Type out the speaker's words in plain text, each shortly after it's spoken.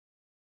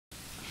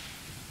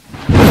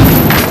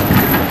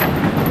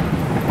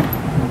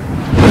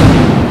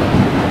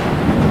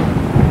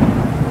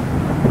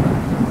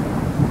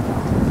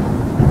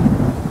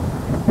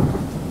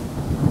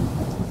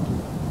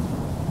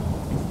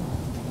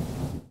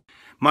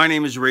My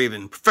name is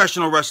Raven,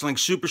 professional wrestling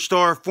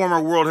superstar,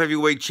 former world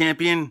heavyweight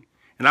champion,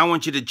 and I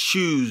want you to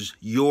choose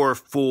your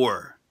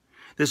four.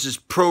 This is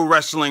Pro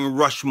Wrestling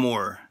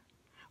Rushmore.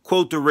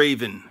 Quote the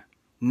Raven,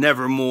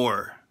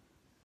 nevermore.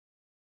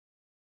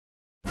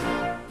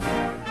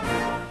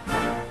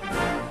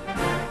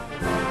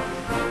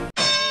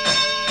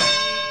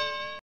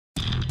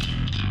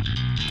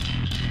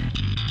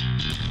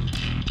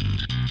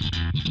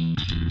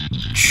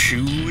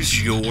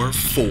 Choose your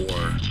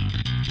four.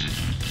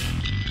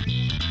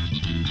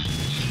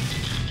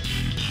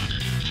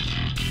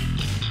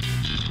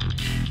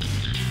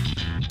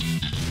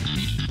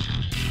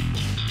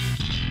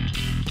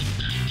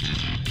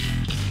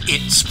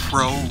 It's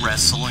Pro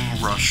Wrestling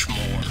Rushmore.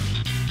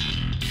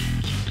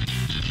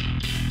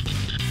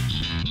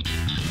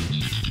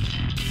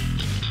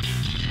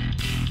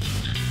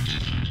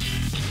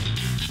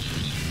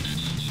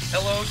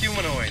 Hello,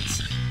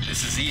 humanoids.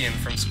 This is Ian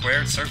from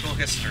Squared Circle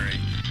History,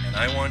 and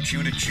I want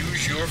you to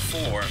choose your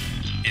four.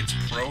 It's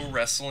Pro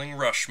Wrestling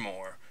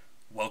Rushmore.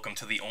 Welcome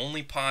to the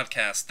only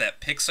podcast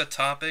that picks a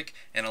topic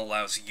and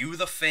allows you,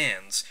 the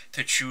fans,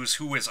 to choose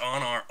who is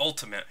on our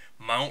ultimate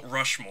Mount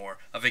Rushmore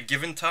of a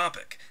given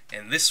topic.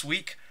 And this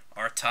week,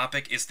 our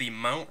topic is the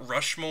Mount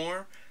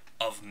Rushmore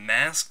of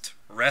masked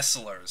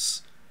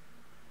wrestlers.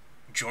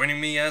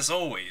 Joining me, as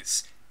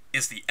always,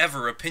 is the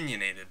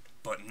ever-opinionated,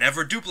 but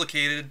never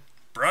duplicated,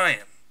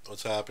 Brian.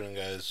 What's happening,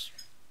 guys?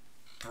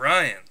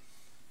 Brian,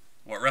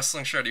 what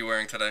wrestling shirt are you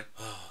wearing today?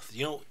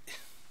 Here's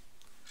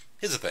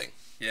the thing.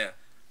 Yeah.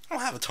 I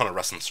don't have a ton of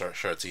wrestling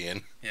shirts,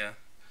 Ian. Yeah.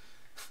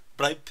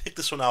 But I picked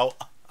this one out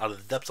of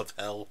the depths of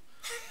hell.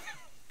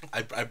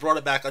 I brought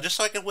it back just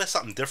so I could wear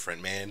something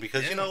different, man.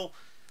 Because, I don't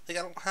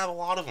have a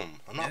lot of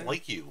them. I'm not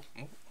like you.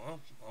 Well,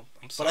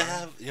 I'm sorry. But I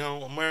have,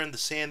 I'm wearing the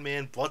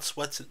Sandman Blood,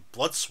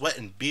 Sweat,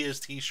 and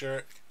Beers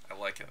t-shirt. I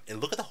like it. And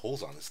look at the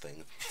holes on this thing.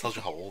 It tells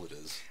you how old it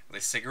is. Are they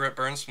cigarette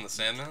burns from the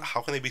Sandman?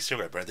 How can they be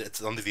cigarette burns?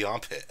 It's under the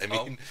armpit. I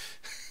mean...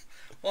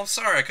 Well, I'm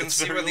sorry. I couldn't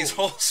see where these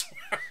holes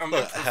were. I'm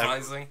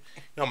improvising.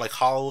 My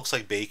collar looks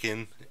like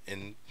bacon,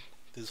 and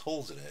there's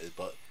holes in it.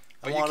 But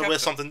I want to wear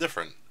something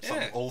different.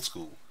 Something old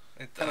school.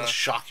 Kind of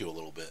shock you a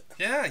little bit.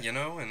 Yeah, and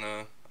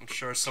I'm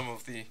sure some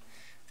of the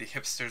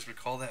hipsters would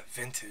call that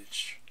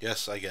vintage.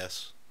 Yes, I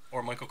guess.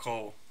 Or Michael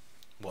Cole.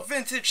 What?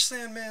 Vintage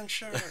Sandman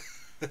shirt.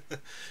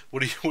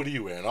 What are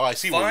you wearing? Oh, I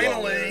see what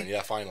you're wearing.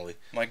 Yeah, finally.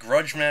 My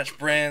Grudge Match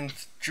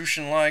brand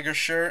Jushin Liger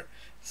shirt.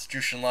 It's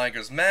Jushin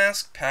Liger's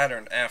mask,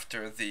 patterned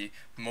after the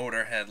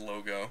Motorhead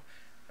logo.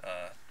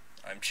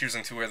 I'm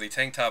choosing to wear the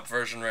tank top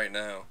version right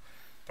now,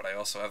 but I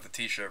also have the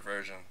t-shirt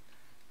version.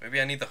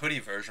 Maybe I need the hoodie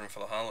version for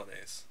the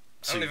holidays.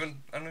 I don't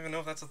even know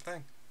if that's a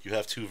thing. You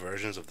have two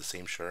versions of the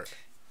same shirt?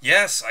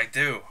 Yes, I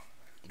do.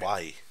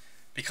 Why?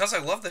 Because I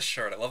love this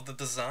shirt. I love the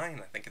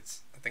design. I think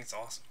it's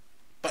awesome.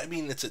 But I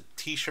mean, it's a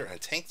t-shirt and a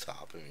tank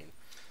top. I mean,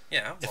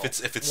 yeah. Well,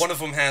 if it's one of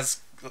them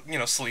has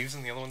sleeves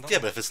and the other one doesn't. Yeah,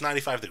 but if it's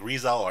 95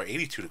 degrees out or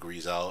 82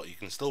 degrees out, you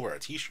can still wear a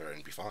t-shirt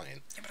and be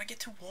fine. Yeah, but I get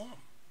too warm.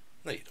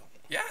 No, you don't.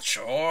 Yeah,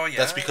 sure. Yeah.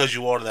 That's because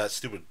you order that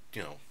stupid,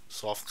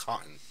 soft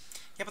cotton.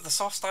 Yeah, but the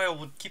soft style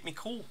would keep me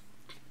cool.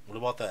 What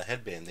about that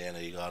headband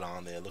bandana you got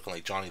on there, looking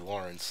like Johnny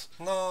Lawrence?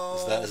 No.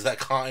 Is that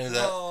cotton? Is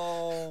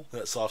no.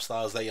 that soft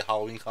style? Is that your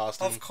Halloween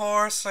costume? Of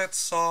course it's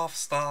soft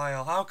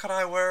style. How could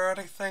I wear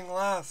anything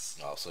less?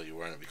 Oh, so you're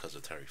wearing it because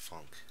of Terry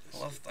Funk.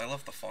 I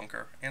love the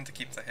funker, and to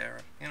keep the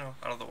hair,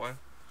 out of the way.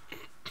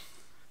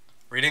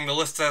 Reading the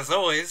list as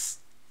always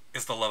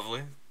is the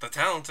lovely, the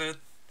talented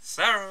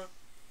Sara.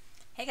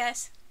 Hey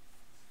guys.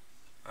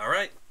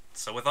 Alright,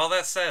 so with all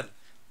that said,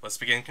 let's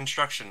begin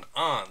construction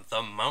on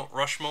the Mount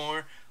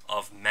Rushmore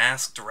of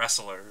masked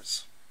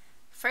wrestlers.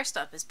 First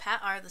up is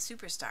Pat R. the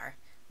Superstar,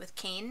 with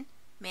Kane,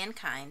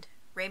 Mankind,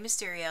 Rey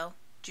Mysterio,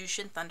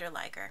 Jushin Thunder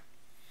Liger.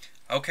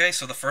 Okay,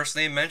 so the first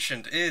name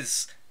mentioned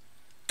is...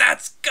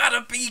 That's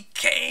gotta be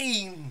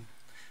Kane!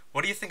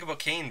 What do you think about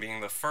Kane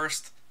being the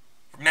first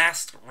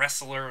masked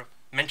wrestler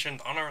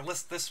mentioned on our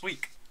list this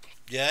week?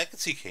 Yeah, I can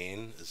see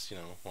Kane as,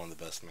 one of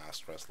the best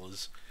masked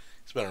wrestlers.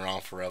 He's been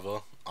around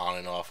forever, on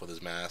and off with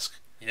his mask.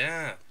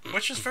 Yeah,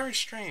 which is very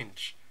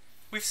strange.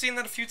 We've seen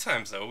that a few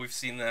times, though. We've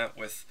seen that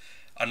with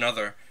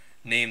another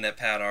name that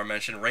Pat R.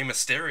 mentioned, Rey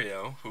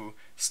Mysterio, who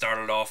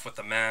started off with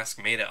the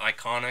mask, made it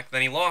iconic,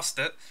 then he lost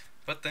it,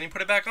 but then he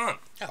put it back on.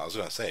 Yeah, I was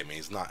gonna say,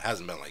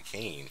 hasn't been like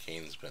Kane.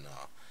 Kane's been,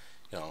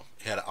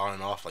 he had it on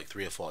and off like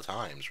 3 or 4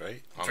 times,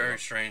 right? Very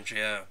strange,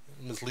 yeah.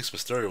 At least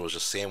Mysterio was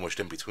just sandwiched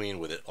in between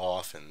with it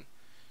off, and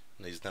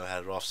he's never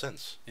had it off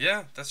since.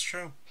 Yeah, that's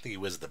true. I think he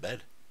wears the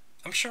bed.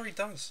 I'm sure he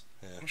does.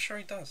 Yeah. I'm sure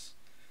he does.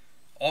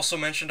 Also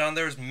mentioned on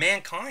there is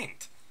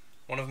Mankind,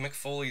 one of Mick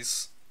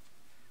Foley's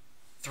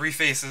 3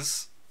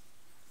 faces.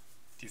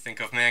 Do you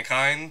think of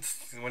Mankind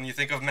when you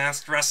think of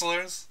masked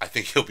wrestlers? I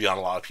think he'll be on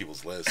a lot of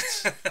people's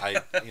lists.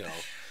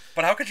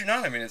 But how could you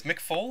not? I mean, it's Mick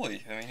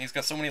Foley. I mean, he's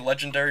got so many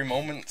legendary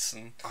moments.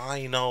 And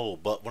I know,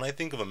 but when I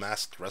think of a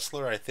masked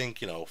wrestler, I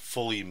think,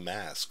 fully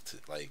masked.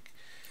 Like,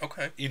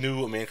 okay. You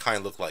knew what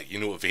Mankind looked like. You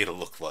knew what Vader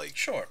looked like.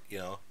 Sure.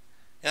 And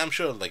I'm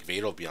sure,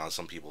 Vader will be on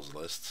some people's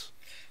lists.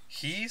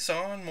 He's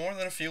on more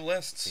than a few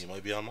lists. He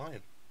might be on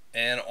mine.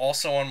 And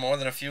also on more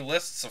than a few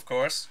lists, of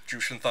course,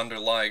 Jushin Thunder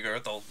Liger,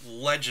 the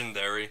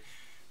legendary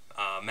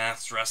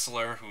masked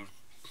wrestler who,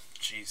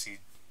 geez, he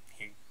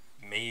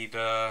made,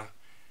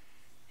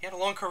 he had a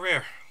long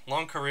career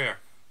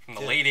from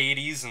the late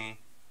 80s and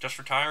just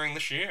retiring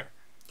this year.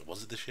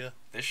 Was it this year?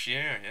 This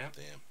year, yeah.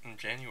 Damn. In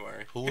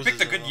January. Who He was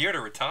picked a his, good year to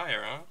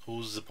retire, huh? Who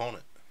was his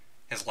opponent?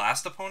 His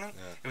last opponent?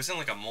 Yeah. It was in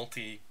like a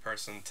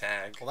multi-person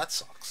tag. Well, that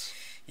sucks.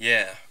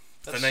 Yeah.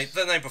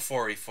 The night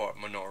before he fought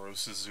Minoru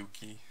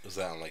Suzuki. Was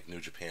that on like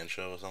New Japan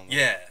show or something?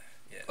 Yeah.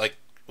 Like,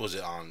 was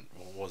it on?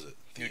 What was it?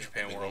 New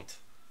Japan World.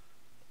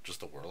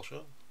 Just a World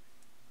show.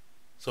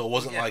 So it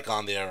wasn't like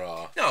on their.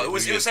 No, it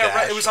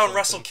was on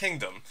Wrestle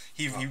Kingdom.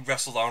 He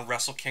wrestled on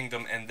Wrestle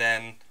Kingdom, and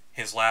then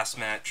his last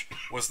match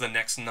was the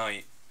next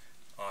night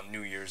on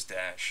New Year's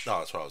Dash. No,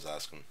 that's what I was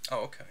asking.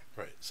 Oh, okay.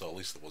 Right. So at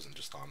least it wasn't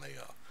just on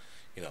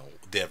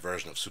their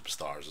version of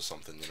Superstars or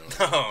something. You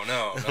know.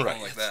 No, nothing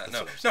Right, like that.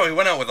 that's No, he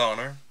went out with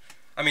honor.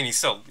 I mean, he's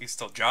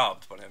still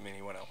jobbed, but I mean,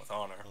 he went out with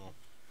honor. Oh.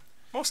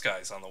 Most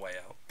guys on the way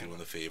out Doing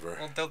the favor.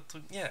 Well,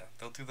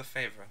 they'll do the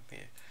favor,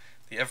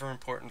 the ever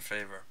important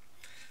favor.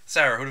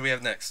 Sarah, who do we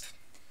have next?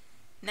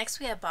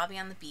 Next, we have Bobby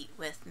on the Beat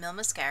with Mil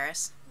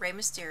Mascaras, Rey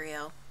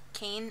Mysterio,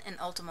 Kane, and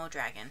Ultimo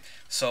Dragon.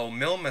 So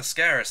Mil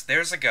Mascaras,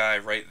 there's a guy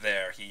right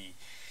there.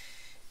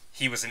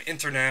 He was an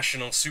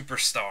international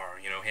superstar,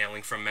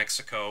 hailing from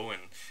Mexico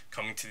and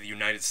coming to the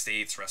United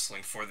States,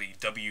 wrestling for the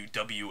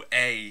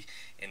WWA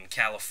in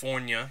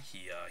California.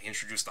 He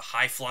introduced the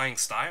high-flying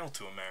style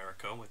to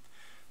America with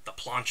the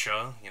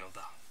plancha,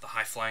 the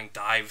high-flying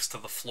dives to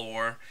the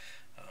floor.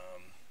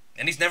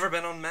 And he's never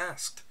been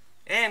unmasked.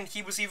 And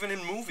he was even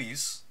in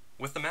movies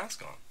with the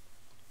mask on.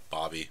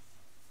 Bob.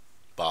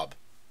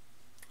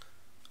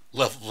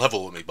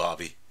 Level with me,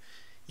 Bobby.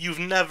 You've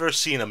never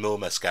seen a Mil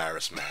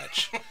Mascaras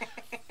match.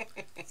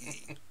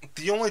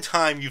 The only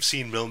time you've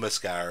seen Mil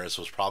Mascaras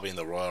was probably in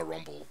the Royal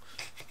Rumble,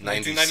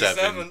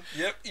 1997.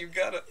 Yep, you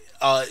got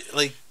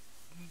it.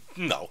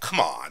 No, come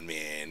on,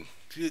 man.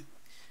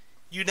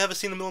 You never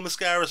seen a Mil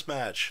Mascaras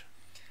match.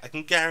 I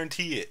can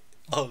guarantee it.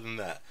 Other than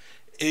that,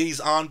 he's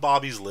on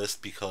Bobby's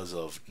list because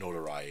of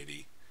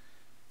notoriety.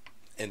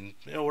 And,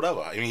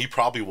 whatever. I mean, he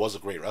probably was a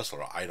great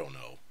wrestler. I don't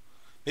know.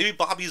 Maybe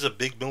Bobby's a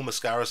big Mil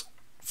Mascaras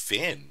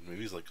fan.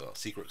 Maybe he's like a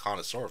secret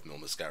connoisseur of Mil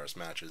Mascaras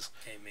matches.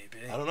 Hey,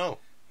 maybe. I don't know.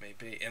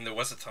 Maybe. And there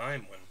was a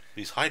time when...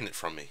 He's hiding it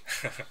from me.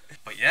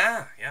 But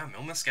yeah,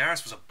 Mil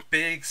Mascaras was a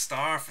big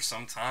star for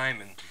some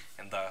time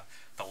in the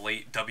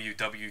late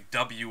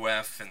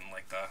WWF and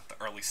like the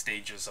early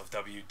stages of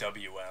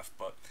WWF.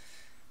 But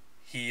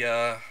he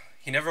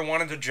never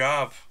wanted a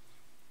job.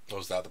 Oh,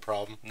 was that the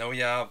problem? No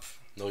job.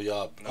 No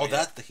job.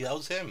 That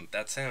was him.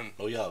 That's him.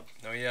 No job.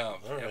 No job.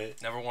 All right.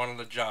 Never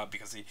wanted a job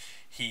because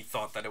he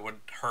thought that it would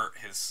hurt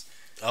his...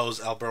 Oh, was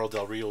Alberto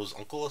Del Rio's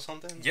uncle or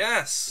something?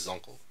 Yes. His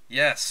uncle.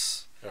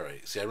 Yes. All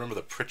right. See, I remember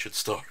the Pritchard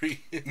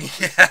story.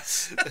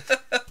 Yes.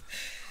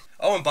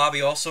 Oh, and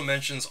Bobby also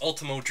mentions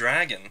Ultimo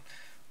Dragon.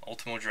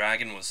 Ultimo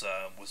Dragon was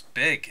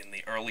big in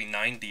the early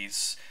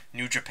 90s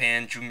New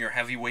Japan Junior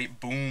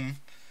Heavyweight boom.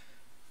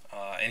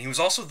 And he was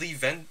also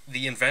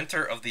the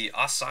inventor of the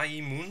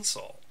Asai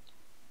Moonsault.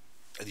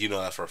 Do you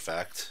know that for a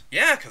fact?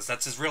 Yeah, because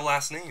that's his real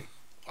last name.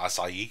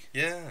 Acai?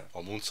 Yeah.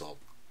 Oh, moonsault.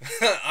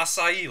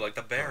 Acai, like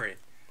the berry.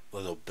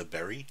 The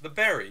berry? The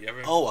berry.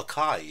 Oh,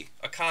 acai.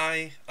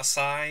 Acai,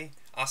 acai,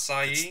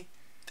 acai.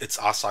 It's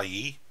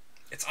acai?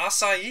 It's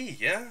acai,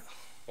 yeah.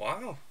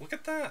 Wow, look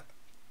at that.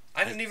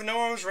 I didn't even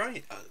know I was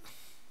right.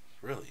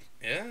 Really?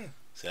 Yeah.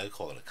 See, I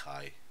call it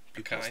acai.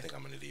 People Acai. must think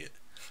I'm an idiot.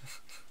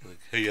 Like,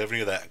 hey, you have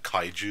any of that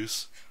acai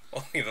juice?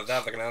 Well, either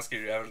that, they're going to ask you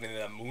if you have any of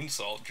that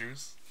moonsault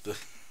juice.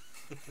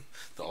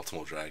 The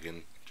Ultimo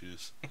Dragon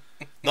juice.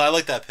 No, I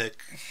like that pick.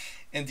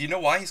 And do you know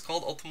why he's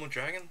called Ultimo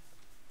Dragon?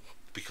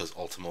 Because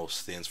Ultimo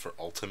stands for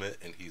ultimate,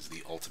 and he's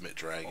the ultimate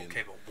dragon.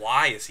 Okay, but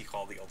why is he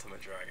called the Ultimate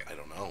Dragon? I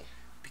don't know.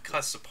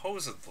 Because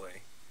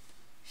supposedly,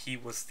 he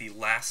was the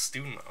last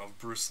student of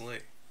Bruce Lee.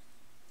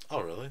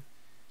 Oh, really?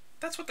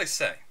 That's what they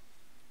say.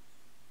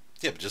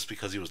 Yeah, but just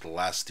because he was the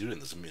last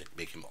student doesn't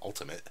make him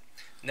ultimate.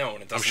 No,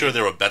 and it doesn't. I'm sure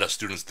there were better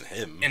students than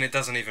him. And it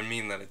doesn't even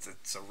mean that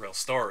it's a real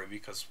story,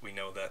 because we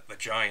know that the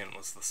Giant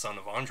was the son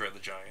of Andre the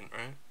Giant,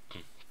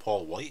 right?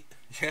 Paul White?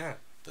 Yeah.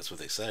 That's what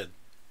they said.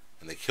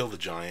 And they killed the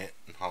Giant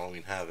in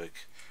Halloween Havoc.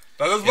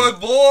 That is my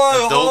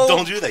boy!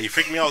 Don't do that. You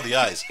freak me out with the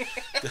eyes.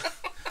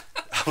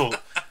 How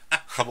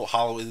about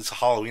Halloween? It's a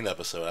Halloween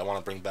episode. I want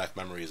to bring back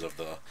memories of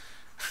the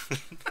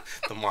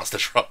the monster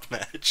truck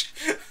match.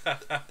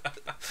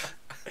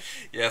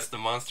 Yes, the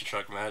monster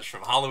truck match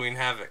from Halloween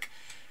Havoc,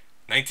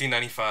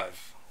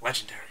 1995.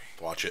 Legendary.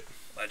 Watch it.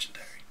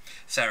 Legendary.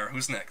 Sarah,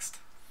 who's next?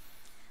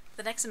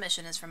 The next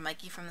submission is from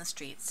Mikey from the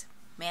Streets.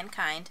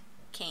 Mankind,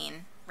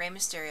 Kane, Rey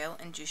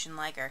Mysterio, and Jushin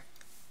Liger.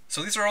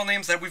 So these are all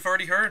names that we've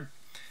already heard.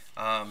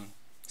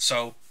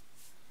 So,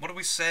 what do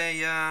we say?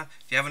 Do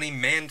you have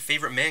any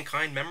favorite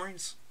Mankind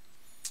memories?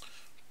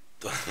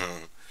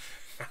 I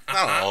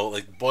don't know.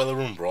 Like Boiler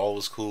Room Brawl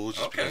was cool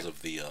just Okay. because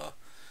of the.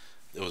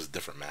 It was a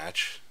different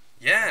match.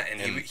 Yeah, and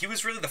he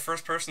was really the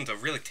first person to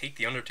really take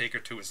The Undertaker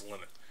to his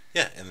limit.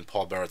 Yeah, and then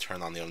Paul Bearer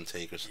turned on The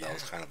Undertaker, so that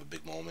was kind of a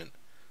big moment.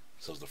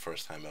 So it was the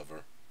first time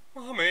ever.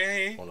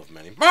 Mommy! One of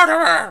many.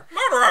 Murderer!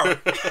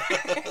 Murderer!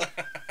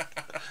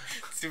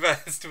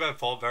 It's too bad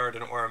Paul Bearer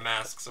didn't wear a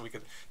mask so we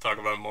could talk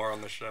about him more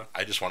on the show.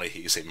 I just want to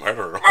hear you say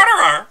murderer.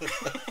 Murderer! Can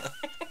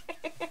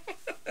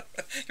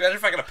you imagine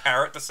if I got a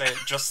parrot to say it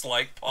just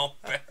like Paul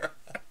Bearer?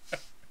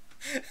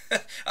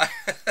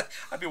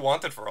 I'd be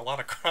wanted for a lot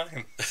of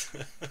crime.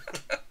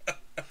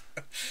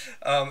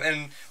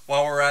 And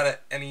while we're at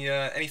it,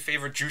 any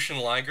favorite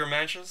Jushin Liger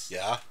matches?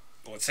 Yeah.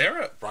 Let's hear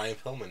it. Brian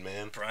Pillman,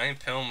 man. Brian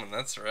Pillman,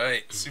 that's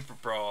right. Super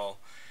Brawl,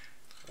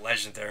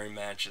 legendary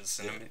matches,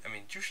 and I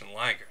mean Jushin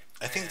Liger.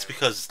 I think it's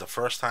because the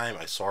first time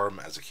I saw him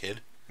as a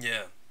kid.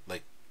 Yeah.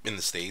 Like in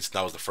the States,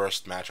 that was the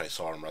first match I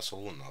saw him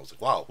wrestle, and I was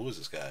like, "Wow, who is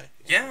this guy?"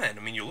 Yeah, and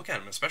I mean, you look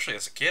at him, especially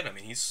as a kid. I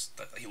mean,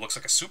 he looks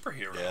like a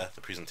superhero. Yeah,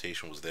 the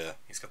presentation was there.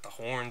 He's got the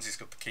horns, he's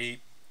got the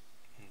cape,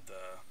 and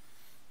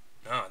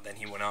then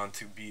he went on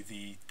to be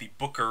the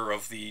booker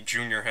of the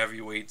junior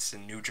heavyweights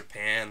in New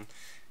Japan,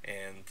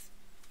 and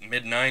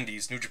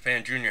mid-90s New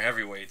Japan junior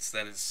heavyweights.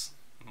 That is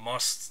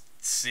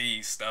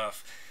must-see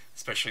stuff,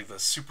 especially the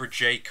Super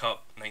J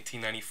Cup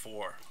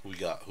 1994. Who we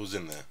got? Who's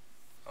in there?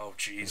 Oh,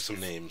 jeez. Some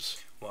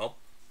names. Well,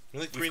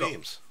 like three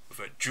names. We've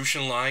got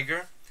Jushin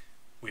Liger.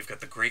 We've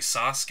got the Great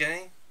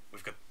Sasuke.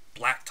 We've got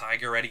Black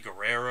Tiger Eddie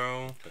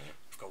Guerrero. Okay.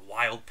 We've got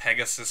Wild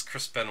Pegasus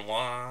Chris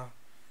Benoit.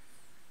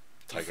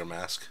 Tiger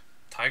Mask.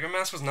 Tiger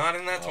Mask was not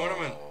in that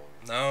tournament.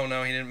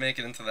 No, he didn't make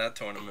it into that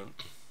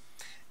tournament.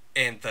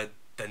 And the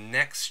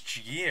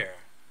next year,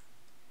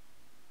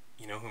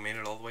 you know who made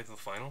it all the way to the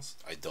finals?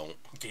 I don't.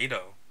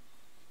 Gato.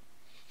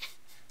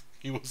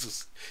 He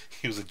was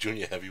a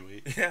junior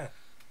heavyweight. Yeah.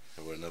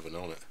 I would have never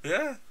known it.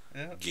 Yeah.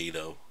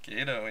 Gato,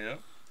 yeah.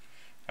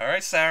 All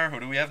right, Sarah, who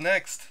do we have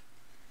next?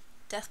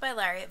 Death by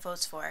Lariat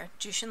votes for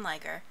Jushin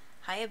Liger,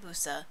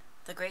 Hayabusa,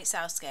 The Great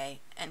Sasuke,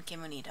 and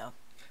Kimonito.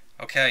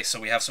 Okay, so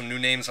we have some new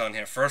names on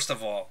here. First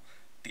of all,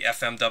 the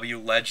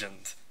FMW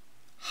legend,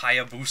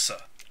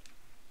 Hayabusa.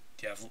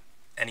 Do you have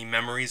any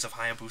memories of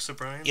Hayabusa,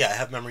 Brian? Yeah, I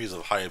have memories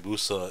of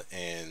Hayabusa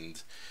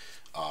and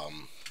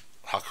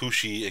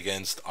Hakushi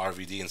against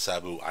RVD and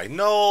Sabu. I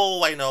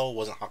know it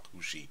wasn't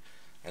Hakushi.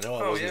 I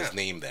know it wasn't his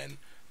name then,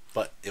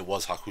 but it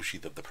was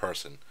Hakushi, the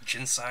person.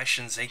 Jinsai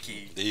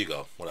Shinzeki. There you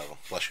go. Whatever.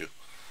 Bless you.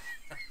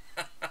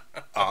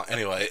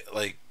 Anyway,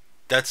 like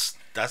that's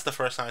the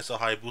first time I saw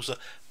Hayabusa,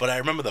 but I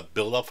remember the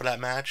build up for that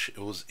match. It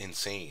was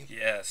insane.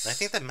 Yes. And I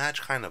think that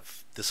match kind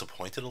of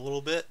disappointed a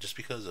little bit just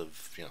because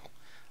of,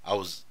 I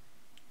was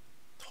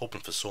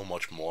hoping for so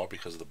much more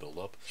because of the build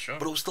up. Sure.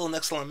 But it was still an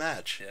excellent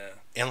match. Yeah.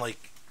 And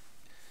like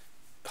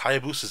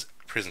Hayabusa's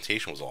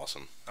presentation was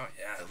awesome. Oh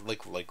yeah.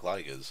 Like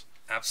Liger's.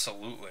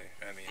 Absolutely.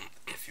 I mean,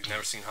 if you've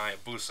never seen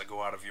Hayabusa,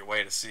 go out of your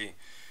way to see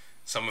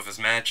some of his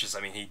matches.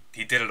 I mean,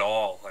 he did it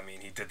all. I mean,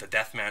 he did the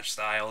deathmatch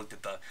style, he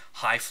did the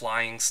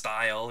high-flying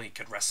style, he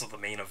could wrestle the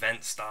main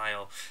event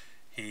style.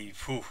 He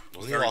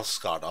all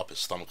scarred up? His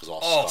stomach was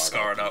all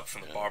scarred up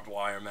from the barbed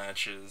wire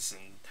matches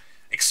and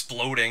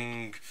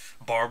exploding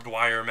barbed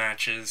wire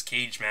matches,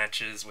 cage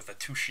matches with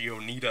Atsushi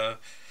Onita.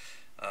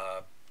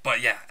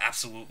 But yeah,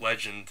 absolute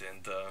legend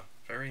and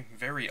very,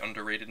 very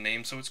underrated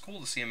name, so it's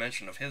cool to see a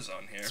mention of his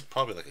on here. It's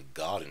probably like a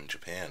god in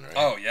Japan, right?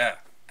 Oh, yeah,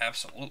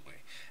 absolutely.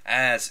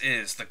 As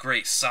is the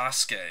great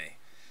Sasuke,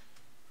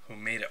 who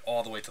made it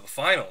all the way to the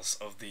finals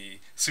of the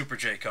Super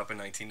J Cup in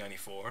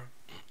 1994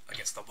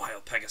 against the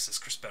Wild Pegasus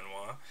Chris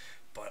Benoit.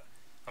 But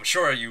I'm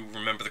sure you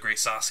remember the great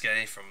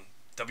Sasuke from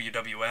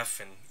WWF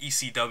and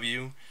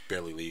ECW.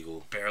 Barely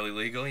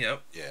Legal,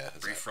 yep. Yeah.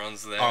 Brief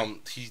runs there.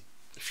 He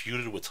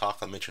feuded with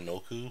Taka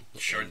Michinoku.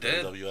 Sure in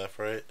did. WWF,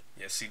 right?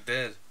 Yes, he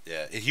did.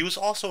 Yeah, he was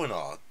also in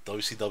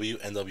WCW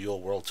NWO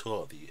World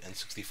Tour, the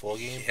N64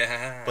 game.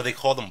 Yeah. But they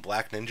called him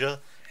Black Ninja,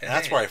 and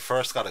that's Hey. where I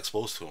first got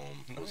exposed to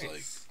him. It was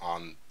Nice.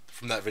 like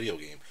from that video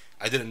game.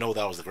 I didn't know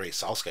that was the great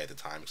Sasuke at the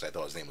time because I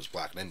thought his name was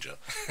Black Ninja.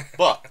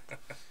 But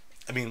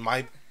I mean,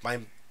 my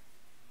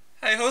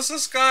Hey, who's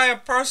this guy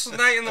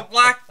impersonating the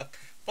Black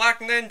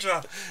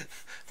Ninja?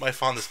 my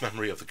fondest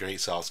memory of the great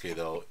Sasuke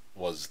though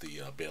was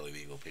the Barely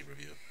Legal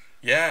pay-per-view.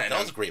 Yeah, and That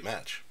was a great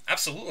match.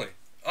 absolutely.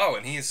 Oh,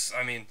 and he's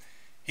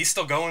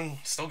still going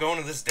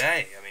to this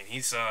day. I mean,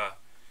 he's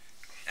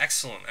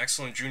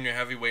excellent junior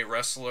heavyweight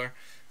wrestler.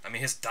 I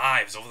mean, his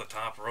dives over the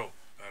top rope.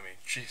 I mean,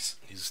 jeez,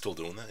 He's still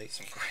doing that.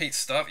 some great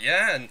stuff.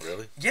 Yeah, and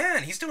Really? yeah,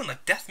 and he's doing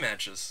like death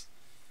matches.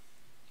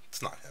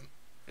 It's not him.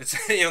 It's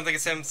you don't think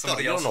it's him? No,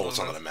 Somebody you else? don't know what's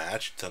doing on the it?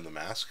 match. It's on the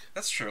mask.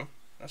 That's true.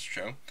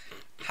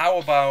 How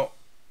about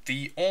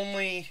the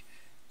only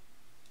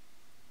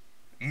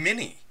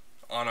mini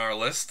on our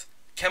list,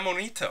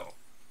 Kemonito?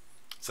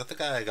 Is that the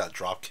guy that got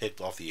drop kicked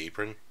off the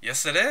apron?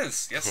 Yes, it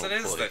is. Oh,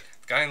 boy. The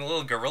guy in the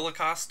little gorilla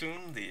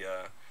costume, the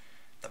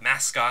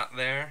mascot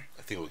there.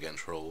 I think we're getting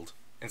trolled.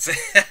 And say,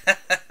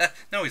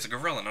 no, he's a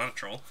gorilla, not a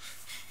troll.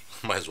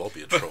 Might as well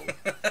be a troll.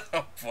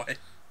 Oh boy,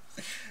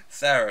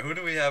 Sarah, who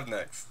do we have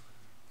next?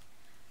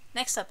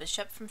 Next up is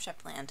Shep from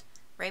Shepland,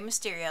 Rey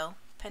Mysterio,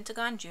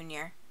 Pentagon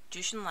Jr.,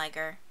 Jushin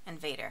Liger, and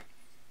Vader.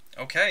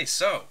 Okay,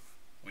 so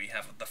we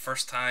have the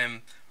first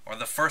time, or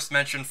the first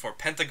mention for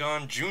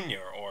Pentagon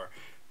Jr., or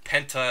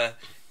Penta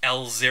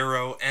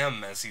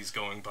L0M, as he's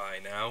going by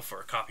now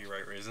for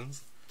copyright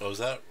reasons. Oh, is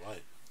that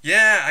right?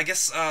 Yeah, I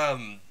guess,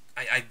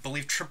 I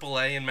believe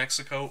AAA in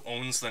Mexico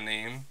owns the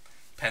name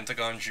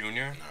Pentagon Jr.,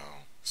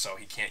 No. so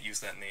he can't use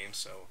that name,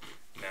 so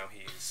now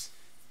he's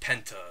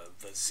Penta,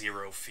 the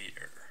Zero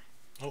Fear.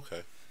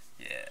 Okay.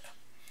 Yeah.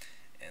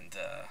 And,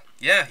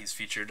 yeah, he's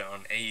featured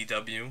on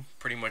AEW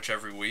pretty much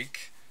every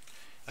week.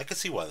 I can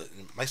see why.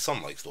 My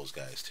son likes those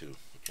guys too.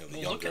 You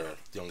know, the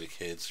younger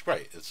kids.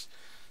 Right. It's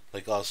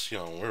like us. You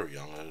know, when we were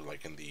younger,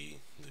 like in the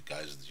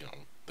guys. You know,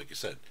 like you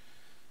said,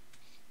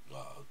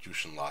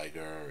 Jushin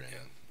Liger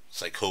and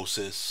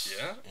Psychosis.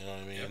 Yeah. You know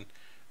what I mean? Yep.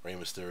 Rey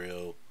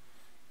Mysterio.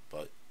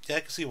 But yeah, I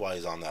can see why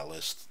he's on that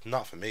list.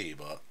 Not for me,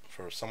 but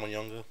for someone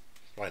younger,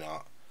 why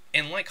not?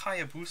 And like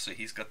Hayabusa,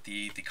 he's got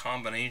the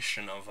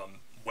combination of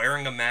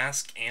wearing a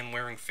mask and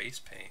wearing face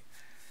paint.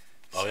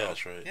 Oh yeah,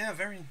 that's right. Yeah,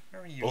 very,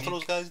 very unique. Both of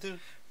those guys do?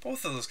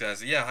 Both of those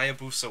guys. Yeah,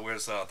 Hayabusa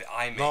wears the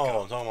eye makeup.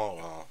 No, I'm talking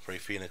about Ray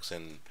Phoenix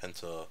and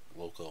Penta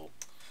Loco.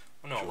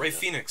 Oh, no, Julia. Ray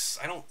Phoenix.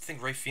 I don't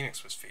think Ray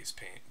Phoenix was face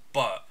paint,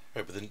 but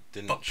Right, but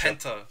didn't but Shep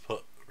Penta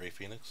put Ray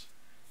Phoenix?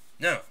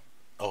 no,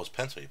 Oh, it was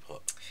Penta he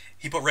put.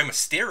 he put Rey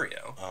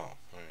Mysterio. Oh,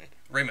 alright.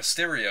 Rey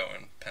Mysterio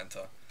and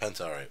Penta.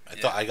 Penta, alright.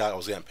 Yeah. I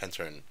was getting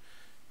Penta and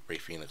Ray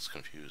Phoenix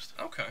confused.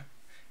 Okay.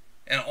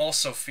 And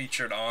also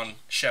featured on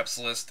Shep's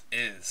list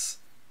is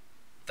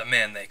the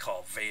man they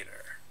call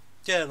Vader.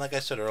 Yeah, and like I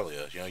said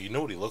earlier, you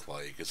know what he looked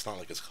like. It's not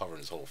like it's covering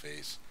his whole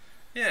face.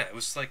 Yeah, it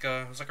was like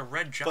a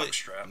red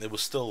jockstrap. It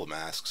was still a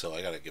mask, so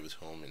I gotta give it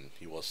to him, and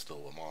he was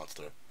still a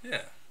monster.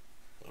 Yeah.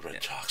 A red Yeah.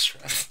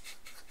 jockstrap.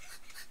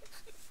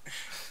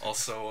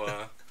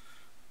 Also,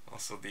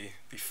 also the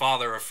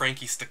father of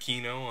Frankie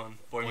Stachino on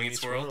Boy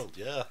Meets World.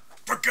 Yeah.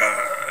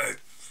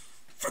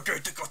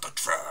 Forget to got the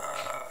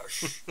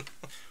trash.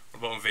 What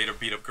about when Vader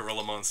beat up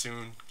Gorilla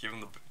Monsoon? Give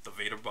him the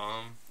Vader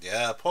bomb.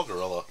 Yeah, poor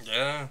Gorilla.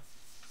 Yeah.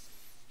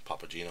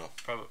 Papagino.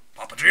 Probably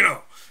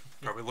Papagino.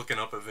 Probably looking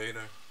up at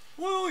Vader.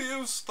 Will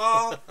you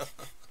stop?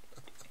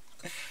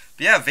 But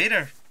yeah,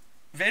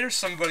 Vader's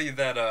somebody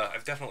that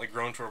I've definitely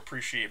grown to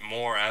appreciate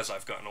more as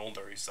I've gotten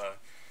older. He's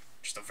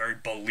just a very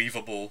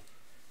believable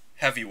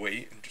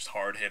heavyweight and just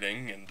hard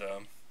hitting, and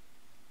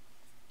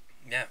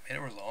yeah,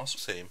 Vader was awesome.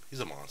 Same. He's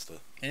a monster.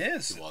 He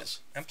is. He was.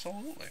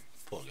 Absolutely.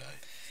 Poor guy.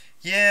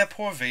 Yeah,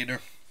 poor Vader.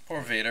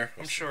 Poor Vader.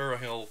 I'm sure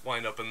he'll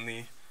wind up in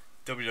the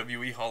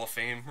WWE Hall of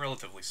Fame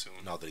relatively soon.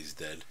 Now that he's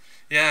dead.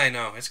 Yeah, I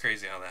know. It's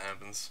crazy how that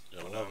happens.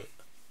 I love it.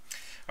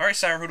 All right,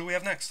 Sarah, who do we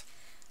have next?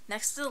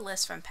 Next to the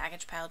list from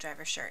Package Pile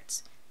Driver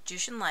shirts,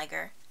 Jushin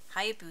Liger,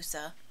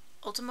 Hayabusa,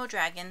 Ultimo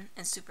Dragon,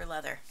 and Super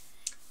Leather.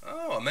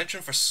 Oh, a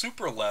mention for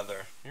Super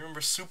Leather. You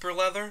remember Super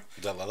Leather?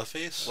 Is that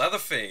Leatherface?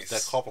 Leatherface. Is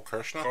that Corporal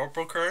Kirshner?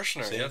 Corporal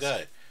Kirshner, Same yes.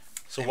 guy.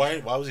 So why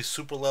was he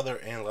Super Leather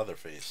and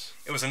Leatherface?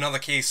 It was another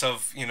case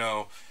of,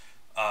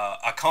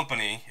 a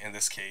company, in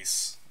this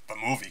case, the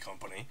movie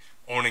company,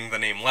 owning the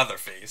name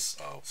Leatherface.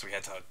 Oh. So he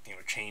had to,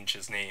 change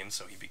his name,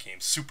 so he became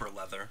Super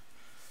Leather.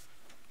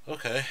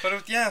 Okay.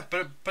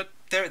 But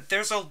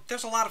there's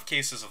a lot of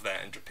cases of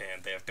that in Japan.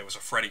 There was a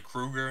Freddy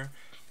Krueger,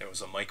 there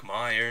was a Mike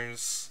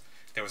Myers,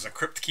 there was a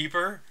Crypt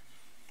Keeper.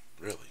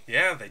 Really?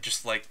 Yeah, they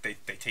just they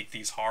take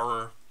these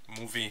horror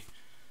movie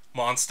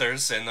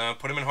monsters and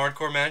put them in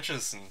hardcore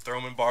matches and throw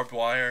them in barbed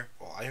wire.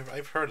 Well,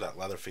 I've heard that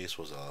Leatherface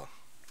was a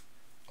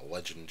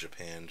legend in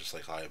Japan, just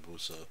like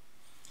Hayabusa.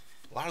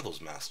 A lot of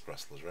those masked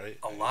wrestlers, right?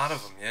 A lot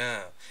of them,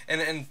 yeah.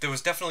 And there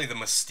was definitely the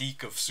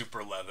mystique of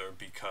Super Leather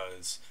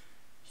because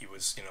he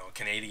was, a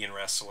Canadian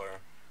wrestler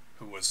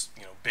who was,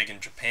 big in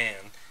Japan,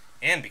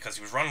 and because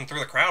he was running through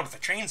the crowd with a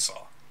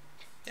chainsaw.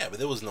 Yeah, but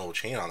there was no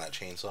chain on that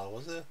chainsaw,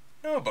 was there?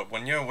 No, but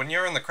when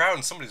you're in the crowd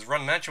and somebody's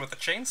running at you with a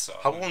chainsaw,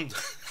 How about when,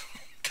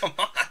 come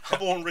on. how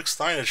about when Rick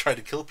Steiner tried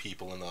to kill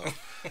people in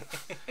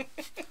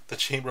the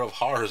Chamber of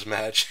Horrors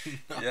match?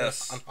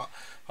 Yes. on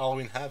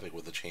Halloween Havoc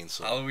with the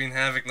chainsaw. Halloween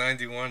Havoc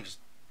 91 just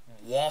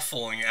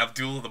waffling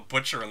Abdullah the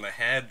Butcher in the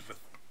head with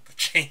the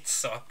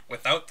chainsaw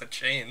without the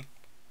chain.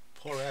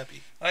 Poor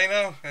Abby. I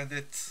know, and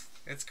it's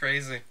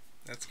crazy.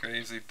 It's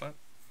crazy, but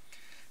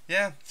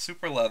yeah,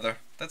 Super Leather.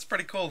 That's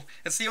pretty cool.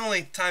 It's the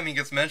only time he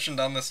gets mentioned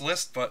on this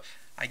list, but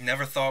I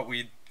never thought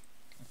we'd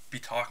be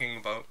talking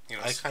about,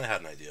 I kind of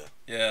had an idea.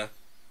 Yeah.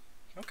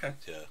 Okay.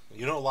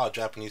 Yeah, a lot of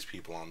Japanese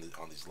people on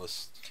these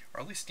lists.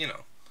 Or at least,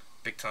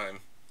 big time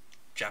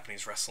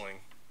Japanese wrestling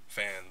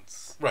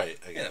fans. Right,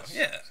 I guess.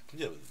 Yeah.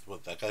 Yeah,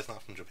 what, that guy's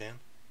not from Japan?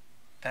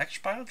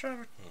 Package Pile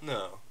Driver?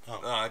 No. Oh.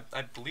 No,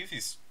 I believe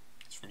he's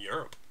from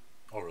Europe.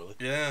 Oh, really?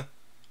 Yeah.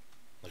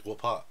 Like what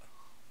part?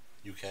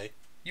 UK?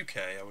 UK,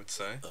 I would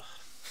say. Ugh.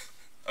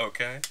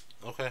 Okay.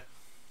 Okay.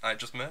 I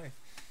just may.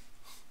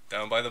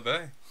 Down by the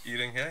bay,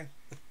 eating hay.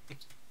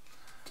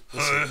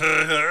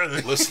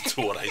 Listen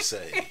to what I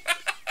say.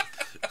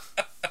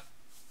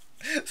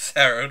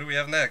 Sarah, who do we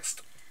have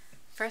next?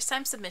 First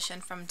time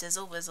submission from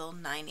Dizzle Wizzle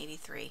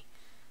 983.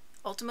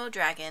 Ultimo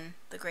Dragon,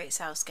 The Great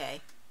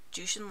Sasuke,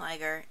 Jushin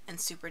Liger, and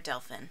Super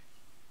Delphin.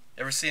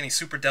 Ever see any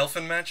Super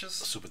Delphin matches?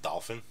 Super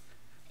Dolphin?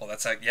 Well,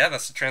 that's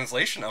the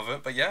translation of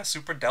it. But yeah,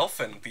 Super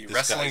Delphin, the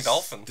wrestling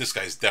dolphin. This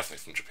guy's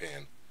definitely from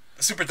Japan.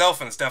 Super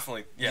Delphin is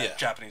definitely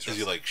Japanese. Is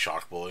he like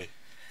Shark Boy?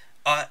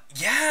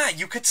 Yeah,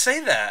 you could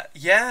say that.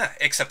 Yeah,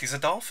 except he's a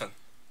dolphin.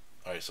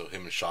 All right, so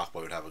him and Shark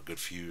Boy would have a good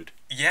feud.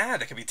 Yeah,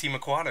 they could be Team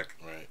Aquatic.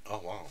 Right.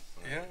 Oh wow.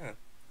 Yeah.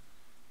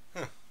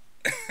 Huh.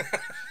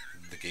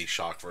 The gay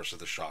shark versus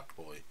the Shark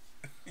Boy.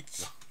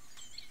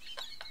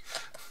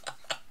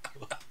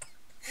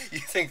 You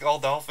think all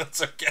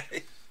dolphins are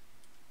gay?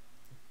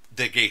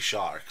 They're gay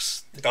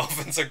sharks.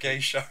 Dolphins are gay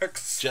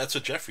sharks? That's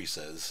what Jeffrey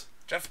says.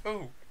 Jeff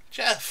who?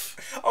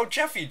 Jeff. Oh,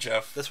 Jeffy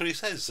Jeff. That's what he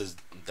says. He says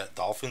that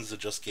dolphins are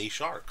just gay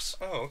sharks.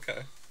 Oh,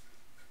 okay.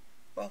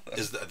 Well,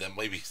 There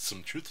might be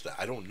some truth to that.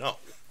 I don't know.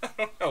 I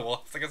don't know. We'll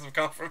have to get some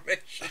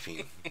confirmation. I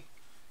mean,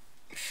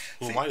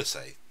 who am I to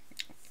say?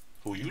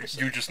 Who are you to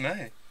say? You just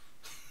may.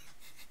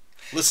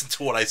 Listen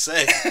to what I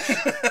say.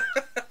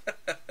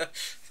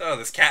 So,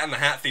 this Cat in the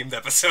Hat themed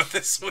episode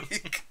this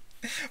week.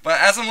 But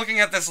as I'm looking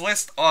at this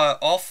list,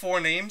 all 4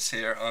 names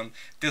here on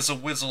Dizzle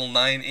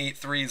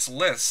 983's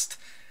list,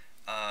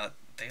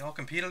 they all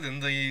competed in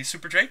the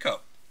Super J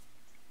Cup.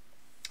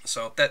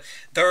 So that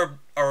there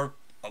are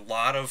a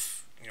lot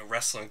of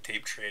wrestling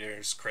tape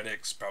traders,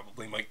 critics,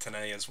 probably Mike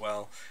Tenay as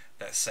well,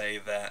 that say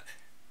that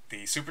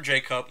the Super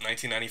J Cup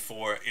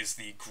 1994 is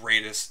the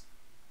greatest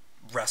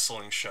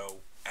wrestling show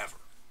ever,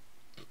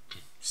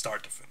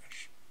 start to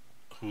finish.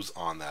 Who's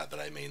on that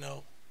I may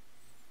know?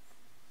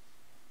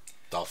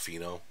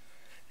 Delfino?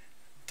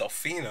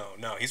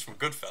 No, he's from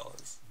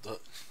Goodfellas.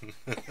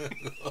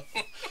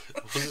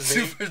 What's his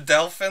Super name?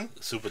 Delphin?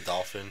 Super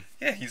Dolphin.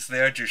 Yeah, he's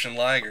there. Jushin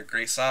Liger,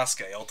 Grace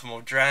Sasuke, Ultimo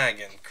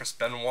Dragon, Chris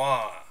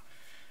Benoit.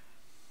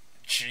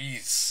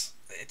 Jeez,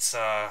 it's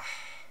a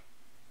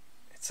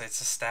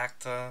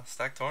stacked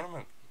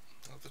tournament.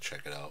 I'll have to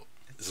check it out.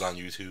 Is it on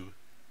YouTube?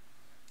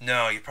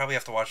 No, you probably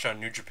have to watch it on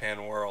New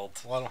Japan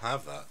World. Well, I don't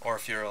have that. Or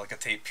if you're like a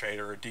tape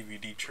trader or a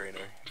DVD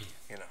trader,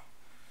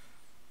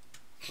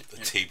 The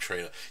tape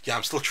trader. Yeah,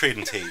 I'm still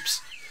trading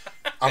tapes.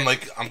 I'm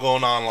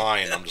going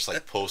online and I'm just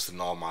like posting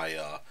all my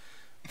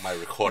my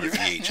recorded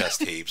VHS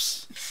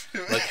tapes.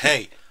 Like,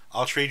 hey,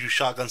 I'll trade you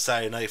Shotgun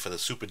Saturday Night for the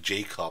Super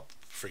J Cup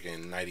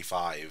freaking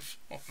 95.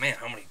 Oh man,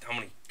 how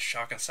many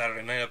Shotgun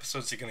Saturday Night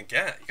episodes are you gonna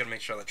get? You gotta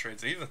make sure that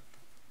trade's even.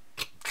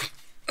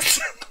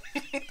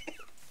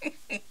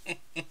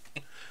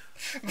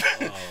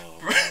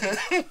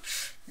 Oh,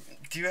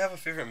 Do you have a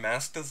favorite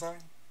mask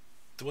design?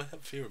 do I have a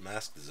favorite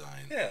mask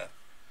design? Yeah.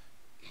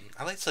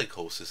 I like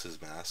Psychosis's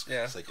mask.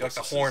 Yeah, you like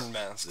the horn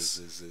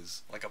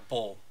masks. Like a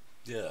bull.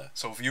 Yeah.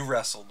 So if you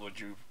wrestled, would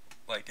you,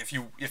 like, if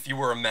you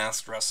were a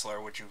masked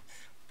wrestler, would you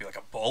be like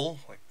a bull,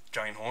 like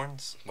giant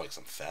horns? Like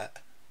some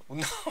fat.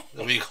 No.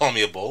 What, you call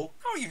me a bull?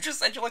 No, you just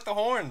said you like the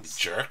horns.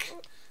 Jerk.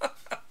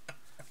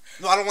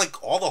 No, I don't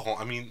like all the horns.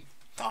 I mean,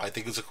 no, I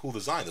think it's a cool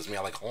design. Doesn't mean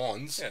I like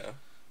horns. Yeah.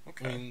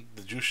 Okay. I mean,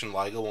 the Jushin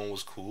Liger one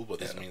was cool, but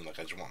doesn't mean like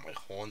I just want my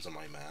horns on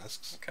my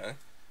masks. Okay.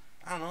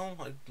 I don't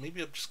know.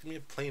 Maybe I'll just give me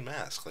a plain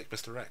mask like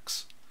Mr.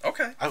 X.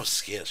 Okay. I was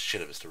scared as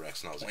shit of Mr.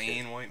 X when I was a kid.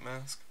 Plain white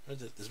mask.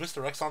 Is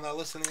Mr. X on that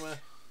list anywhere?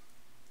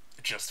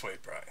 Just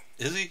wait, Brian.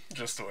 Is he?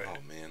 Just wait. Oh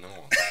man, I don't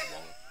want that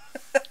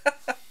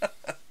long.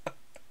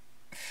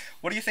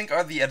 What do you think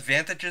are the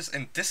advantages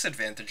and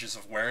disadvantages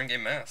of wearing a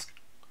mask?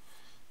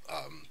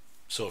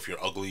 So if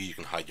you're ugly, you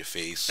can hide your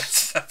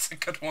face. That's a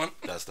good one.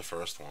 That's the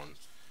first one.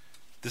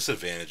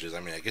 Disadvantages, I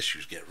mean, I guess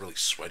you get really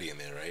sweaty in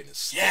there, right? And it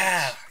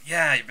stinks.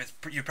 Yeah.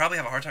 You probably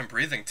have a hard time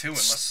breathing too,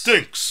 unless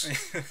Stinks.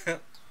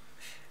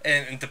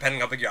 and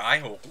depending how big your eye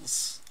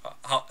holes,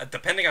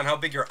 depending on how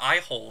big your eye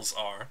holes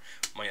are,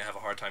 might have a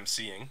hard time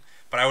seeing.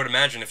 But I would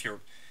imagine if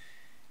you're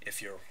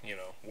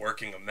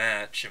working a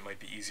match, it might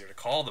be easier to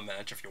call the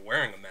match if you're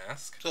wearing a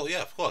mask. So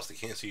yeah, of course they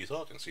can't see you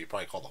talking, so you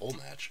probably call the whole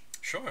match.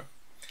 Sure.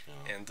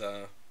 Yeah.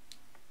 And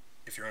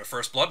if you're in a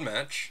first blood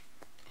match,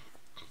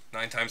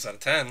 9 times out of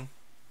 10.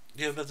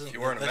 Yeah, that If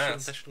you're wearing a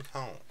mask. That shouldn't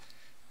count.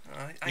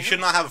 I You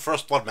should not have a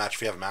first blood match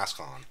if you have a mask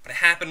on. But it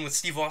happened with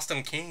Steve Austin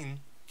and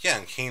Kane. Yeah,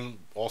 and Kane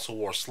also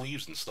wore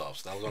sleeves and stuff,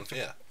 so that was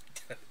unfair.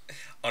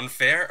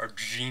 Unfair or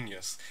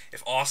genius?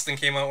 If Austin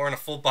came out wearing a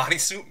full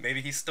bodysuit,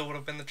 maybe he still would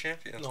have been the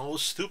champion. No, it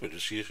was stupid.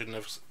 She shouldn't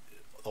have.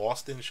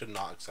 Austin should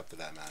not have accepted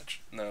that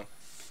match. No.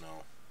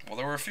 No. Well,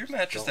 there were a few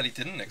matches that he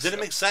didn't accept. Didn't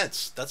make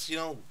sense. That's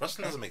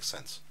wrestling doesn't make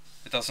sense.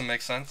 It doesn't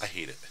make sense? I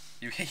hate it.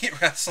 You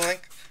hate wrestling?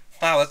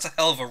 Wow, that's a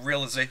hell of a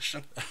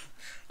realization.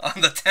 On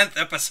the 10th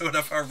episode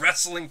of our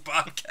wrestling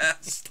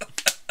podcast.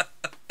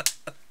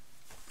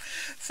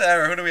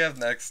 Sarah, who do we have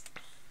next?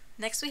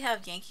 Next we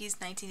have Yankees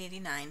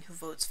 1989, who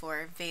votes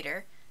for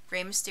Vader,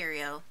 Rey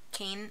Mysterio,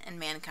 Kane, and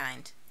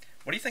Mankind.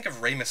 What do you think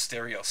of Rey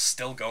Mysterio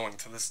still going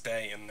to this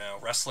day and now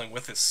wrestling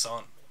with his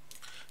son?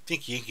 I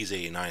think Yankees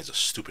 89 is a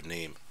stupid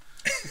name.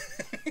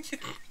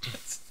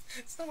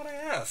 It's not what I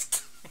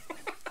asked.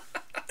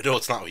 I know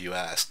it's not what you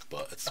asked,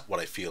 but it's what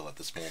I feel at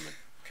this moment.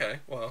 Okay,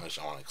 well. I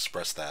just want to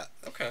express that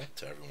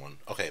to everyone.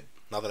 Okay,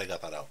 now that I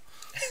got that out.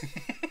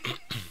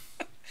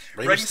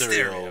 Rey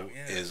Mysterio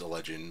yeah. is a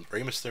legend.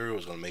 Rey Mysterio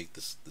is going to make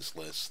this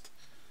list.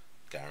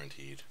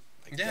 Guaranteed.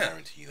 I Yeah.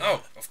 guarantee that.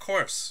 Oh, of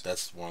course.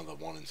 That's one of the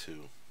 1 and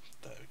 2.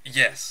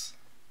 Yes,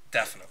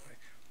 definitely.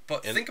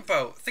 But think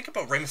about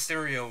Rey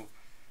Mysterio.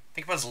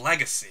 Think about his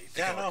legacy.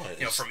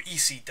 From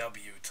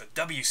ECW to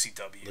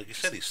WCW. Like you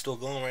said, he's still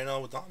going right now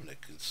with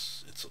Dominic.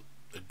 It's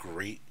a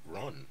great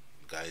run.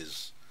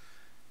 Guy's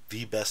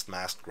the best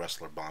masked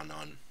wrestler bar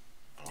none.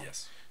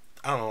 Yes.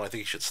 I don't know. I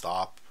think he should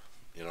stop.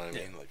 You know what I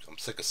mean? Like, I'm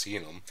sick of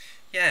seeing him.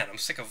 Yeah, and I'm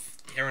sick of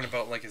hearing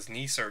about like his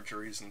knee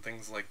surgeries and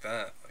things like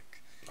that.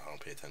 Like, I don't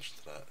pay attention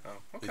to that. oh,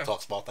 okay. He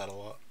talks about that a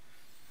lot.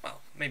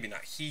 Well, maybe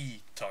not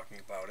he talking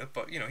about it,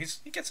 but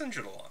he gets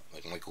injured a lot.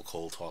 Like Michael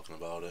Cole talking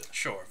about it.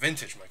 Sure,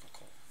 vintage Michael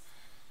Cole.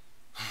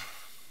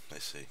 I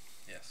see.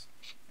 Yes.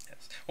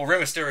 Well, Rey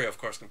Mysterio, of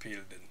course,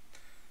 competed in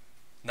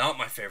not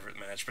my favorite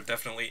match, but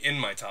definitely in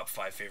my top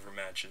 5 favorite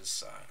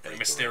matches. Rey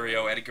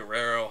Mysterio, Eddie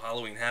Guerrero,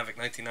 Halloween Havoc,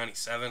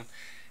 1997,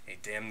 a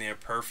damn near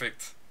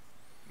perfect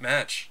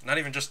match. Not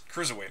even just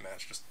cruiserweight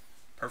match, just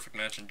perfect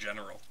match in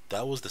general.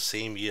 That was the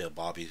same year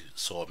Bobby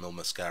saw Mil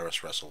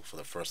Mascaras wrestle for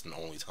the first and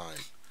only time.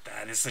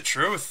 That is the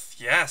truth.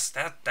 Yes,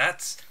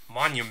 that's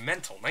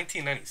monumental.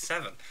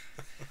 1997.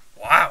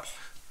 Wow.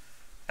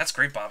 That's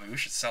great, Bobby. We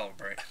should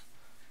celebrate.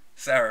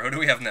 Sarah, who do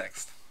we have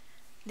next?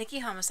 Nikki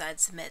Homicide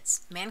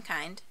submits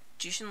Mankind,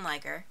 Jushin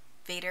Liger,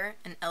 Vader,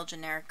 and El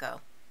Generico.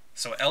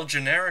 So El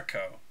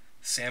Generico,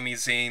 Sami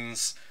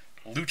Zayn's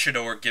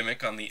luchador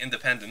gimmick on the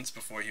Independents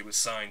before he was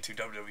signed to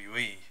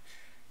WWE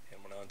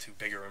and went on to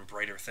bigger and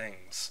brighter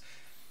things.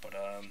 But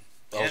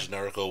El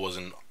Generico was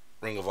in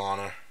Ring of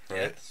Honor,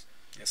 right?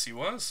 Yes, he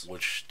was.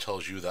 Which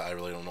tells you that I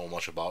really don't know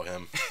much about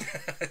him.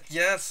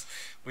 Yes,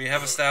 we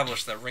have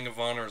established that Ring of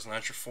Honor is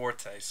not your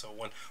forte. So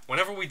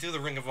whenever we do the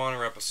Ring of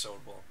Honor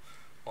episode,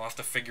 we'll have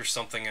to figure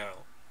something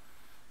out.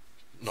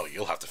 No,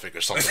 you'll have to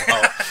figure something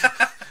out.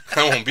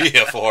 I won't be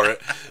here for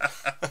it.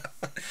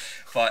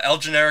 But El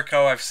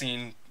Generico, I've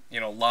seen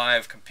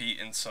live compete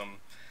in some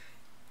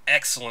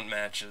excellent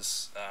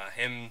matches.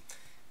 Him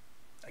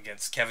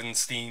against Kevin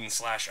Steen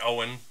 /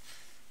 Owen,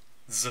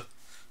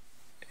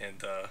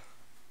 and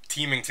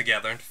teaming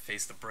together to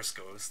face the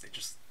Briscoes. They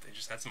just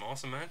had some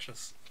awesome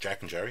matches. Jack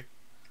and Jerry?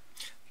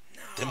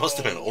 No, They must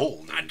have been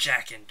old. Not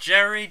Jack and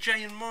Jerry,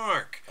 Jay and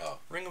Mark. Oh.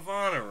 Ring of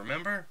Honor,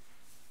 remember?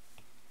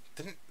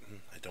 I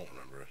don't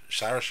remember.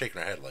 Sara's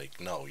shaking her head like,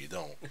 no, you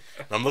don't.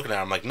 And I'm looking at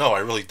her, I'm like, no, I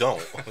really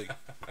don't. Like,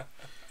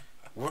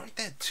 weren't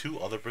there 2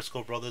 other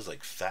Briscoe brothers,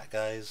 like fat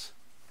guys?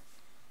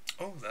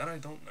 Oh, that I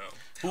don't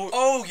know.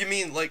 Oh, you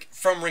mean like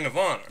from Ring of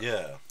Honor?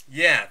 Yeah.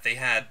 Yeah, they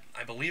had,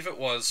 I believe it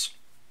was,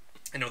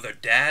 I know their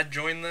dad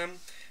joined them,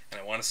 and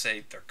I want to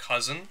say their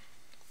cousin.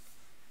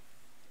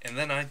 And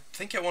then I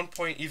think at one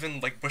point even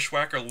like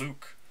Bushwhacker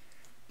Luke.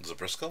 Was it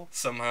Briscoe?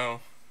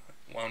 Somehow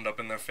wound up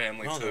in their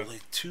family No, too. they're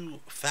like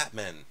 2 fat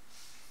men.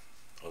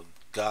 Or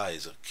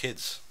guys, or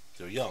kids.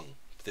 They're young.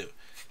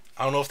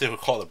 I don't know if they were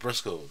called the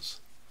Briscoes.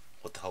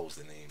 What the hell was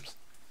their names?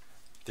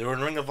 They were in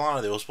Ring of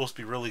Honor. They were supposed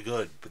to be really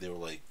good, but they were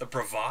like... The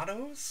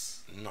Bravados?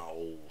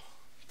 No.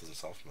 Doesn't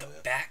sound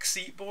familiar.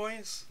 Backseat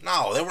Boys?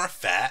 No, they weren't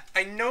fat.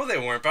 I know they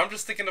weren't, but I'm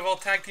just thinking of all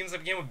tag teams that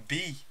began with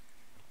B.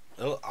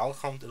 It'll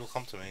come to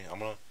me. I'm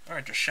gonna...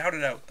 Alright, just shout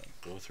it out then.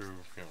 Go through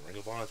Ring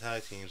of Honor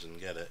tag teams and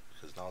get it,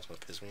 because now it's gonna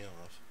piss me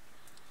off.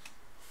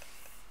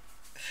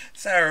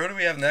 Sarah, who do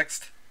we have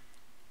next?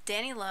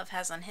 Danny Love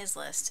has on his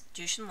list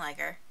Jushin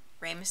Liger,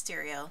 Rey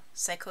Mysterio,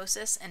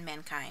 Psychosis, and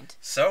Mankind.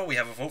 So, we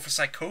have a vote for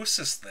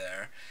Psychosis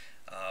there.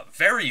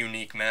 Very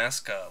unique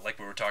mask, like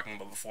we were talking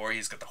about before.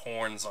 He's got the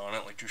horns on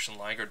it, like Jushin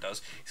Liger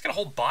does. He's got a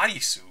whole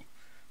bodysuit,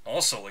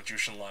 also like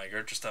Jushin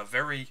Liger. Just a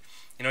very,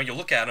 you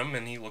look at him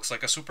and he looks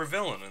like a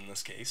supervillain in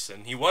this case.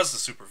 And he was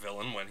the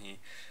supervillain when he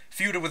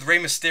feuded with Rey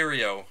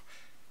Mysterio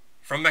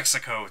from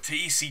Mexico to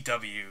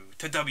ECW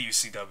to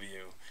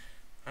WCW.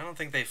 I don't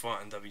think they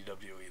fought in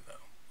WWE,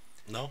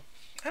 though. No?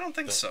 I don't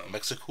think so.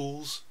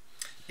 Mexicools?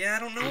 Yeah, I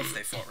don't know if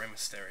they fought Rey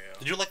Mysterio.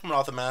 Did you like him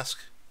without the mask?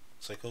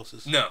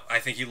 Psychosis? No, I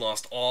think he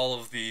lost all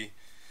of the...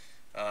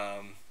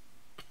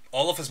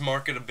 all of his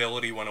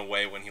marketability went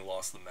away when he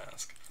lost the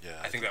mask.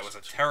 Yeah, I think that was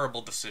a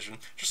terrible decision.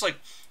 Just like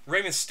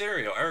Rey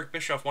Mysterio. Eric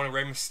Bischoff wanted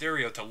Rey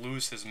Mysterio to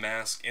lose his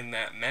mask in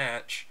that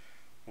match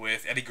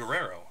with Eddie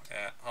Guerrero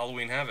at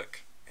Halloween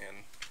Havoc.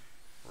 And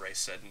Rey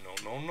said,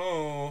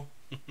 no.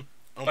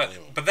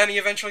 But then he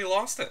eventually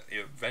lost it. He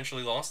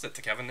eventually lost it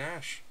to Kevin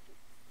Nash.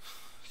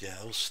 Yeah,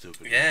 that was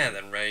stupid. Yeah,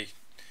 then Rey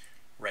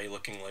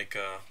looking like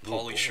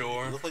Paulie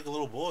Shore. He looked like a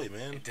little boy,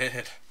 man. He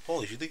did.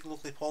 Paulie, you think he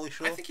looked like Paulie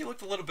Shore? I think he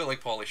looked a little bit like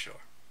Paulie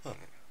Shore. Huh.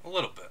 A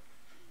little bit.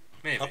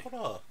 Maybe. How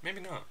about, maybe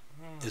not.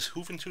 is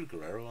Juventud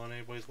Guerrero on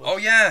anybody's list? Oh,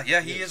 yeah,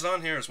 he is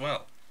on here as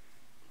well.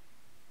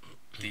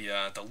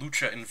 The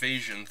Lucha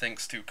Invasion,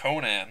 thanks to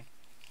Conan,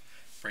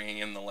 bringing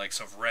in the likes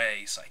of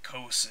Rey,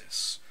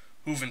 Psychosis,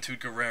 Juventud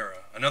Guerrero,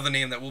 another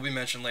name that will be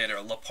mentioned later,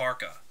 La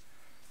Parca.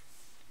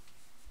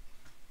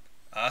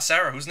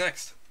 Sarah, who's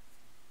next?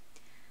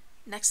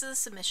 Next is the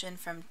submission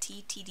from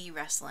TTD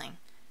Wrestling,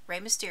 Rey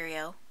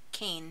Mysterio,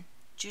 Kane,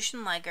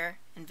 Jushin Liger,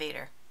 and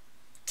Vader.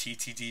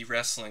 TTD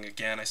Wrestling,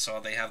 again, I saw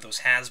they have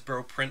those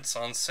Hasbro prints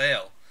on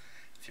sale.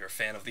 If you're a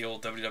fan of the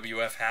old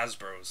WWF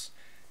Hasbros,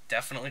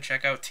 definitely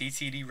check out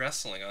TTD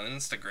Wrestling on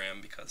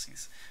Instagram because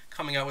he's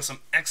coming out with some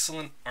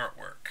excellent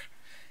artwork.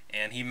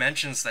 And he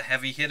mentions the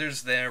heavy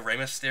hitters there: Rey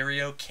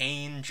Mysterio,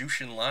 Kane,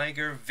 Jushin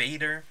Liger,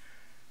 Vader.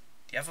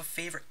 Do you have a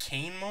favorite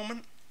Kane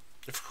moment?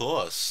 Of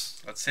course.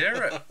 Let's hear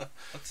it.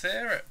 Let's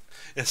hear it.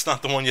 It's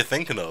not the one you're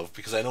thinking of,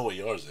 because I know what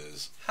yours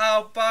is.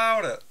 How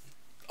about it?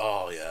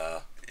 Oh, yeah.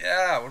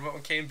 Yeah, what about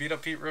when Kane beat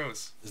up Pete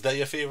Rose? Is that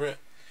your favorite?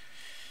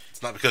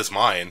 It's not because it's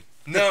mine.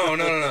 No.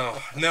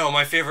 No,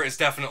 my favorite is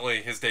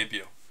definitely his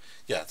debut.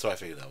 Yeah, that's what I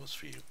figured that was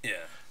for you.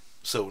 Yeah.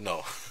 So,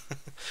 no.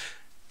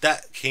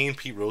 That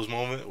Kane-Pete Rose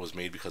moment was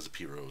made because of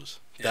Pete Rose.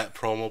 Yeah. That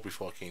promo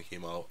before Kane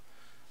came out,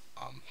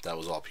 that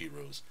was all Pete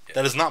Rose. Yeah.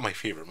 That is not my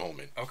favorite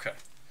moment. Okay.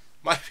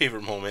 My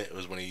favorite moment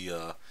was when he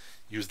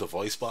used the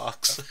voice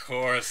box. Of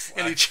course.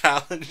 And he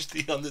challenged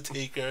The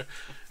Undertaker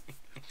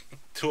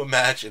to a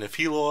match, and if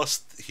he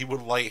lost, he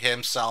would light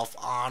himself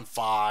on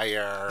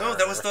fire. No,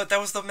 that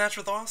was the match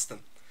with Austin.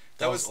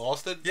 That was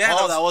Austin? Yeah.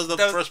 Oh, that was the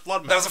first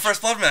blood match. That was the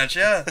first blood match,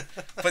 yeah.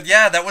 But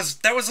yeah, that was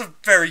a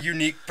very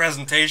unique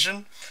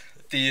presentation.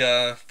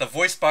 The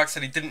voice box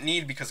that he didn't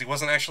need because he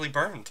wasn't actually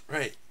burned.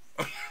 Right.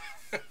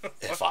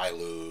 If I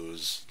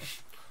lose,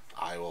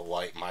 I will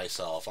light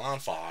myself on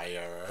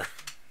fire.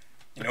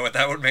 You know what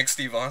that would make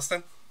Steve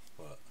Austin?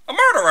 What? A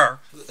murderer!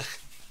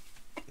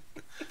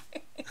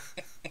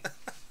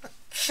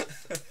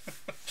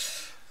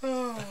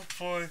 Oh,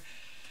 boy.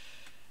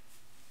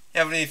 You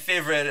have any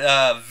favorite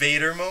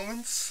Vader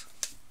moments?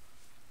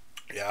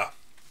 Yeah.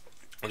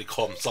 When he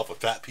called himself a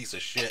fat piece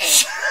of shit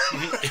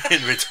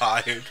and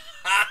retired.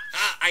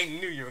 I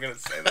knew you were going to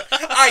say that.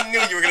 I knew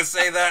you were going to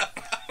say that.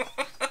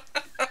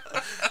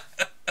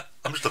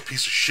 I'm just a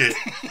piece of shit.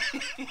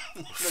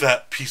 A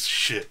fat piece of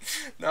shit.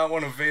 Not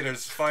one of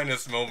Vader's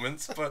finest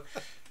moments, but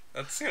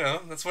that's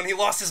when he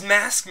lost his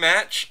mask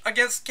match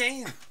against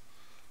Kane.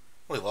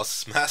 Well, he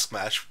lost his mask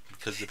match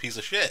because he's a piece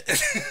of shit.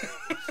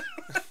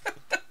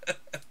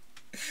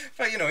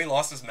 But, he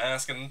lost his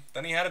mask and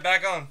then he had it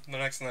back on the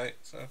next night,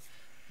 so.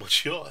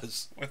 What's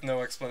yours? With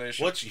no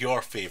explanation. What's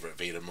your favorite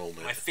Vader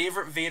moment? My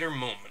favorite Vader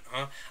moment,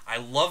 huh? I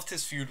loved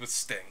his feud with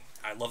Sting.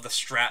 I love the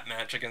strap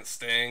match against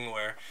Sting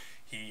where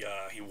he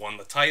won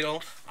the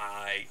title.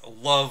 I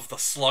love the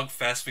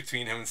slugfest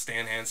between him and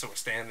Stan Hansen where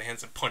Stan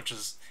Hansen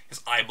punches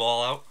his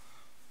eyeball out.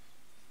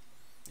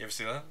 You ever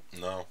see that?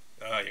 No.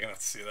 Oh, you're gonna have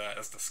to see that.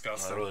 That's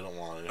disgusting. I really don't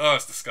want to. Oh,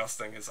 it's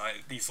disgusting.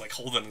 He's like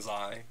holding his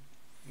eye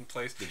in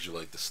place. Did you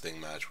like the Sting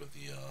match with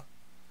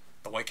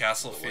the White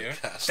Castle of Fear?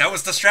 White Castle. That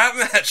was the strap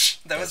match.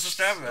 That was the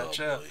strap match.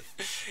 Yeah. Boy.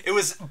 It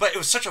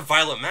was such a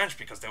violent match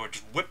because they were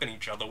just whipping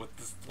each other with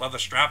this leather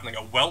strap and they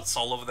got welts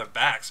all over their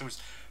backs. It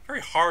was a very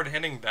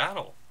hard-hitting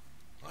battle.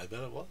 I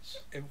bet it was.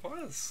 It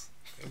was.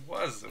 It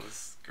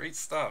was great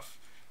stuff.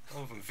 I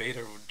love when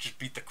Vader would just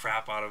beat the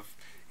crap out of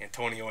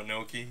Antonio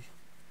Inoki.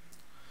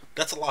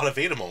 That's a lot of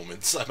Vader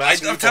moments. I'm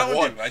asking you for telling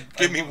one. you,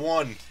 Give me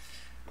one.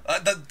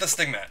 The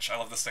Sting match. I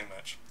love the Sting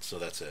match. So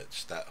that's it.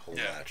 Just that whole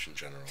match in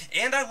general.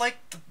 And I like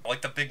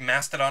the big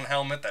mastodon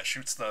helmet that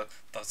shoots the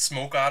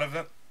smoke out of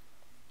it.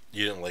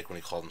 You didn't like when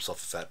he called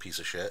himself a fat piece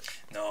of shit?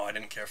 No, I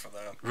didn't care for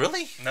that.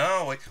 Really?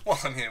 No, it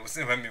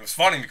was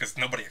funny because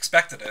nobody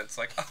expected it. It's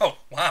like, oh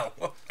wow,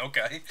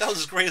 okay. That was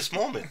his greatest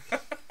moment.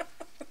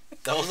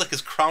 That was like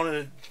his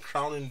crowning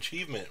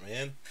achievement,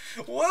 man.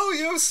 Will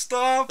you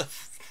stop?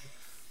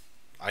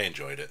 I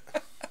enjoyed it.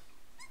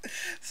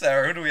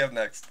 Sarah, who do we have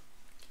next?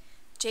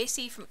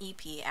 JC from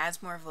EP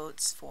adds more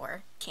votes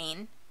for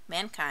Kane,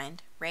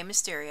 Mankind, Rey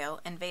Mysterio,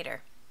 and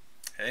Vader.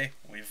 Hey,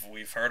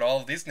 we've heard all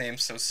of these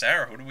names, so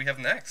Sarah, who do we have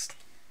next?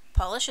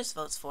 Paulicious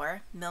votes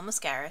for Mil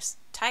Mascaras,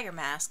 Tiger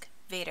Mask,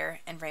 Vader,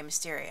 and Rey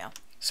Mysterio.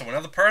 So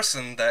another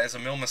person that is a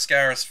Mil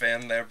Mascaras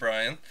fan there,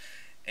 Brian.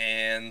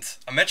 And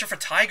a mention for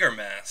Tiger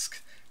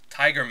Mask.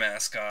 Tiger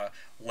Mask, a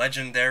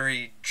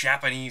legendary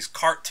Japanese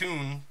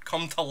cartoon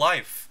come to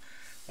life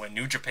when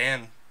New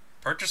Japan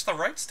purchased the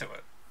rights to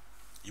it.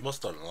 You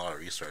must have done a lot of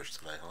research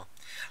today, huh?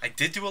 I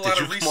did do a lot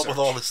of research. Did you come up with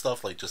all this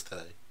stuff like just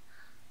today?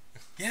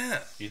 Yeah.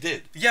 You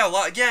did? Yeah, a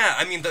lot. Yeah,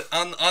 I mean,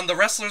 on the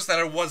wrestlers that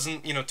I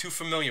wasn't, too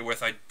familiar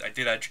with, I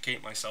did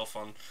educate myself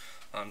on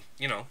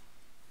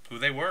who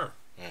they were.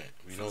 Right.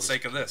 For the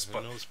sake of this.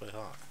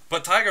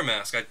 But Tiger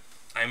Mask,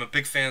 I am a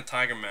big fan of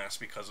Tiger Mask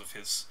because of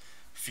his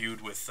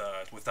feud with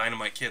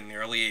Dynamite Kid in the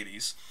early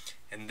 80s.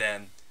 And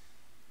then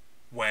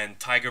when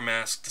Tiger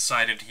Mask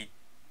decided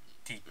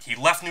he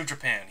left New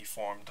Japan, he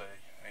formed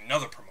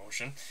another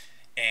promotion,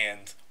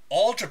 and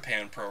All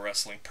Japan Pro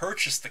Wrestling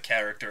purchased the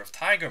character of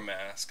Tiger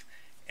Mask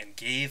and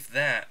gave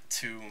that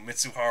to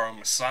Mitsuharu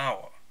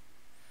Misawa,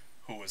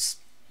 who was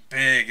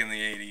big in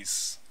the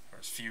 80s for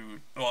his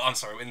feud. Well, I'm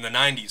sorry, in the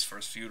 90s for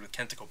his feud with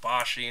Kenta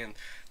Kobashi and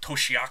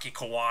Toshiaki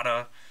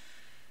Kawada.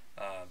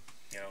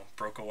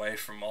 Broke away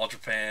from All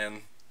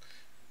Japan,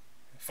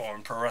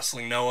 formed Pro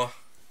Wrestling Noah.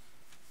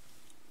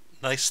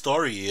 Nice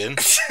story, Ian.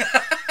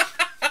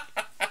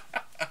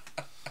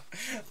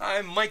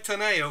 I'm Mike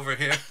Tenay over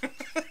here.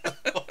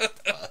 What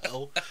the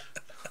hell?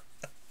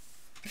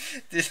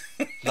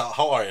 Now,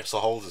 how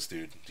old is this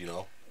dude? Do you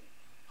know?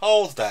 How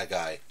old's that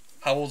guy?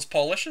 How old's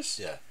Paulicious?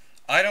 Yeah.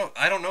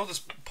 I don't know this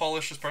Paul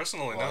Licious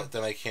personally. Well, No.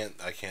 then I can't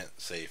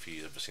say if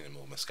he's ever seen a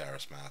Mil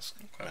Mascaras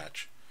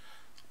match.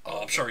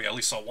 I'm sure he at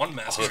least saw one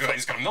mask.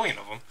 He's got a million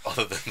of them.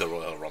 Other than the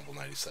Royal Rumble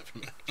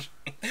 97 match.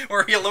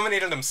 Where he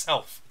eliminated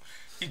himself.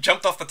 He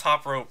jumped off the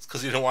top rope. It's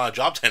because he didn't want a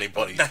job to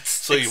anybody.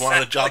 That's he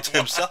wanted a job to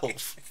exactly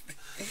himself.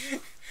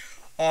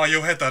 Oh,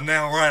 you hit the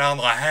nail right on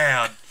the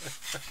head.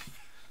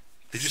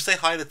 Did you say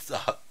hi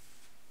to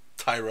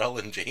Tyrell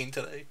and Jane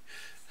today?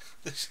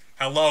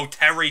 Hello,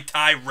 Terry,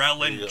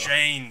 Tyrell, and Yeah.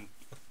 Jane.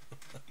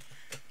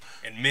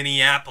 In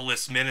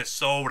Minneapolis,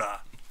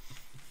 Minnesota.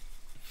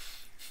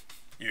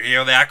 You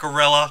hear that,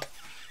 Gorilla?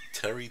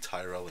 Terry,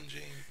 Tyrell, and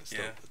Jane.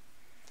 Yeah.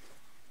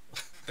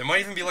 There might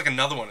even be like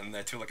another one in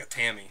there too, like a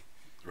Tammy.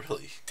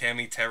 Really?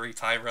 Tammy, Terry,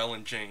 Tyrell,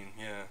 and Jane.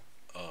 Yeah.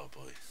 Oh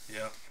boy.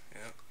 Yeah.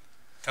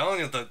 Telling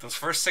you, those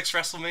first 6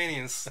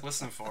 WrestleManias,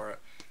 listen for it.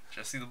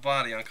 Jesse the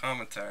Body on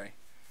commentary.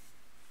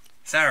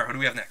 Sarah, who do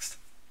we have next?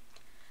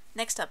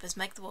 Next up is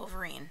Mike the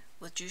Wolverine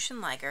with Jushin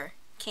Liger,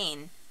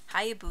 Kane,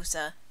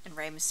 Hayabusa, and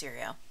Rey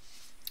Mysterio.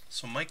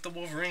 So Mike the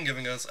Wolverine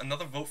giving us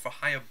another vote for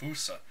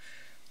Hayabusa.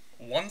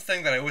 One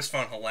thing that I always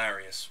found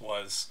hilarious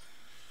was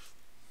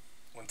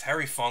when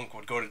Terry Funk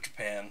would go to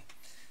Japan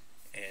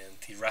and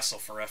he'd wrestle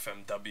for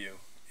FMW,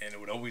 and it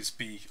would always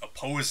be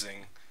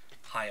opposing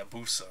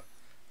Hayabusa.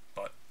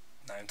 But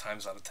 9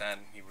 times out of 10,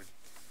 he would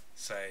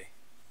say,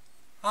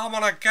 "I'm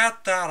gonna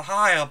get that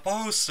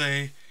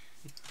Hayabusa."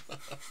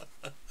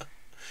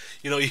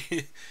 You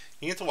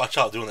need to watch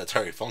out doing that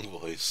Terry Funk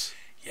voice.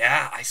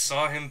 Yeah, I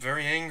saw him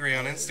very angry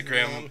on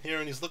Instagram. I'm here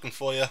and he's looking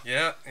for you.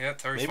 Yeah,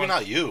 Terry Maybe Funk.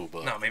 not you,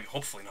 but No, maybe,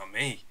 hopefully not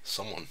me.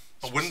 someone.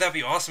 But wouldn't that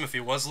be awesome if he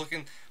was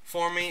looking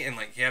for me and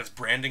like he had his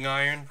branding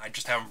iron? I'd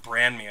just have him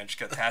brand me. I'd just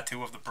get a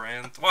tattoo of the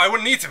brand. Well, I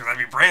wouldn't need to because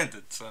I'd be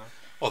branded. So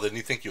Well, didn't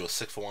he think you were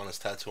sick for wanting his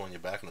tattoo on your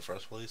back in the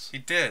first place? he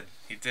did.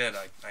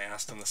 I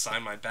asked him to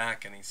sign my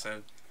back, and he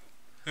said,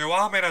 "You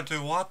want me to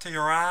do what to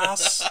your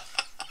ass?"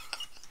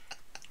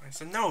 I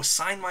said, "No,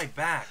 sign my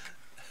back."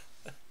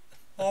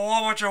 "Well,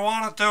 what would you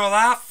want to do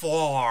that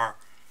for?"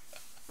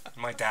 And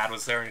my dad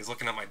was there, and he's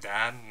looking at my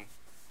dad, and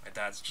my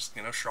dad's just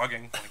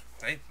shrugging. Like,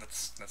 hey,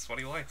 that's what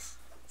he likes.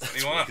 That's what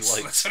he wants.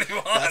 That's what he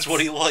wants. That's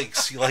what he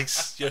likes. He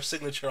likes your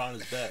signature on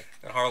his back.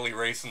 And Harley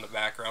Race in the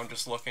background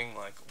just looking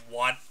like,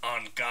 what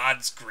on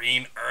God's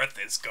green earth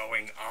is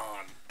going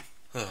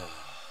on?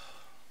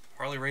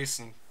 Harley Race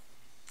and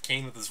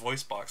Kane with his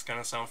voice box kind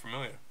of sound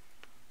familiar.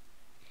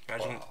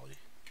 Imagine, Poor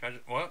Harley.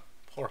 what?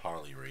 Poor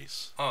Harley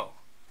Race. Oh,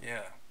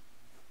 yeah.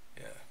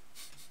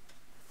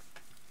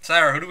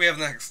 Sarah, who do we have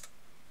next?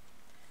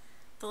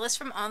 The list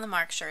from On the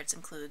Mark shirts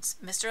includes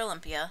Mr.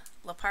 Olympia,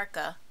 La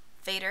Parka,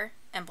 Vader,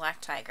 and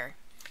Black Tiger.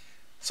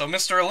 So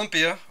Mr.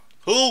 Olympia.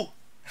 Who?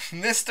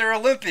 Mr.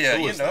 Olympia,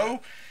 Who you is know,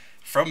 that?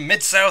 from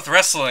Mid-South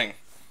Wrestling.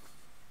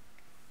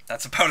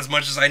 That's about as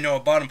much as I know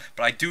about him,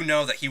 but I do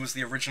know that he was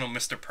the original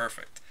Mr.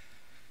 Perfect.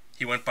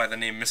 He went by the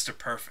name Mr.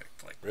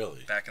 Perfect, like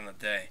Really? back in the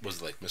day.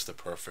 Was it like Mr.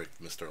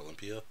 Perfect, Mr.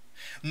 Olympia?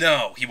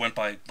 No, he went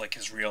by like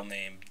his real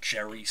name,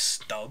 Jerry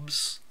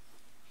Stubbs.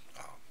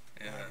 Oh,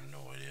 Yeah. I have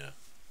no idea.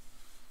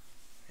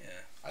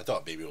 Yeah. I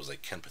thought maybe it was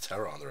like Ken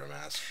Patera under a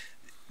mask.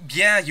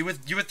 Yeah, you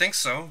would think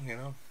so,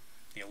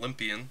 the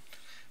Olympian,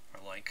 or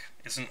like,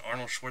 isn't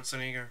Arnold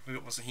Schwarzenegger?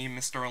 Wasn't he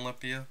Mr.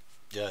 Olympia?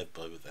 Yeah,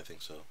 I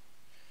think so.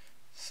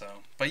 So,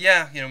 but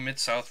yeah,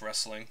 Mid-South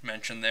Wrestling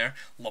mentioned there.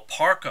 La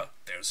Parka,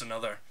 there's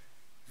another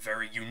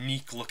very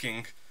unique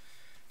looking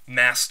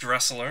masked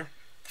wrestler,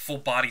 full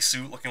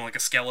bodysuit looking like a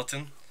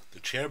skeleton. The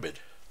chairman.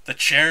 The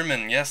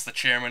chairman, yes, the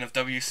chairman of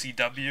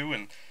WCW,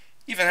 and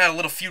even had a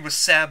little feud with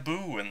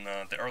Sabu in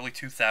the early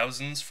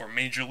 2000s for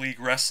Major League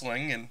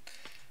Wrestling, and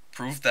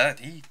proved that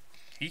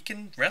he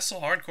can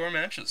wrestle hardcore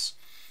matches.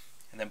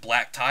 And then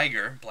Black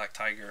Tiger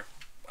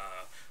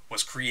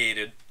was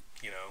created,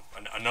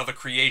 another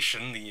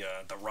creation, the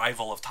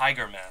rival of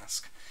Tiger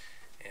Mask,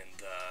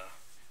 and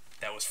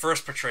that was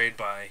first portrayed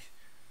by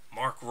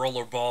Mark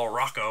Rollerball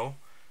Rocco,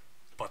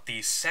 but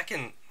the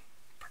second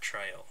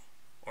portrayal,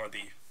 or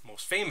the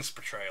most famous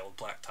portrayal of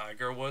Black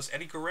Tiger, was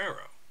Eddie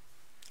Guerrero.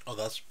 Oh,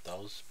 that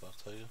was Black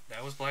Tiger?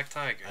 That was Black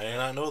Tiger. I did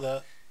not know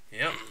that.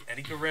 Yep,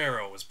 Eddie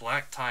Guerrero was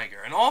Black Tiger.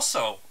 And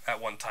also,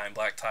 at one time,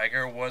 Black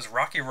Tiger was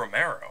Rocky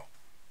Romero.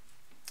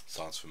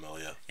 Sounds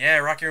familiar. Yeah,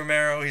 Rocky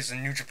Romero, he's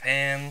in New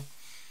Japan.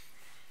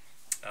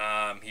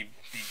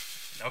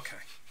 Okay.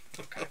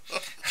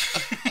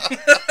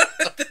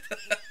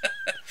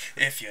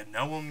 If you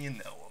know him, you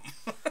know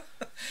him.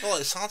 Well,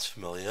 it sounds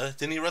familiar.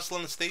 Didn't he wrestle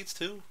in the States,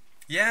 too?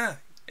 Yeah,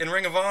 in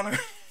Ring of Honor.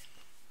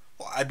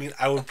 Well, I mean,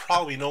 I would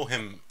probably know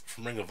him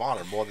from Ring of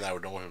Honor more than I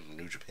would know him from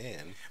New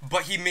Japan.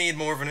 But he made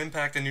more of an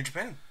impact in New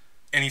Japan.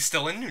 And he's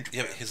still in New Japan.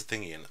 Yeah, but here's the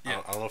thing, Ian.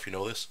 Yeah. I don't know if you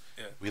know this.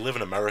 Yeah. We live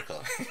in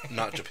America,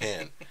 not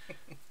Japan.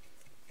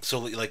 So,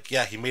 like,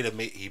 yeah, he might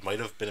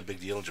have been a big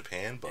deal in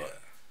Japan, but Yeah.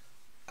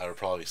 I would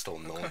probably still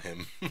know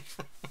him.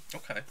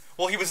 Okay.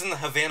 Well, he was in the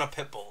Havana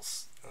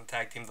Pitbulls. The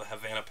tag team, the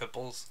Havana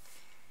Pitbulls.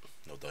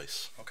 No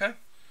dice. Okay.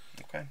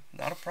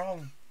 Not a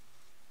problem.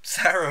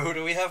 Sarah, who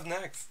do we have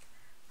next?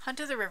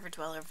 Hunter the River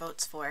Dweller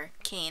votes for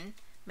Kane,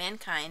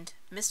 Mankind,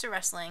 Mr.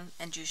 Wrestling,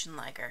 and Jushin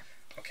Liger.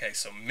 Okay,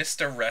 so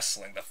Mr.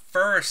 Wrestling, the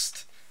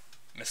first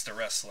Mr.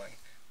 Wrestling,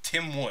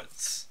 Tim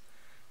Woods.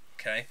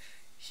 Okay,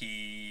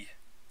 he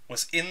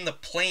was in the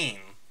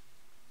plane,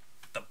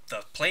 the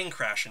plane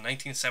crash in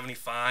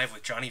 1975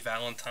 with Johnny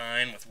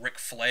Valentine, with Ric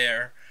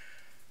Flair.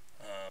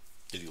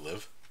 Did he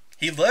live?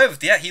 He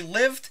lived, yeah, he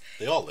lived.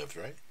 They all lived,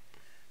 right?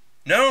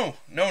 No,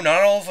 not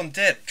all of them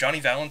did. Johnny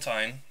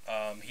Valentine,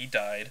 he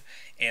died,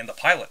 and the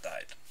pilot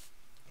died.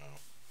 Oh.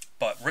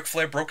 But Ric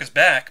Flair broke his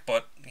back,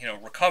 but,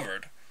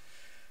 recovered.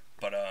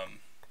 But,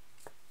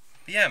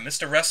 yeah,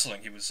 Mr.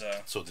 Wrestling, he was,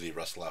 So did he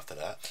wrestle after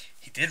that?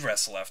 he did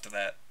wrestle after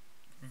that.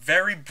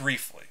 Very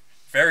briefly.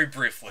 Very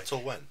briefly.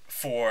 Until when?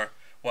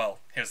 Well,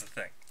 here's the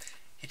thing.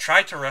 He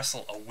tried to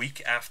wrestle a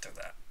week after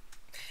that.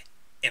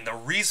 And the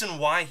reason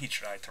why he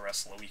tried to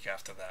wrestle a week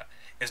after that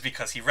is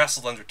because he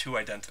wrestled under two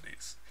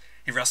identities.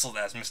 He wrestled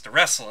as Mr.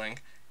 Wrestling,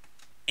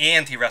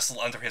 and he wrestled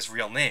under his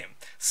real name.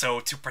 So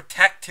to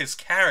protect his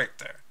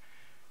character,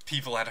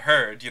 people had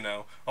heard,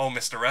 oh,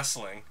 Mr.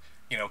 Wrestling,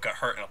 got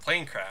hurt in a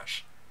plane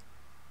crash.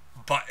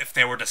 But if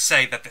they were to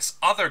say that this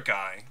other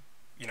guy,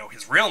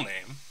 his real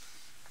name,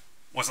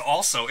 was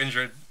also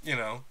injured,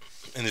 And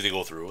did he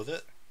go through with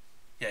it?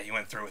 Yeah, he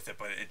went through with it,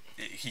 but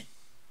he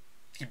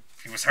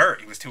was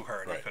hurt. He was too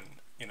hurt. Right. He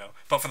couldn't,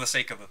 But for the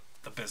sake of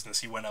the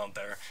business, he went out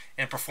there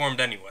and performed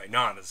anyway,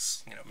 not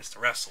as, Mr.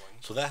 Wrestling.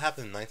 So that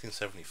happened in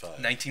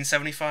 1975.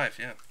 1975,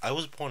 yeah. I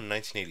was born in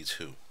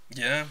 1982.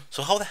 Yeah.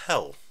 So how the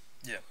hell?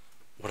 Yeah.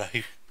 Would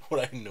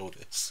I know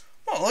this?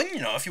 Well,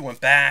 if you went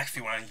back, if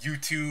you went on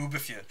YouTube,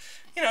 if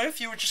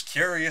you were just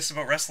curious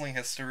about wrestling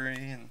history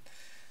and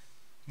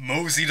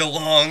moseyed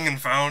along and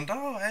found,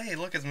 oh, hey,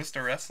 look, it's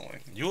Mr.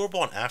 Wrestling. You were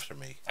born after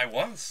me. I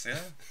was,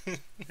 yeah.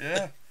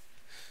 Yeah.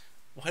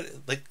 What?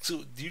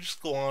 So do you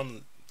just go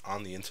on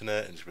the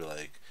internet and just be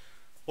like,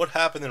 what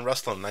happened in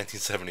wrestling in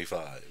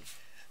 1975?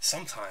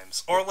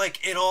 Sometimes. Or,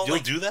 it all, You'll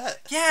do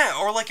that? Yeah,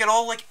 or, it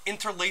all,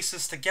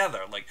 interlaces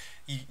together.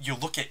 You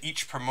look at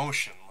each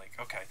promotion,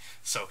 okay,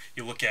 so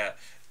you look at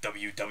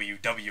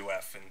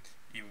WWF, and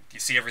you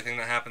see everything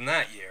that happened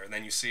that year, and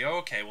then you see,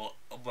 okay,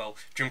 well,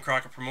 Jim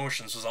Crockett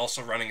Promotions was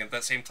also running at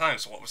that same time,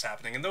 so what was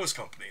happening in those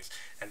companies?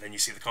 And then you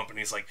see the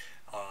companies like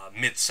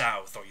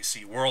Mid-South, or you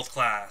see World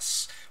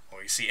Class,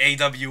 or you see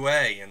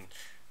AWA, and,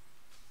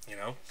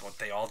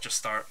 they all just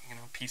start,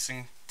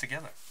 piecing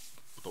together.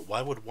 But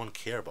why would one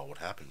care about what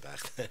happened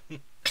back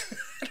then?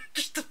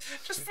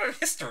 just for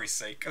history's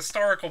sake,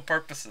 historical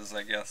purposes,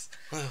 I guess.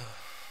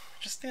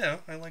 Just,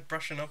 I like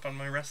brushing up on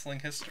my wrestling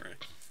history.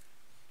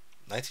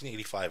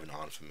 1985 and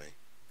on for me.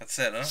 That's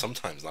it, huh?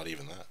 Sometimes not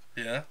even that.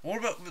 Yeah? What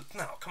about,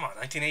 no, come on,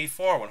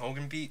 1984 when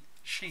Hogan beat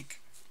Sheik.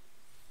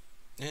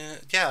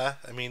 Yeah,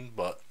 I mean,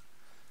 but,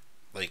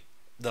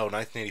 no,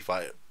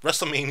 1985,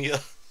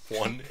 WrestleMania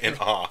 1 and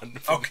on.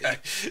 Okay.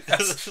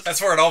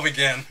 That's where it all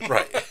began.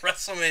 Right.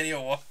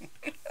 WrestleMania 1.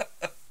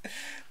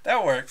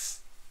 That works.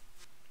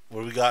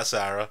 What do we got,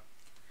 Sarah?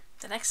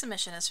 The next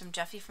submission is from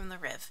Jeffy from the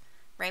Riv.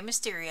 Rey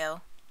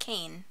Mysterio,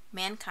 Kane,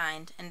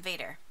 Mankind, and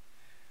Vader.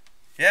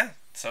 Yeah,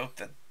 so,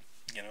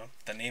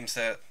 the names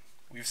that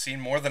we've seen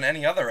more than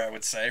any other, I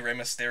would say. Rey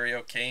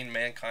Mysterio, Kane,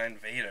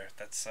 Mankind, Vader.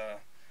 That's,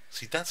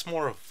 See, that's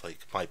more of,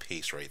 my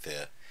pace right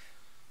there.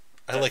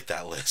 I like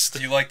that list.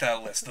 Do you like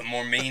that list? The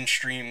more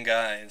mainstream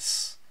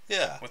guys.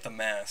 Yeah. With the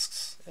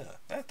masks.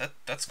 Yeah.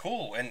 That's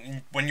cool.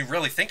 And when you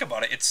really think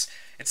about it,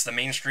 it's the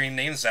mainstream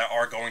names that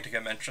are going to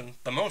get mentioned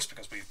the most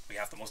because we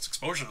have the most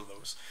exposure to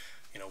those.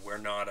 We're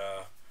not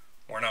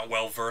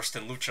well versed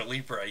in lucha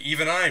libre.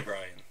 Even I,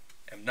 Brian,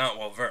 am not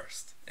well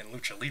versed in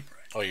lucha libre.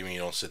 Oh, you mean you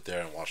don't sit there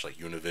and watch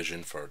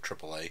Univision for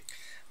AAA?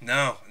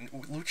 No,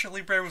 lucha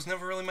libre was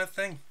never really my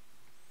thing.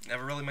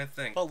 Never really my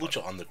thing. Well,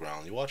 Lucha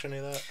Underground. You watch any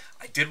of that?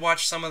 I did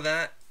watch some of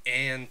that,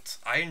 and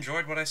I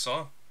enjoyed what I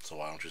saw. So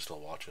why don't you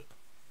still watch it?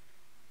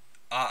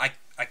 I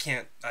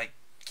can't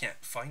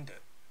find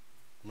it.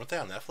 Weren't they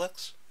on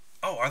Netflix?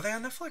 Oh, are they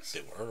on Netflix? They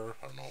were.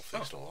 I don't know if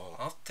they still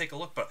are. I'll take a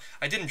look, but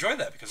I did enjoy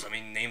that because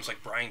names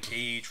like Brian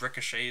Cage,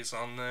 Ricochet's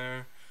on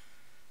there.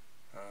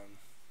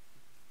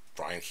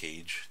 Brian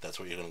Cage. That's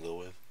what you're gonna go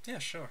with? Yeah,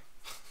 sure.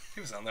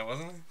 He was on there,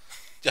 wasn't he?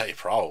 Yeah,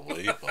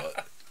 probably,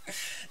 but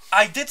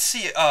I did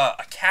see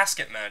a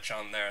casket match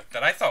on there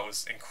that I thought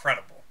was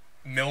incredible.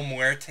 Mil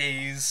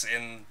Muertes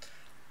in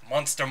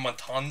Monster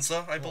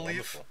Matanza, I believe.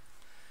 Wonderful.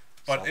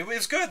 But it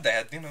was good. They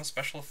had,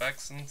 special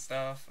effects and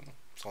stuff. And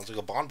sounds like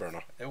a Bond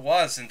burner. it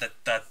was, and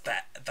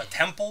the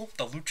temple,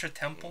 the Lucha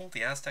Temple,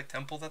 the Aztec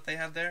temple that they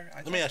had there.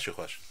 Let me ask you a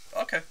question.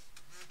 Okay.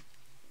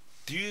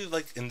 Do you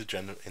like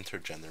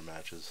intergender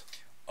matches?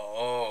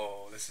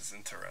 Oh, this is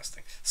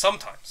interesting.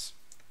 Sometimes,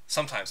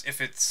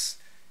 if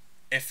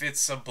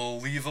it's a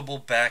believable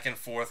back and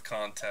forth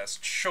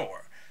contest,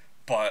 sure.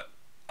 But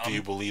do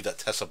you believe that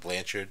Tessa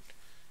Blanchard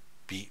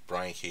beat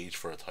Brian Cage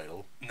for a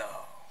title?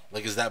 No.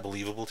 Is that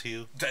believable to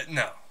you?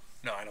 No,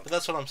 I don't. But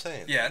that's what I'm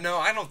saying. Yeah, no,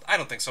 I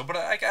don't think so. But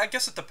I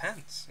guess it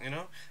depends.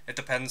 It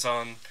depends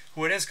on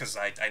who it is. Because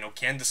I know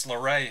Candice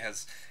LeRae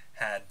has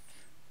had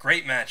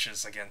great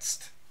matches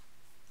against,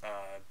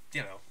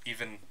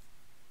 even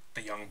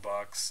the Young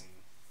Bucks and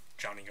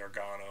Johnny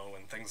Gargano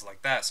and things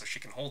like that, so she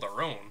can hold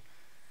her own.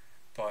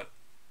 But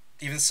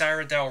even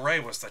Sara Del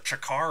Rey was the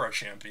Chikara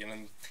champion,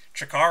 and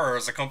Chikara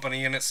is a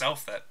company in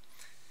itself that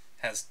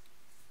has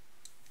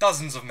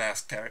dozens of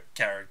masked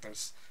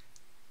characters.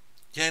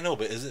 Yeah, I know,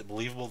 but is it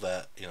believable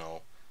that,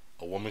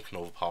 a woman can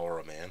overpower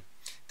a man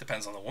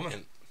Depends on the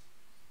woman.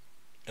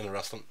 in the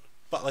wrestling?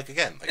 But,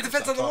 again... it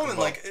depends on the woman.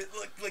 Like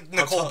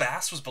Nicole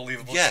Bass was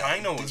believable.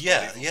 Chyna was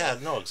believable. Yeah,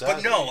 no,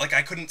 exactly. But no,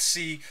 I couldn't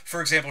see, for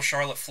example,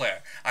 Charlotte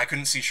Flair. I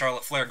couldn't see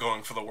Charlotte Flair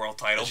going for the world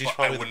title, but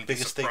I wouldn't be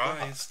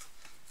surprised.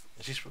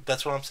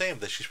 That's what I'm saying,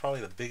 that she's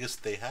probably the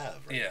biggest they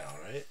have now,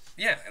 right?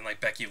 Yeah, and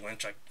Becky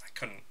Lynch, I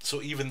couldn't...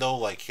 So even though,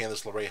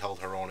 Candice LeRae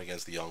held her own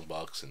against the Young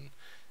Bucks and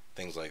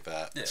things like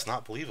that, it's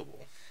not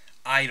believable.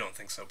 I don't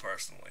think so,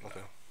 personally, no. Okay.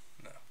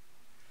 No.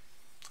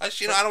 I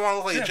don't want to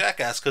look like a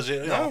jackass, because,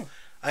 No.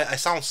 I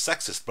sound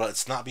sexist, but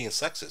it's not being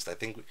sexist. I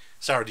think...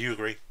 Sarah, do you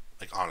agree?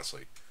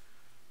 Honestly.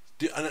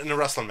 In a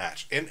wrestling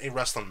match,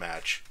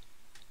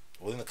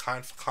 within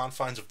the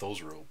confines of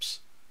those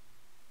ropes,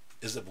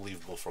 is it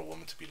believable for a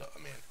woman to beat a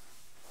man?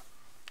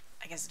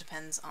 I guess it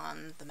depends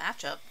on the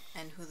matchup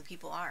and who the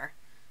people are.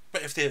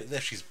 But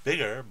if she's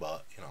bigger,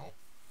 but,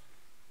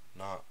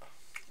 not...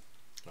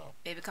 No.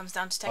 Maybe it comes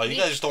down to technique. Oh, you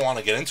guys just don't want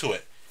to get into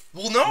it.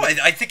 Well, no,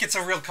 I think it's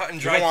a real cut and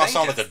dry thing. You don't want to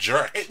sound like a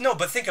jerk. No,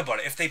 but think about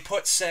it. If they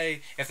put,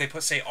 say,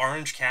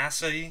 Orange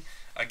Cassidy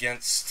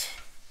against,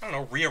 I don't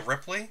know, Rhea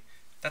Ripley,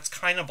 that's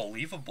kind of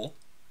believable.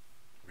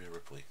 Rhea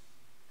Ripley.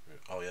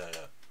 Oh, yeah.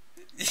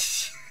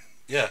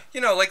 Yeah.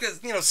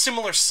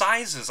 Similar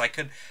sizes, I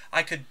could,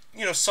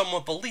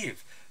 somewhat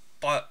believe.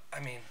 But, I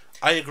mean...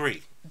 I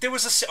agree.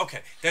 There's a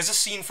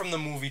scene from the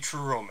movie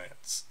True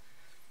Romance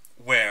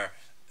where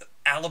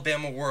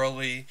Alabama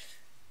Worley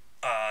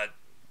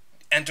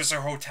enters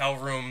her hotel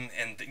room,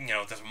 and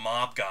there's a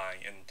mob guy,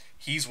 and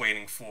he's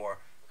waiting for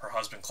her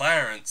husband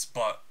Clarence,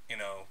 but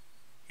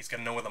he's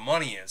gonna know where the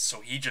money is,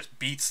 so he just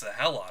beats the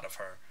hell out of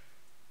her.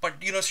 But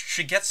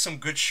she gets some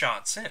good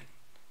shots in.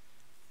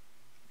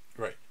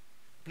 Right.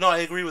 No, I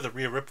agree with the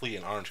Rhea Ripley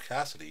and Orange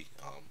Cassidy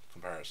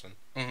comparison.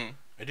 Mm-hmm.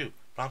 I do,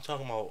 but I'm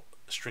talking about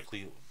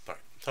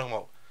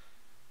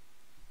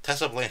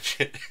Tessa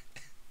Blanchett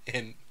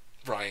and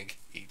Brian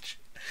Cage.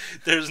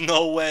 There's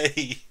no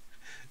way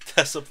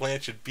Tessa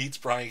Blanchett beats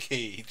Brian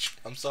Cage.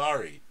 I'm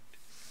sorry.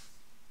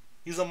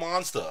 He's a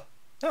monster.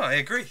 No, I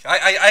agree.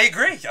 I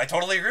agree. I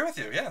totally agree with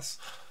you, yes.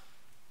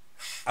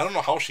 I don't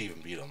know how she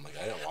even beat him.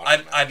 I didn't watch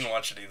it. I didn't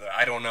watch it either.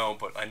 I don't know,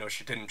 but I know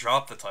she didn't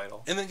drop the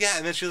title. And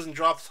then she doesn't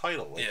drop the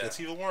title. That's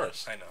even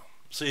worse. I know.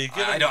 So you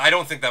give I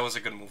don't think that was a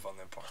good move on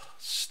their part.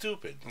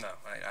 Stupid. No,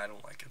 I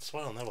don't like it. That's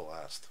why it'll never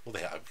last. Well,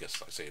 I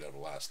guess I say it never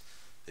last.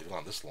 They've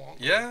gone this long.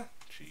 Yeah.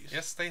 Jeez.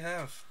 Yes, they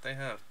have. They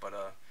have. But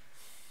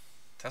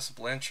Tessa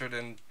Blanchard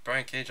and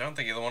Brian Cage, I don't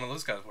think either one of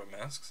those guys wear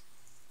masks.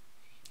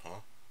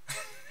 Huh?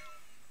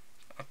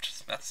 I'm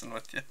just messing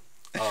with you.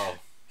 Oh.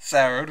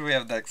 Sarah, who do we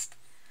have next?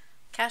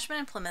 Cashman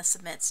and Plymouth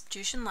submits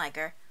Jushin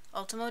Liger,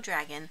 Ultimo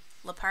Dragon,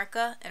 La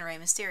Parka, and Rey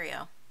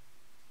Mysterio.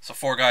 So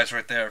 4 guys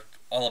right there,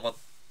 all about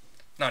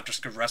not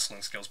just good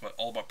wrestling skills, but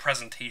all about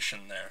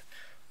presentation there.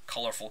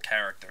 Colorful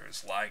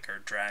characters,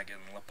 Liger, Dragon,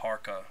 La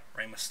Parka,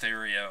 Rey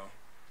Mysterio.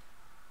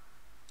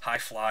 High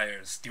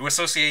flyers. Do you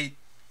associate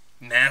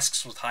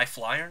masks with high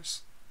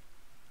flyers?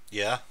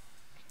 Yeah,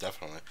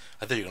 definitely.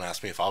 I thought you were going to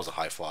ask me if I was a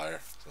high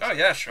flyer. Oh,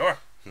 yeah, sure.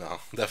 No,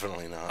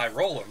 definitely not. High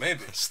roller,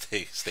 maybe.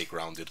 Stay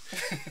grounded.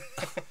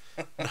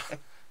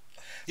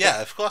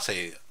 Yeah, of course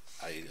I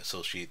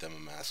associate them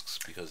with masks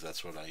because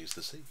that's what I used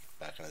to see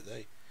back in the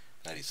day.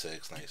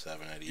 96,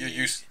 97,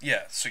 98.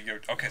 So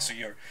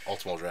you're...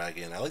 Ultimo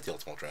Dragon. I like the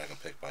Ultimo Dragon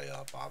pick by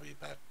Bobby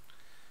back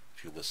a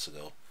few lists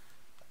ago.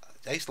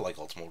 I used to like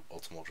Ultimo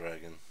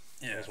Dragon.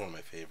 Yeah. It was one of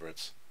my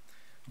favorites.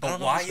 But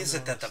why is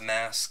it that the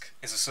mask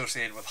is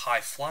associated with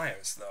high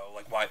flyers, though?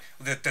 Why?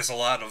 There's a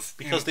lot of...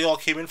 Because they all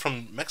came in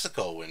from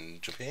Mexico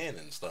and Japan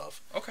and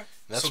stuff. Okay.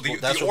 That's so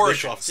that's the what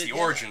origins, Bischoff did, the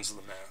origins of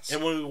the mask.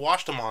 And when we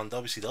watched them on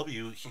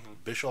WCW,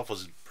 Bischoff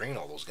was bringing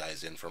all those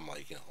guys in from,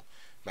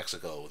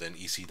 Mexico, then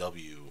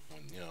ECW,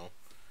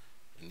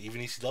 and even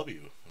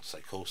ECW.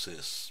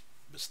 Psychosis,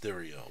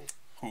 Mysterio.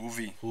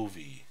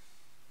 Hoovy.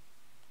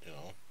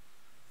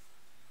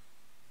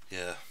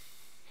 Yeah.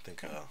 I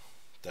think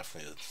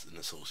definitely it's an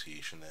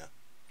association there.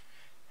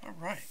 All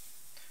right.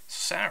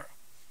 Sarah.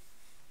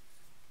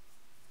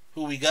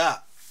 Who we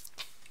got?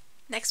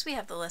 Next we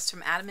have the list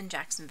from Adam in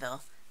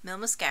Jacksonville, Mil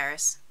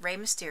Mascaras, Rey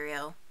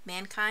Mysterio,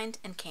 Mankind,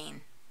 and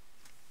Kane.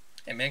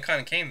 Hey, Mankind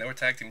and Kane, they were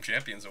tag team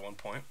champions at one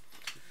point.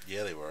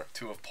 Yeah, they were.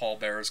 2 of Paul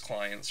Bearer's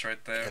clients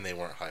right there. And they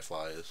weren't high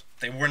flyers.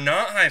 They were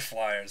not high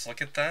flyers.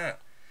 Look at that.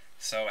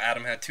 So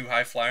Adam had 2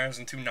 high flyers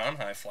and 2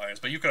 non-high flyers.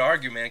 But you could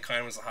argue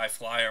Mankind was a high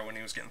flyer when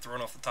he was getting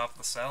thrown off the top of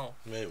the cell.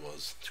 Maybe it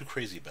was. 2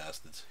 crazy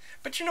bastards.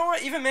 But you know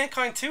what? Even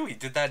Mankind, too. He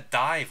did that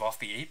dive off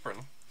the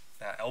apron.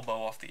 That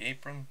elbow off the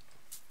apron.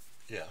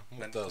 Yeah.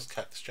 That was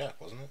Cactus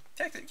Jack, wasn't it?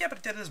 Yeah, but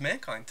he did it as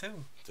Mankind,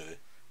 too. Did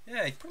he?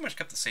 Yeah, he pretty much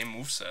kept the same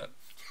moveset.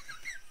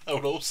 I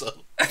would hope so.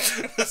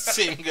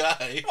 Same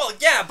guy. Well,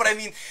 yeah, but I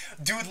mean,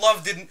 Dude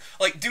Love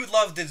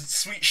did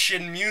Sweet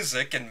Shin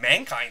Music, and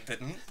Mankind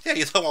didn't. Yeah,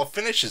 you're talking about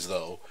finishes,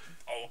 though.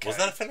 Okay. Was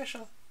that a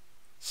finisher?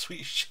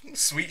 Sweet Shin?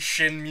 Sweet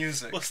Shin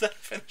Music. Was that a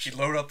finisher? He'd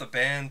load up the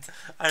band,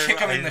 kick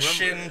him in the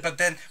shin, but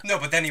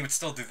then he would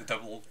still do the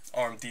double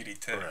arm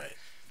DDT. Right.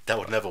 That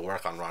would never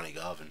work on Ronnie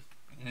Garvin.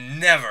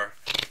 Never.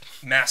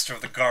 Master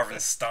of the Garvin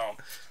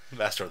Stomp.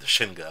 Master of the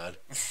Shin God.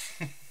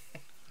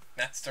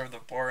 Master of the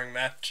boring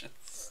matches.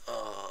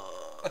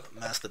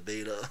 Master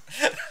Beta.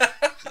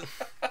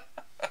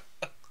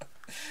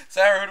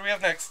 Sarah, who do we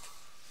have next?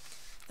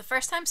 The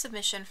first time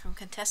submission from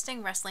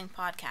Contesting Wrestling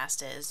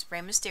Podcast is Rey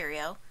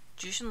Mysterio,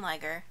 Jushin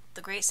Liger,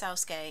 The Great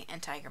Sasuke,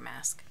 and Tiger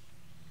Mask.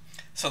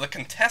 So the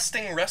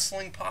Contesting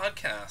Wrestling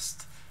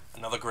Podcast,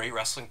 another great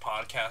wrestling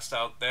podcast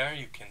out there.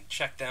 You can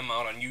check them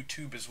out on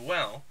YouTube as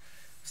well.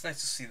 It's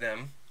nice to see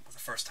them with a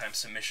first time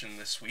submission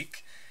this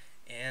week.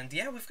 And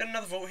yeah, we've got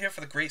another vote here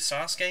for The Great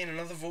Sasuke and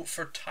another vote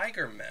for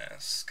Tiger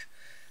Mask.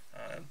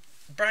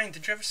 Brian,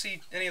 did you ever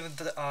see any of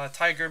the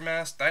Tiger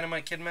Mask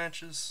Dynamite Kid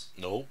matches?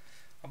 No.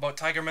 About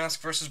Tiger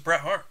Mask versus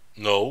Bret Hart?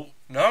 No.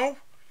 No?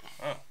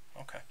 Oh,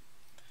 okay.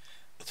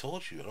 I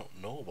told you, I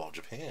don't know about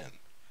Japan.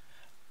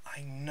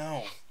 I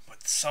know,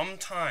 but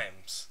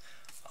sometimes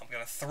I'm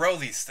going to throw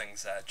these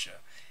things at you.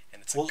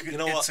 And it's,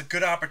 it's a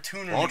good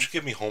opportunity. Why don't you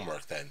give me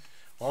homework then?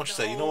 Why don't you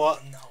say, you know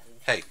what? No.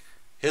 Hey,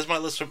 here's my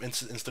list from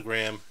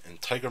Instagram,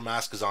 and Tiger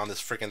Mask is on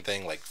this freaking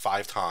thing like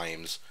 5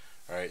 times.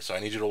 Alright, so I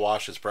need you to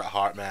watch this Bret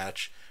Hart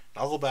match.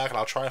 And I'll go back and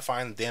I'll try to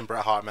find the damn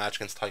Bret Hart match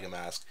against Tiger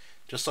Mask.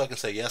 Just so I can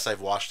say, yes,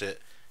 I've watched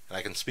it, and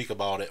I can speak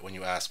about it when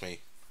you ask me.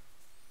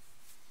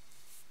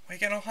 Why are you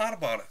getting all hot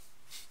about it?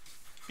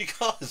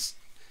 Because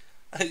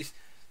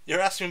you're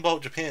asking me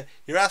about Japan.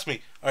 You're asking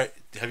me, alright,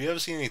 have you ever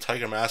seen any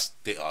Tiger Mask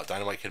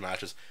Dynamite Kid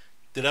matches?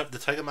 Did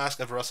Tiger Mask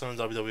ever wrestle in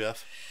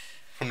WWF?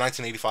 From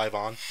 1985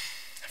 on?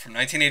 From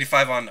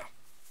 1985 on, no.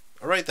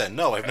 Alright then,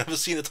 no, I've never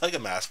seen a Tiger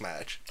Mask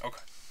match. Okay.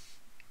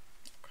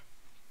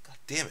 God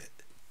damn it.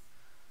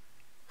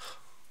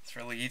 This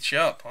really eats you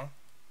up, huh?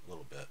 A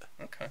little bit.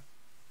 Okay.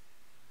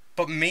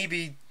 But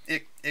maybe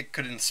it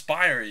could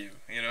inspire you,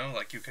 you know?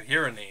 Like you could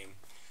hear a name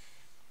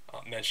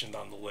mentioned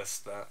on the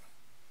list that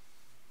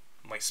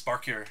might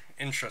spark your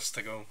interest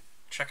to go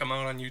check them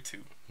out on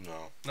YouTube.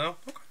 No. No?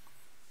 Okay.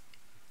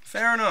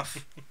 Fair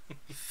enough.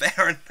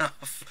 Fair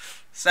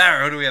enough.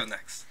 Sarah, who do we have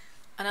next?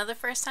 Another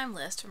first-time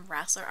list from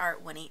Wrestler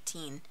Art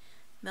 118,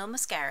 Mil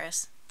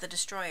Mascaras, The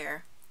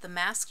Destroyer, The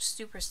Masked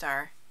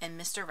Superstar, and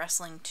Mr.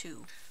 Wrestling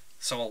 2.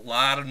 So a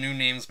lot of new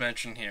names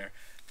mentioned here.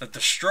 The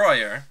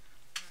Destroyer,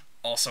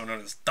 also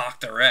known as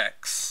Dr.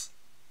 X.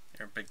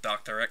 You're a big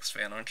Dr. X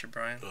fan, aren't you,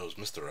 Brian? It was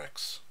Mr.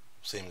 X.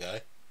 Same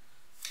guy?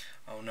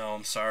 Oh no,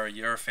 I'm sorry.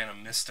 You're a fan of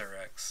Mr.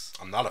 X.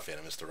 I'm not a fan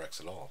of Mr. X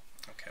at all.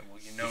 Okay, well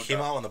you know. He came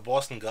out in the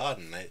Boston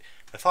Garden. My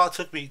father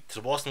took me to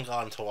the Boston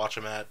Garden to watch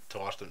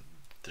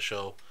the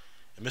show,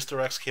 and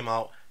Mr. X came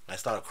out, and I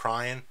started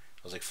crying.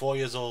 I was like 4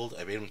 years old.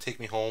 I made him take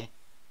me home,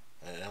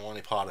 and I didn't want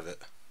any part of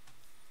it.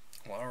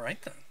 Well, all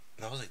right then.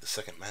 And that was like the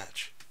second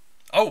match.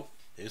 Oh,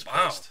 He was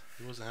wow. pissed.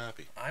 He wasn't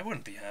happy. I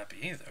wouldn't be happy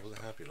either. I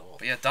wasn't happy at all.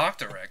 But yeah,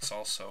 Dr. X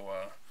also.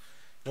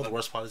 You know the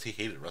worst part is he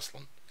hated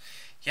wrestling.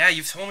 Yeah,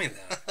 you've told me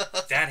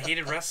that. Dad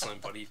hated wrestling,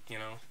 but he,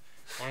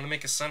 wanted to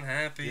make his son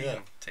happy. Yeah.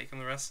 And take him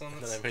to wrestling.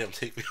 And then I made him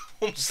take me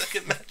home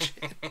second match.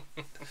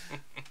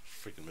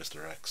 Freaking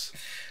Mr. X.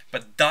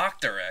 But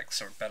Dr.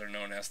 X, or better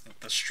known as the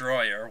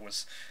Destroyer,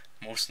 was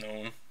most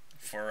known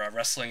for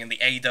wrestling in the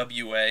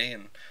AWA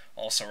and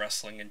also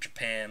wrestling in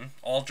Japan,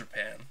 All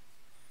Japan.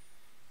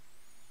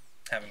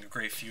 Having a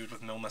great feud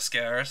with Mil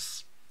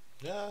Mascaras.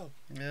 Yeah.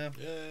 Yeah.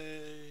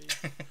 Yay.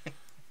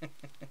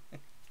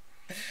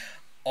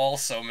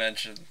 Also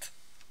mentioned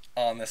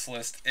on this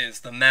list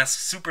is the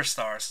Masked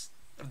Superstar,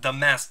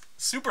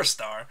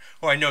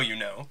 who I know you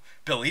know,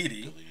 Bill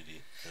Eadie. Bill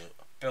Eadie. Yeah.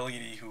 Bill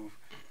Eadie, who,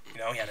 he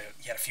had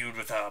a feud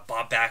with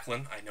Bob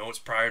Backlund. I know it's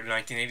prior to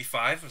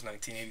 1985. It was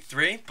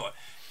 1983, but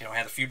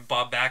had a feud with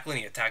Bob Backlund.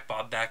 He attacked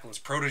Bob Backlund's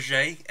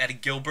protege, Eddie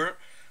Gilbert,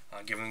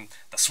 giving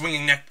the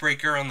swinging neck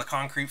breaker on the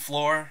concrete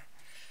floor.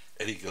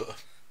 Eddie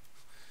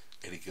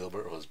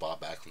Gilbert was Bob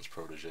Backlund's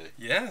protege.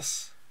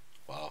 Yes.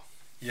 Wow.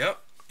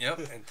 Yep.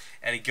 And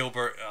Eddie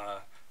Gilbert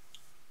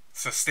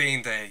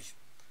sustained a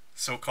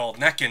so-called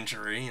neck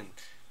injury, and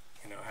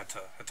had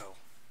to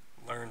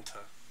learn to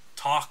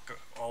talk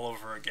all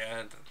over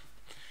again.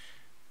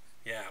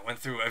 And, went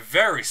through a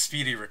very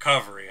speedy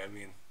recovery. I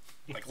mean,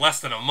 like less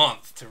than a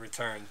month to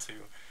return to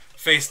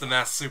face the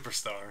Masked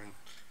Superstar,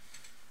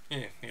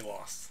 and he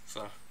lost.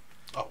 So.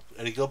 Oh,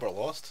 Eddie Gilbert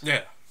lost?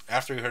 Yeah.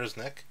 After he hurt his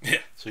neck? Yeah.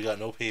 So he got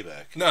no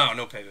payback.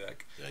 No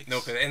payback. Yikes. No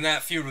payback. And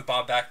that feud with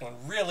Bob Backlund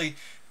really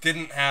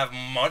didn't have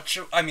much.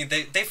 I mean,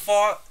 they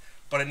fought,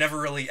 but it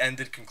never really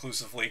ended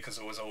conclusively because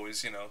it was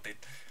always, they'd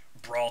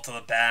brawl to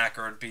the back,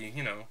 or it'd be,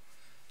 it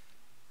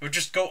would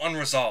just go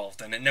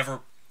unresolved. And it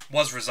never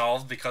was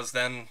resolved because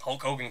then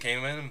Hulk Hogan came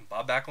in and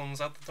Bob Backlund was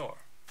out the door.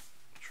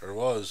 Sure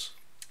was.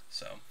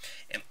 So,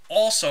 and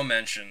also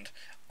mentioned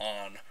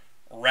on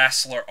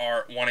Wrestler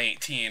Art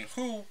 118,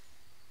 who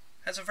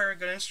has a very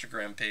good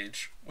Instagram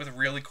page with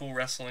really cool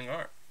wrestling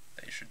art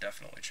that you should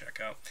definitely check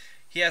out.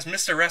 He has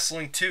Mr.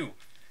 Wrestling 2.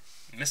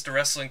 Mr.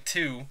 Wrestling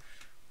 2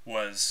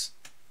 was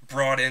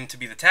brought in to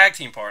be the tag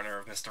team partner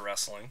of Mr.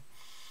 Wrestling.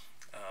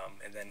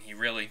 And then he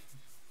really,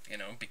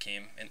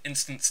 became an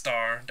instant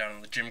star down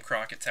in the Jim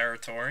Crockett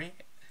territory.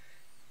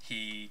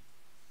 He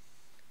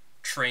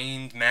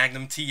trained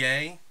Magnum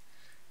TA,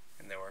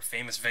 and there were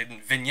famous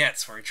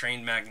vignettes where he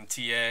trained Magnum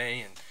TA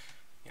and,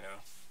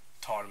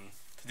 taught him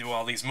to do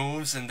all these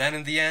moves. And then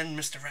in the end,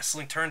 Mr.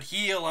 Wrestling turned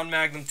heel on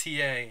Magnum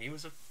TA. He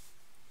was a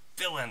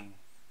villain.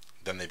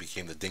 Then they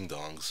became the Ding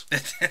Dongs.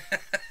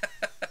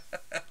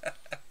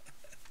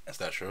 Is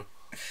that true?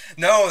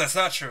 No, that's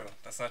not true.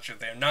 That's not true.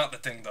 They're not the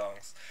Ding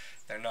Dongs.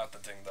 They're not the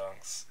Ding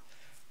Dongs.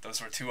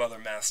 Those were two other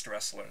masked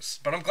wrestlers.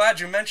 But I'm glad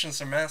you mentioned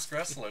some masked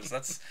wrestlers.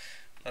 That's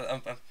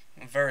I'm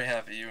very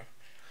happy you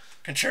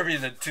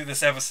contributed to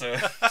this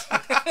episode.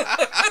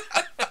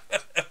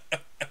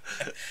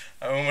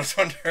 I almost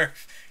wonder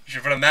if you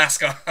should put a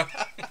mask on.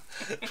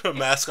 Put a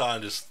mask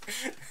on, just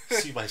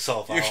see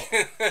myself out.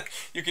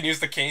 You can use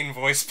the Kane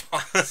voice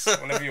box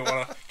whenever you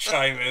want to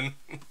chime in.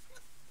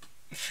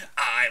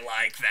 I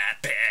like that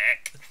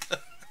pick.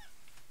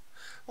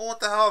 Well,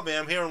 what the hell,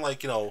 man? I'm hearing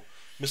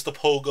Mr.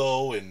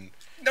 Pogo and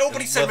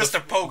nobody said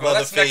Mr. Pogo.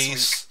 That's next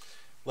week.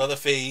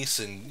 Leatherface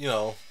and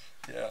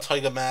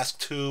Tiger Mask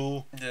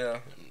 2. Yeah.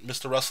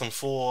 Mr. Wrestling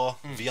 4.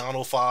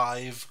 Viano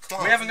 5. Come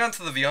on. We haven't gotten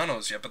to the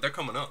Vianos yet, but they're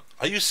coming up.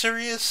 Are you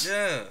serious?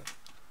 Yeah.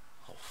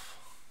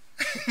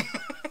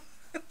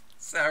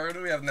 Sarah, what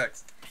do we have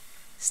next?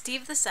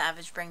 Steve the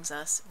Savage brings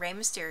us Rey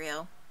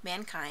Mysterio,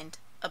 Mankind,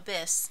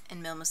 Abyss,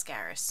 and Mil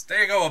Mascaras.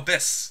 There you go,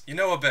 Abyss. You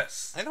know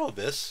Abyss. I know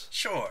Abyss.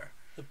 Sure.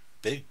 A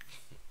big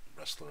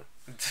wrestler.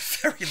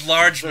 Very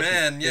large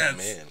man, big yes.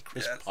 man.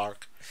 Chris Yes.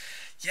 Park.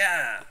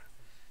 Yeah.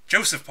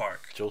 Joseph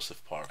Park.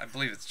 I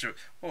believe it's Joe.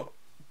 Well,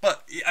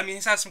 but,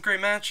 he's had some great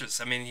matches.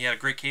 He had a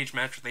great cage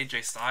match with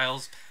AJ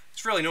Styles.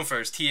 He's really known for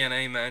his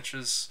TNA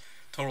matches.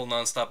 Total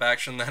non-stop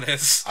action, that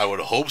is. I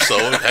would hope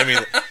so.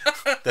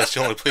 That's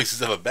the only place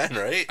he's ever been,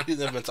 right? He's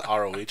never been to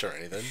ROH or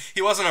anything.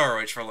 He was in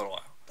ROH for a little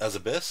while. As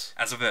Abyss?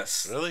 As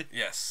Abyss. Really?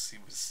 Yes.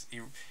 He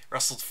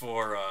wrestled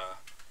for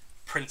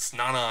Prince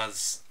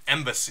Nana's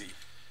embassy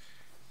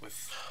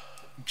with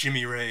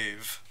Jimmy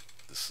Rave.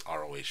 This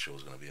ROH show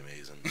is going to be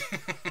amazing.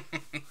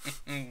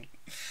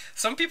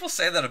 Some people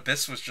say that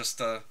Abyss was just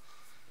a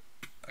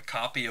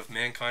copy of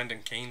Mankind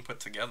and Kane put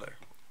together.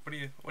 What do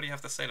you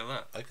have to say to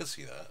that? I could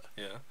see that.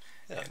 Yeah.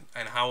 Yeah.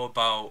 And how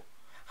about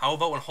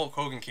when Hulk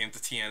Hogan came to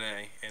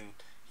TNA and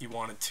he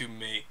wanted to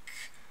make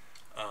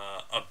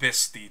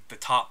Abyss the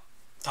top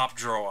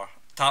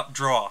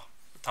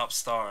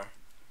star?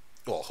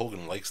 Well,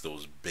 Hogan likes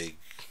those big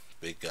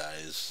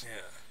guys.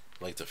 Yeah.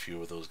 Liked a few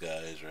of those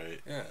guys,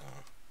 right? Yeah.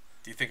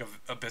 Do you think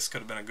Abyss could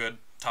have been a good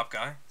top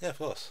guy? Yeah, of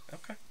course.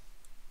 Okay.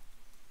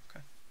 I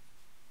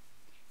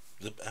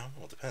don't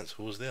know. It depends.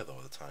 Who was there though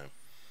at the time?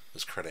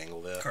 Was Kurt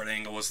Angle there? Kurt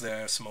Angle was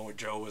there. Samoa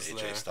Joe was there.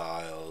 AJ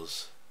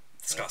Styles.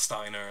 Scott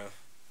Steiner.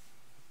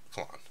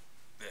 Come on.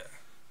 Yeah,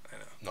 I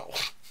know. No.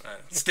 I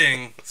know.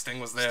 Sting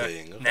was there.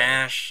 Sting, okay.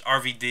 Nash,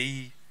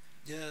 RVD.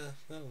 Yeah,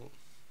 no.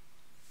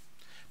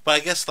 But I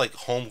guess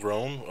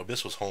homegrown.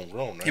 Abyss was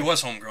homegrown, right? He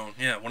was homegrown.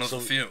 Yeah, one of the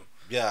few.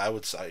 Yeah, I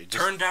would say.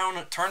 Turned down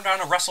a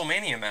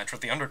WrestleMania match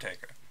with the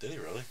Undertaker. Did he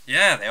really?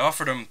 Yeah, they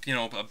offered him,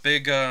 a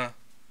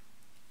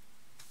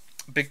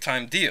big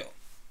time deal.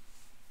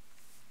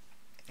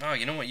 Oh,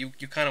 you know what? You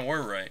kind of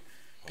were right,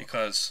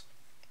 because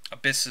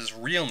Abyss's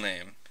real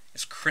name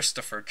is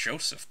Christopher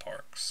Joseph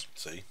Parks.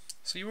 See?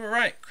 So you were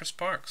right, Chris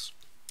Parks.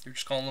 You're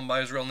just calling him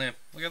by his real name.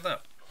 Look at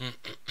that.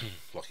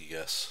 Lucky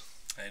guess.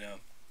 I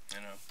know.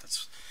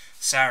 That's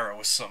Sara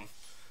with some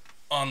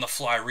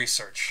on-the-fly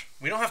research.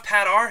 We don't have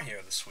Pat R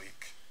here this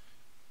week.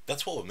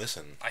 That's what we're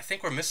missing. I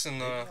think we're missing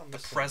the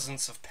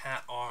presence of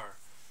Pat R.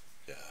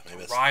 Yeah, maybe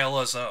that's rile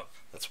us up.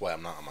 That's why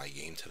I'm not on my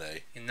game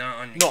today. You're not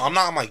on your No, I'm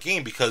not on my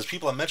game because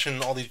people are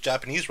mentioning all these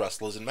Japanese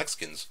wrestlers and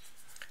Mexicans.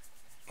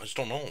 I just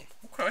don't know them.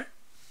 Okay.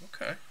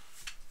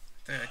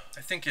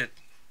 I think you're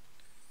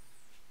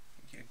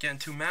getting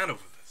too mad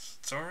over this.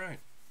 It's all right.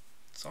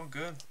 It's all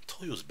good. I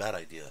told you it was a bad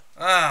idea.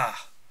 I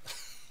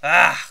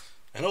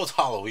know it's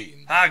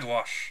Halloween.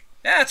 Hogwash.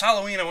 Yeah, it's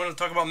Halloween. I want to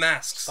talk about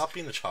masks. Stop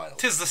being a child.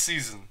 'Tis the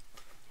season.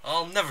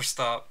 I'll never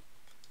stop.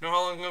 You know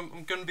how long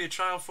I'm going to be a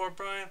child for,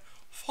 Brian?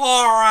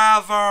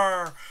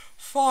 Forever.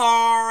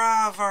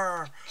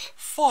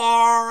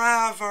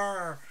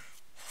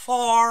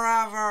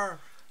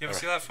 You ever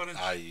see that footage?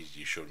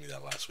 You showed me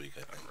that last week,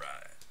 I think.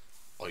 Alright.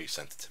 Oh, you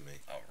sent it to me.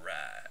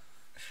 Alright.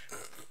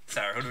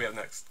 Sarah, who do we have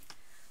next?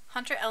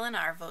 Hunter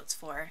LNR votes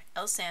for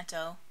El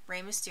Santo,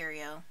 Rey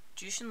Mysterio,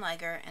 Jushin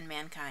Liger, and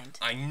Mankind.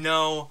 I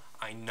know.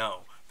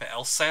 But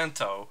El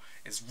Santo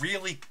is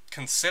really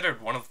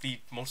considered one of the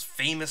most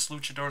famous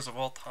luchadors of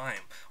all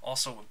time.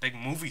 Also a big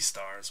movie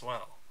star as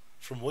well.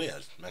 From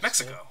where?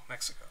 Mexico.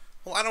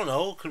 Well, I don't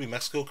know. Could be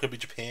Mexico. Could be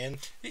Japan.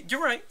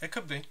 You're right. It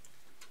could be.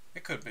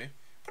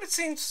 But it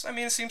seems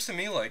to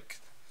me like,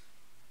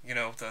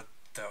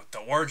 the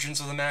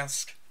origins of the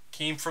mask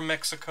came from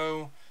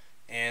Mexico.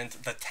 and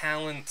the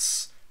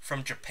talents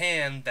from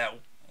Japan that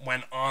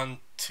went on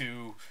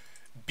to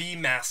be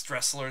masked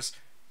wrestlers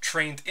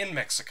trained in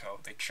Mexico.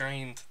 They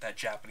trained that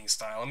Japanese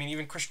style. I mean,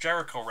 even Chris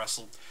Jericho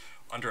wrestled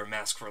under a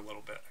mask for a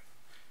little bit.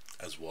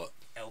 As what?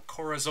 El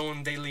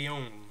Corazon de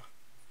Leon.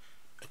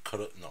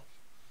 No.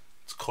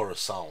 It's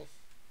Corazon.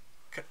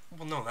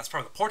 Well, no, that's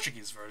probably the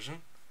Portuguese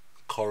version.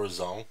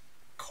 Corazon.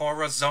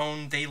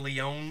 Corazon de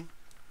Leon.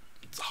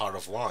 It's Heart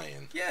of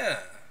Lion. Yeah.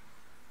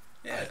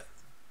 Yeah. I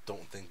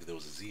don't think there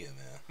was a Z in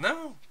there.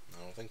 No?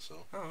 I don't think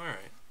so. Oh,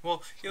 alright.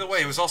 Well, either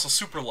way, it was also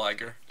Super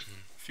Liger.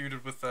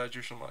 Feuded with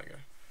Jushin Liger.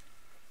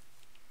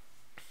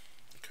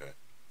 Okay.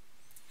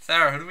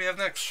 Sarah, who do we have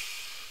next?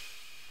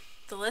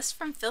 The list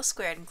from Phil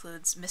Squared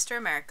includes Mr.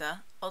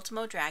 America,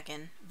 Ultimo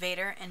Dragon,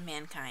 Vader, and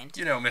Mankind.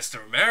 You know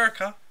Mr.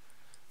 America.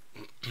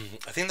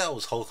 I think that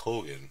was Hulk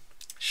Hogan.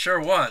 Sure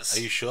was.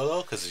 Are you sure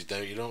though? Because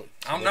you don't.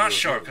 I'm not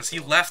sure because he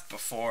left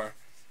before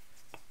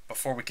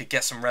we could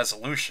get some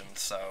resolution.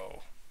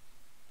 So,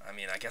 I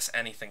mean, I guess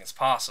anything is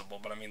possible.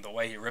 But I mean, the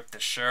way he ripped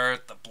his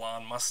shirt, the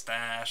blonde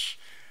mustache,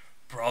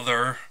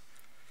 brother,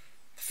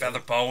 the feather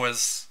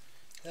boas.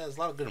 Yeah, there's a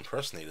lot of good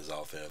impersonators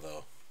out there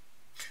though.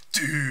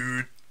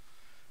 Dude.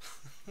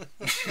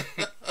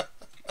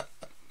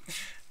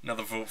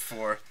 Another vote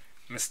for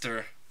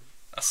Mr.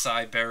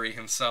 Acai Berry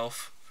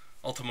himself,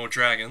 Ultimo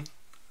Dragon.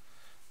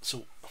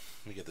 So, let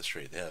me get this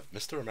straight. They have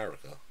Mr.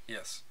 America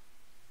Yes.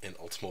 and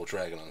Ultimo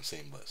Dragon on the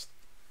same list.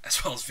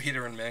 As well as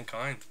Vader and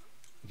Mankind.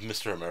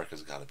 Mr.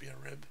 America's got to be a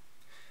rib.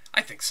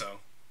 I think so.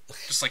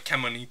 Just like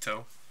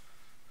Kemonito.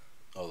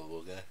 Oh, the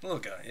little guy? Little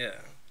guy,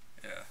 yeah.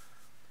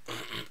 Yeah.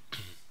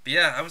 But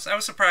yeah, I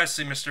was surprised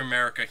to see Mr.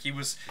 America. He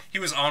was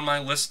on my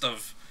list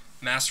of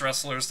mass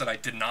wrestlers that I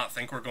did not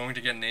think were going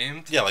to get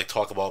named. Yeah, like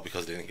talk about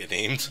because they didn't get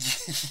named.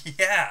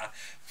 Yeah.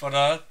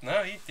 But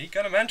no, he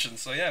got a mention.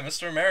 So yeah,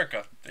 Mr.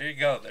 America. There you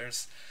go.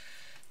 There's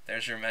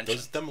your mention.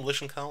 Does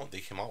Demolition count? They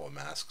came out with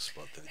masks,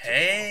 but they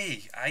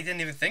Hey, I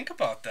didn't even think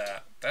about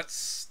that.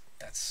 That's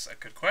a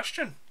good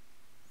question.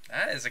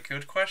 That is a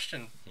good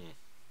question.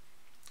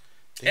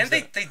 And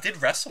they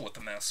did wrestle with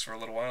the masks for a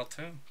little while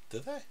too.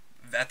 Did they?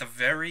 At the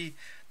very,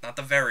 not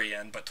the very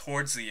end, but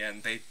towards the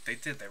end, they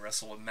did. They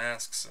wrestled with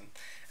masks, and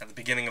at the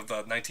beginning of the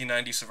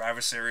 1990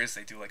 Survivor Series,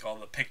 they do like all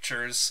the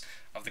pictures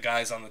of the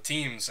guys on the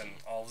teams, and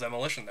all of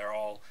Demolition. They're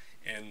all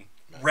in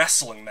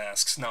wrestling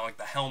masks, not like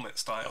the helmet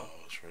style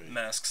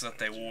masks that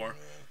they wore.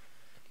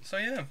 So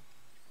yeah.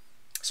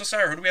 So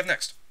Sarah, who do we have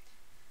next?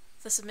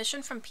 The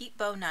submission from Pete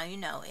Bowe, Now You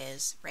Know,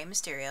 is Rey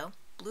Mysterio,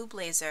 Blue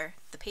Blazer,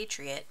 The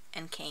Patriot,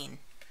 and Kane.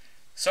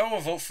 So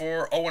a vote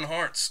for Owen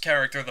Hart's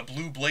character, the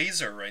Blue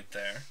Blazer, right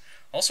there.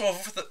 Also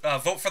a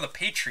vote for the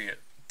Patriot,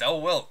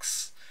 Del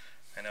Wilkes.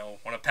 I know,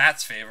 one of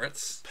Pat's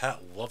favorites.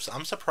 Pat loves.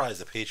 I'm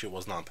surprised the Patriot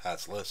wasn't on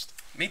Pat's list.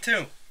 Me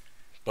too.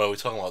 But are we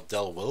talking about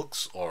Del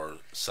Wilkes or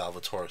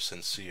Salvatore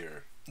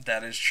Sincere?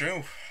 That is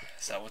true.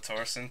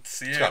 Salvatore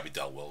Sincere. It's gotta be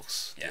Del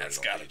Wilkes. Yeah, it's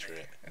gotta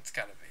be. It's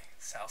gotta be.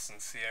 Sal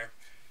Sincere.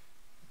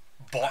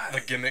 Bought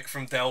the gimmick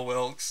from Del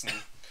Wilkes, and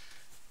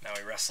now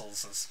he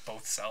wrestles as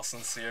both Sal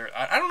Sincere.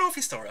 I don't know if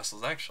he still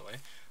wrestles, actually,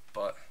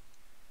 but...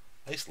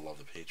 I used to love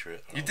the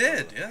Patriot. You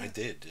did, yeah? I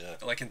did, yeah.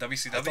 Like in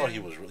WCW? I thought he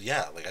was,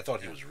 I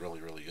thought he was really,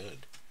 really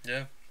good.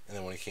 Yeah. And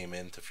then when he came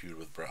in to feud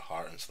with Bret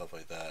Hart and stuff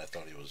like that, I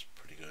thought he was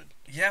pretty good.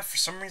 Yeah, for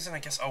some reason, I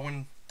guess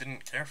Owen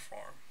didn't care for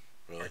him.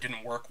 Really? Or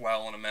didn't work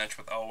well in a match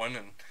with Owen,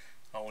 and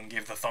Owen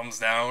gave the thumbs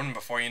down, and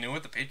before you knew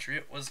it, the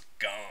Patriot was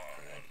gone.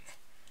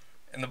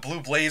 And the Blue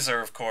Blazer,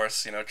 of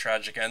course, you know,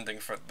 tragic ending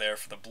for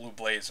the Blue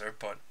Blazer,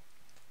 but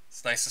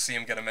it's nice to see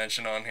him get a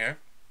mention on here.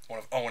 One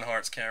of Owen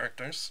Hart's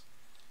characters.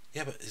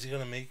 Yeah, but is he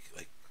gonna make,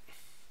 like...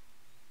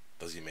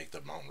 Does he make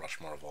the Mount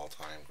Rushmore of all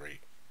time?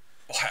 Great.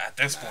 Well, at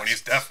this point,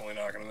 he's definitely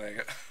not going to make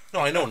it. No,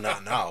 I know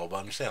not now, but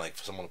I'm saying, like,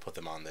 for someone to put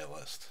them on their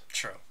list.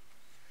 True.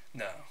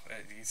 No,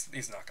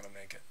 he's not going to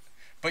make it.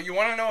 But you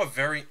want to know a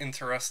very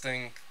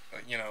interesting,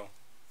 you know,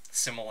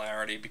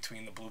 similarity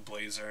between the Blue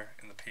Blazer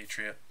and the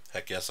Patriot?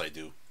 Heck yes, I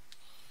do.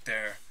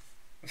 They're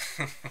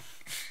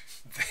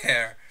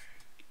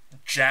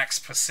Jack's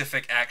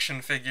Pacific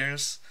action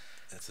figures.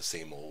 It's the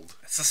same old.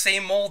 It's the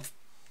same old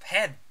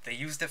head. They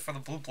used it for the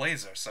Blue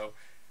Blazer, so...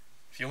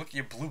 If you look at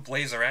your Blue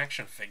Blazer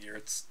action figure,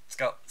 it's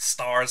got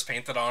stars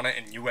painted on it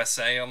and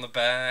USA on the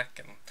back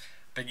and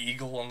big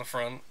eagle on the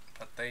front.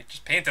 But they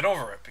just painted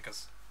over it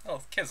because, oh,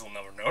 the kids will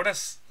never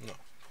notice. No,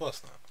 of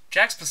course not.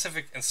 Jack's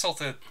Pacific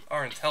insulted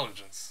our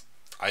intelligence.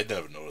 I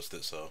never noticed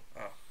it, so.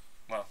 Oh,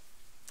 well.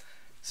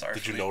 Sorry.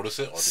 Did you notice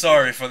it? Or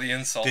sorry for the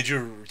insult. Did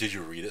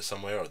you read it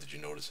somewhere, or did you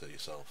notice it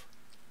yourself?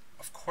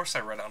 Of course I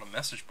read it on a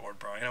message board,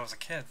 Brian. I was a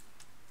kid.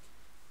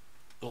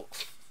 Well...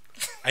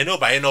 I know,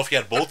 but I didn't know if you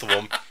had both of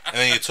them, and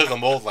then you took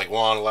them both, like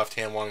one on the left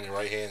hand, one on your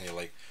right hand, and you're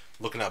like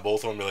looking at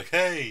both of them, and you're like,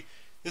 hey,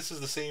 this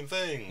is the same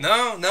thing.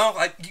 No,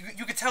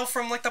 you could tell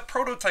from like the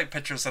prototype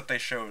pictures that they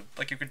showed.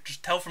 Like you could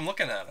just tell from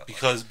looking at it.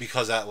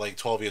 Because at like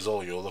 12 years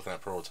old, you were looking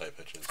at prototype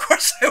pictures. Of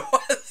course I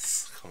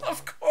was.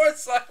 Of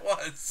course I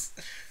was.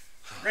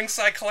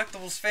 Ringside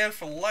Collectibles fan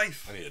for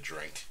life. I need a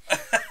drink.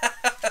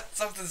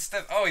 Something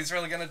stiff. Oh, he's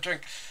really gonna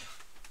drink.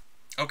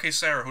 Okay,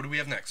 Sarah, who do we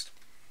have next?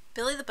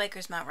 Billy the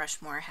Biker's Mount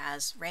Rushmore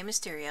has Rey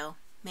Mysterio,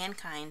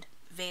 Mankind,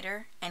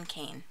 Vader, and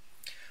Kane.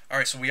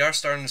 Alright, so we are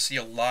starting to see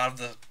a lot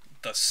of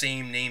the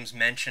same names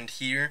mentioned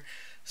here,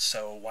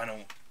 so why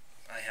don't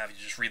I have you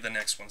just read the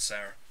next one,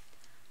 Sarah?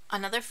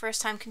 Another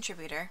first-time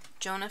contributor,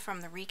 Jonah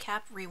from the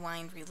Recap,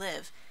 Rewind,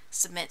 Relive,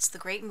 submits The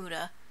Great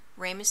Muta,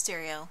 Rey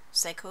Mysterio,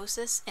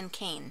 Psychosis, and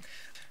Kane.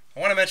 I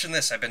want to mention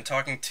this. I've been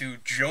talking to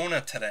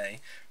Jonah today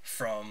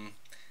from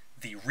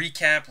the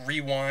Recap,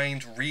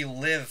 Rewind,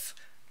 Relive,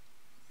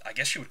 I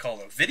guess you would call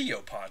it a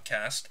video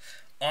podcast,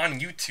 on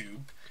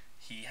YouTube.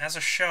 He has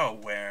a show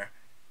where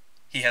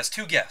he has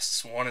two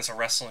guests. One is a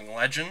wrestling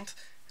legend,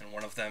 and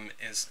one of them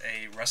is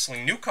a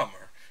wrestling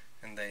newcomer.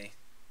 And they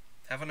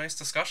have a nice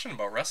discussion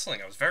about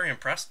wrestling. I was very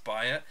impressed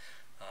by it.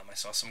 I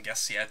saw some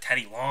guests. He had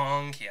Teddy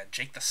Long, he had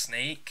Jake the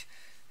Snake,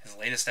 his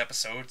latest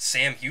episode,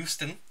 Sam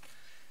Houston.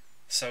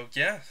 So,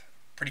 yeah,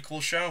 pretty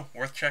cool show.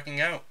 Worth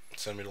checking out.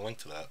 Send me the link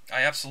to that.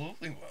 I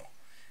absolutely will.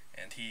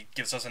 And he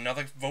gives us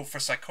another vote for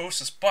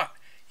Psychosis, but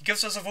he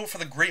gives us a vote for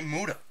the Great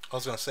Muta. I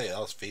was going to say, that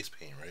was face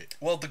paint, right?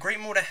 Well, the Great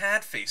Muta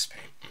had face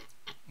paint.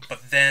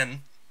 But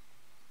then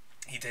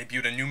he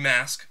debuted a new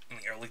mask in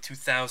the early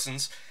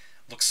 2000s.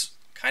 Looks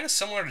kind of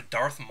similar to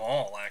Darth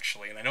Maul,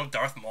 actually. And I know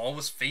Darth Maul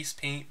was face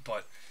paint,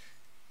 but,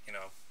 you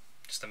know,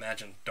 just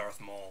imagine Darth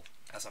Maul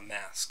as a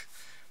mask.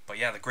 But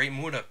yeah, the Great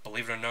Muta,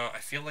 believe it or not, I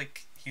feel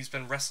like he's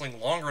been wrestling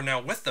longer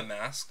now with the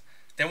mask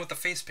than with the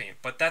face paint.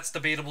 But that's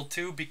debatable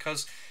too,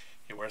 because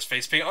he wears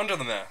face paint under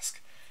the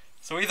mask.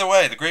 So either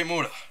way, the Great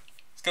Muta,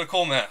 he's got a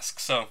cool mask,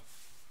 so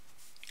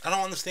I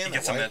don't understand he that.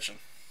 gets a mention.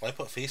 Why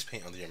put face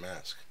paint under your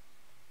mask?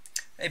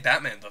 Hey,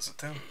 Batman does it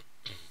too.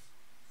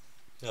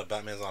 Yeah,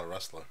 Batman's not a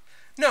wrestler.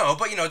 No,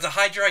 but you know, to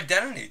hide your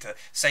identity, to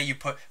say you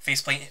put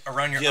face paint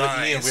around your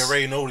eyes. Yeah, we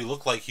already know what he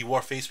looked like. He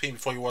wore face paint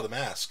before he wore the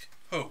mask.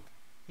 Who?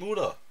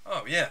 Muta.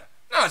 Oh, yeah.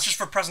 No, it's just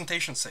for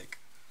presentation's sake.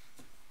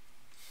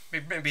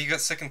 Maybe he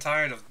got sick and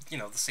tired of, you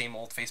know, the same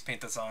old face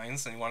paint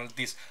designs, and he wanted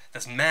this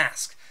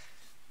mask.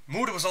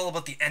 Muta was all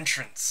about the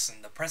entrance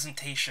and the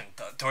presentation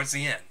towards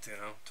the end, you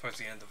know, towards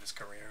the end of his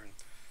career. And,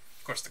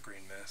 of course, the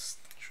Green Mist.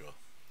 Sure.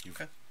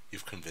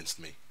 You've convinced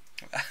me.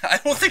 I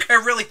don't think I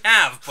really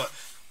have, but...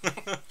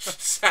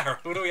 Sarah,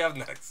 who do we have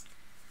next?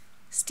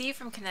 Steve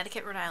from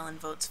Connecticut, Rhode Island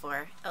votes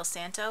for El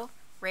Santo,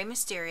 Rey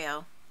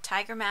Mysterio,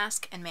 Tiger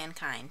Mask, and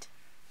Mankind.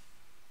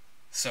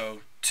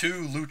 So,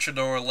 two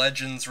luchador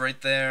legends right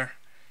there.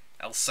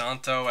 El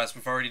Santo, as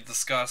we've already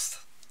discussed.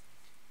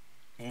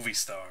 Movie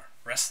star,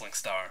 wrestling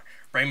star.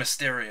 Rey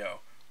Mysterio,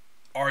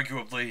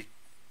 arguably,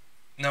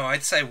 no,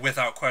 I'd say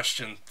without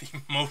question,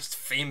 the most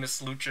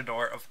famous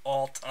luchador of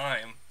all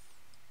time.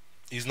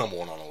 He's number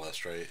one on the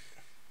list, right?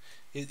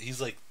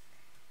 He's like...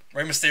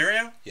 Rey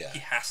Mysterio? Yeah. He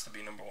has to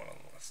be number one on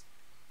the list.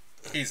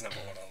 He's number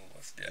one on the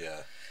list, yeah.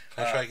 Yeah.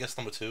 Can I try, I guess,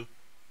 number two?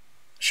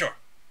 Sure.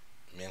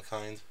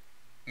 Mankind?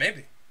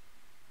 Maybe.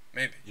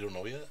 You don't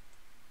know yet?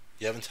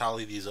 You haven't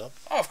tallied these up?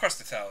 Oh, of course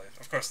they tally.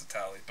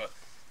 But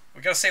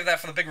we gotta save that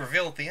for the big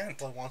reveal at the end.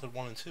 Well, I wanted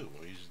 1 and 2.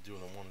 Or are you just doing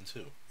them 1 and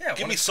 2? Yeah.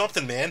 Give me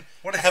something, man.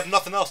 I have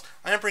nothing else.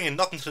 I am bringing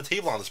nothing to the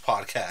table on this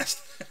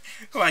podcast.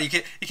 Come on, you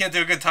can't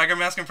do a good Tiger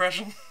Mask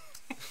impression?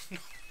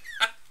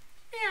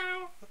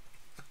 Meow.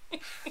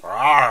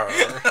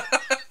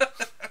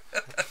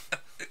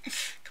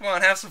 Come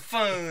on, have some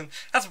fun.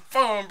 Have some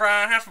fun,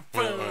 Brian. Have some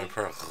fun.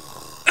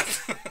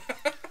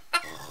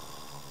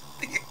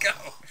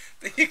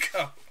 There you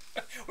go.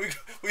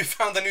 We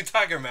found the new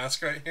Tiger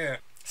Mask right here.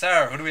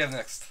 Sarah, who do we have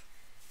next?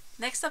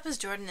 Next up is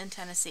Jordan in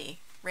Tennessee.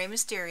 Rey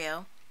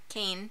Mysterio,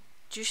 Kane,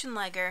 Jushin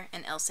Liger,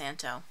 and El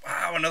Santo.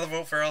 Wow, another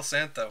vote for El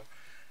Santo.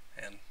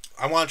 And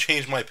I want to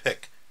change my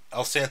pick.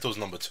 El Santo's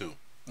number 2.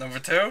 Number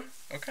 2?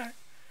 Okay.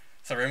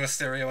 So Rey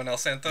Mysterio and El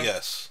Santo?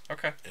 Yes.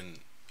 Okay. And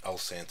El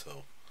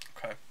Santo.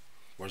 Okay.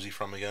 Where's he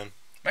from again?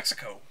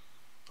 Mexico.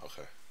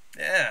 Okay.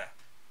 Yeah.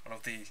 One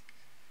of the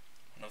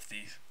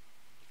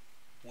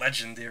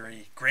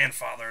legendary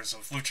grandfathers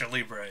of Lucha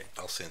Libre.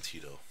 El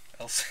Santito.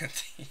 El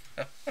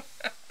Santito.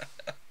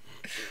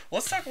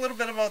 Let's talk a little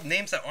bit about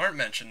names that aren't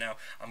mentioned now.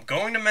 I'm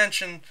going to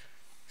mention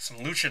some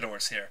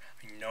luchadors here.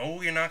 I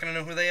know you're not going to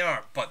know who they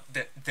are, but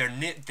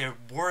they're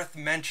worth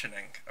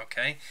mentioning,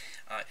 okay?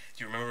 Do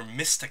you remember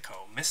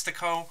Mystico?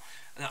 Mystico,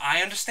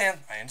 I understand,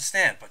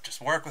 but just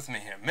work with me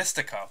here.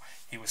 Mystico,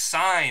 he was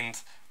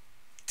signed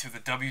to the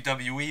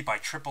WWE by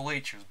Triple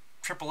H. It was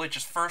Triple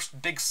H's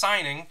first big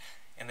signing,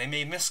 and they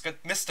made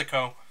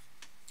Mystico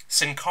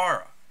Sin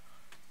Cara.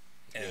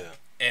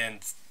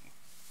 And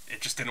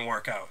it just didn't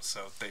work out,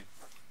 so they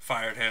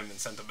fired him and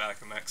sent him back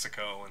to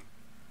Mexico and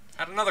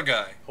had another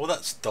guy. Oh,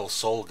 that's Del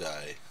Sol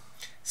guy.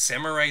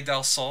 Samurai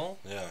Del Sol?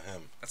 Yeah,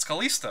 him. That's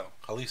Kalisto.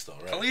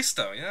 Kalisto, right?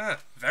 Kalisto, yeah.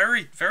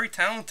 Very, very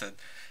talented.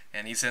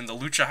 And he's in the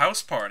Lucha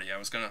House Party. I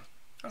was gonna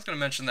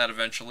mention that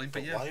eventually,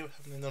 but yeah. Why haven't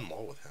they done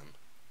more with him?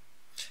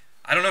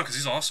 I don't know, because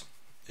he's awesome.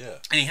 Yeah.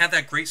 And he had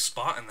that great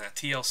spot in that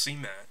TLC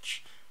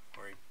match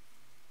where he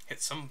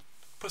hit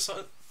put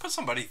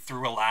somebody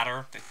through a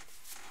ladder. They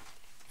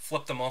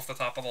flipped them off the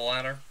top of the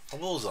ladder.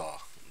 What was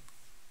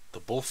the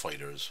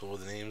bullfighters? What were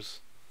the names?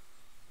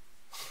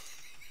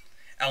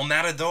 El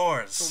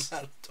Matadors.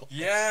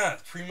 Yeah,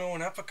 Primo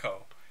and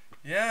Epico.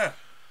 Yeah,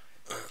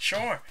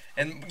 sure.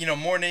 And,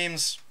 more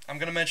names I'm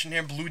going to mention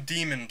here. Blue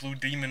Demon. Blue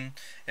Demon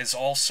is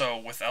also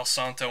with El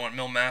Santo and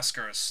Mil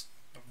Mascaras.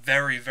 A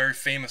very, very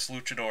famous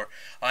luchador.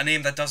 A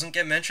name that doesn't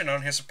get mentioned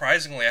on here,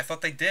 surprisingly. I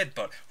thought they did,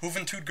 but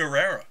Juventud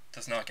Guerrera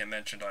does not get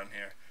mentioned on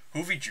here.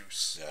 Hoovy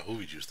Juice. Yeah,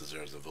 Hoovy Juice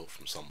deserves a vote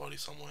from somebody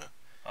somewhere.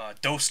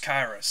 Dos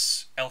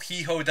Caras. El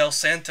Hijo del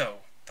Santo.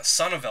 The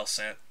son of El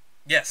Santo.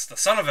 Yes, the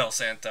son of El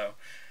Santo.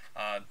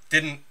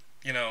 Didn't,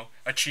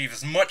 achieve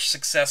as much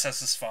success as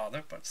his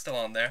father, but still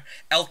on there.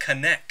 El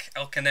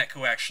Canek,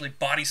 who actually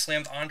body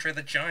slammed Andre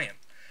the Giant.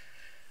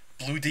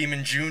 Blue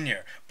Demon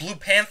Jr., Blue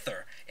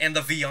Panther, and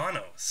the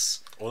Villanos.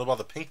 What about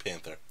the Pink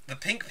Panther? The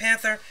Pink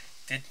Panther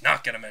did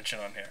not get a mention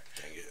on here.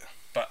 Dang it.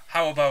 But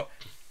how about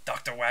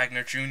Dr.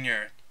 Wagner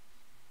Jr.?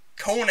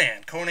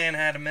 Conan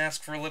had a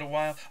mask for a little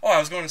while. Oh, I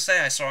was going to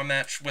say I saw a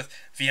match with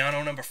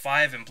Villano number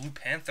 5 and Blue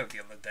Panther the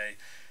other day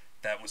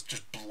that was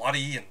just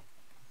bloody and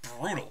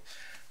brutal.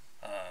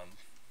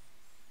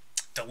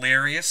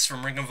 Delirious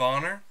from Ring of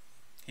Honor.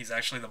 He's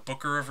actually the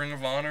booker of Ring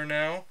of Honor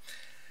now.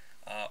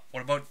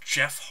 What about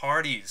Jeff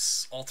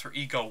Hardy's alter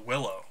ego,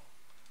 Willow?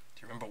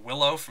 Do you remember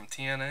Willow from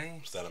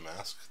TNA? Was that a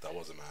mask? That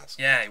was a mask.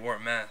 Yeah, he wore a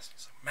mask.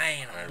 He's like,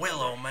 man, I'm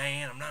Willow,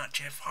 man. I'm not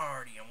Jeff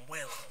Hardy. I'm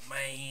Willow,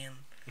 man.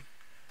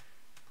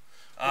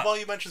 What about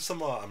you mentioned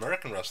some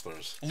American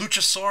wrestlers?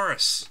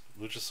 Luchasaurus.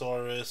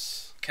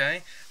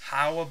 Okay.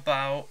 How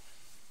about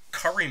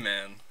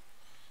Curryman?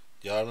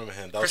 Yeah, I remember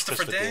him. That was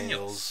Christopher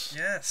Daniels.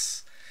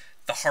 Yes.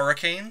 The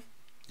Hurricane.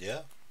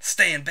 Yeah.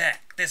 Stand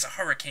back. There's a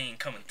hurricane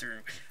coming through.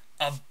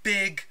 A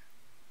big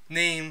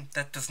name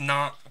that does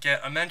not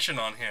get a mention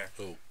on here.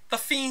 Who? The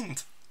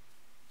Fiend.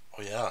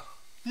 Oh, yeah.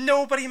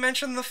 Nobody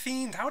mentioned The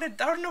Fiend. How did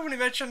nobody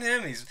mention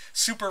him? He's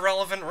super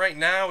relevant right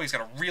now. He's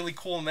got a really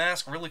cool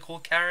mask, really cool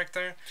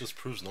character. Just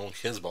proves no one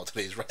cares about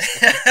today's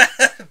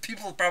wrestling.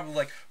 People are probably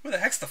like, who the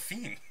heck's The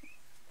Fiend?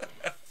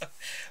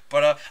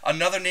 But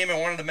another name I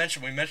wanted to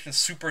mention, we mentioned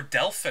Super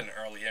Delphin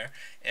earlier,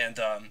 and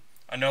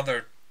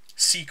another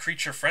sea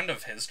creature friend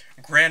of his,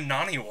 Grand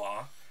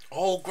Naniwa.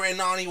 Oh, Grand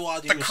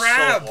Naniwa, dude, the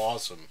crab. So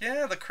awesome.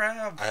 Yeah, the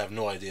crab. I have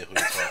no idea who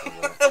you're talking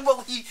about.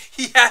 Well,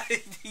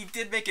 he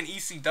did make an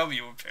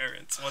ECW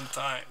appearance one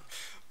time,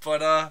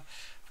 but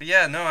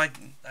yeah, no, I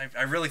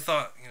really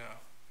thought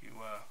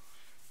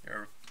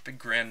you're a big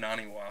Grand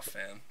Naniwa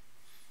fan.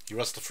 He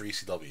wrestled for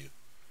ECW.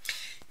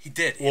 He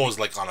did. What was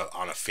like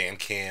on a fan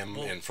cam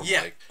and from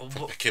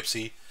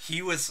Poughkeepsie?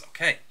 He was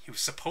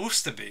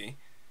supposed to be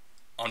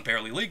on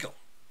Barely Legal,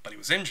 but he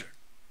was injured.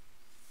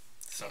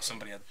 So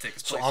somebody had to take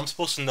his place. So I'm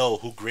supposed to know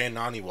who Grand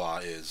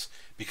Naniwa is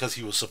because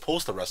he was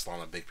supposed to wrestle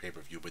on a big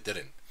pay-per-view but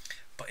didn't.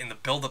 But in the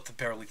build-up to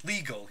Barely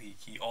Legal, he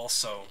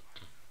also...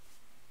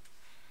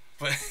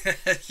 But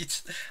I'm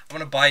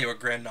going to buy you a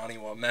Grand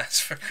Naniwa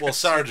mask for Christmas. Well,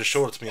 Sara just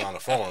showed it to me on the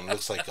phone. It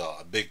looks like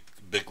a big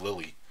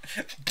lily.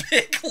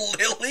 Big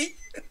lily?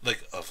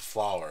 Like a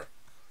flower.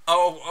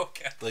 Oh,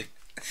 okay. Like,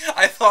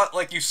 I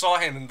thought you saw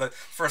him and the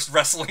first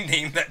wrestling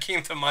name that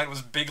came to mind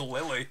was Big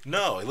Lily.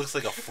 No, it looks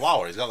like a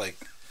flower. He's got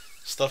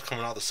stuff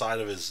coming out the side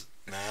of his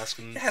mask.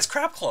 And it has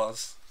crab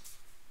claws.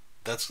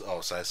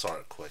 So I saw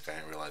it quick. I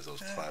didn't realize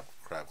those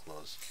crab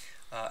claws.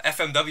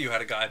 FMW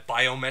had a guy,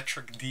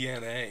 Biometric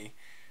DNA,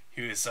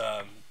 who's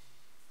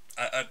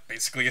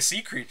basically a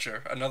sea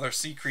creature. Another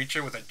sea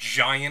creature with a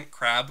giant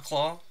crab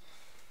claw.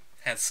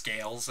 Has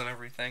scales and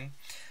everything.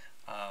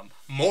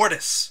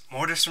 Mortis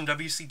from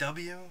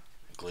WCW.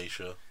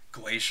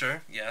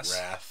 Glacier, yes.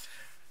 Wrath.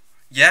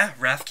 Yeah,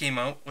 Wrath came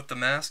out with the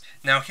mask.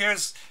 Now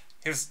here's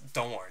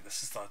don't worry,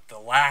 this is the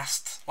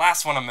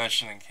last one I'm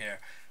mentioning here,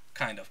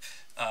 kind of.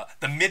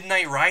 The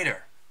Midnight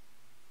Rider,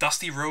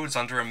 Dusty Rhodes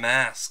under a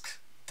mask,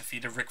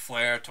 defeated Ric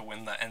Flair to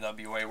win the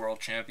NWA World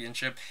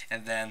Championship,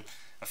 and then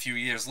a few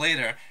years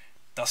later,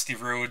 Dusty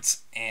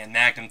Rhodes and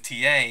Magnum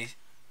TA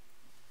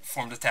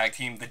formed a tag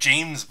team, the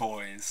James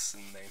Boys,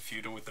 and they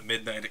feuded with the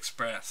Midnight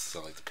Express.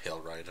 So like the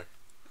Pale Rider?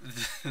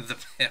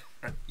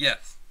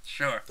 Yes,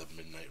 sure. The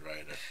Midnight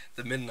Rider.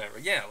 The Midnight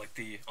Rider, yeah, like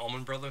the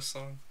Allman Brothers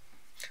song.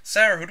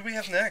 Sarah, who do we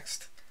have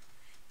next?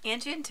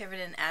 Angie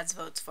Tiverton adds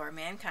votes for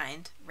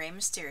Mankind, Rey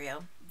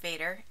Mysterio,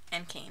 Vader,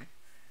 and Kane.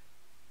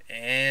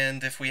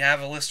 And if we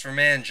have a list from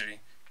Angie,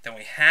 then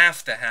we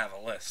have to have a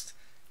list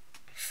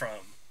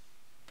from...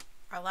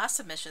 Our last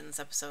submissions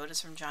episode is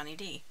from Johnny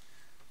D.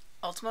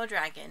 Ultimo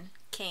Dragon,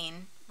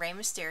 Kane, Rey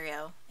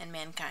Mysterio, and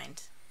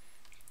Mankind.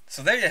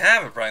 So there you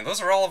have it, Brian.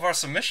 Those are all of our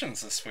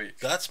submissions this week.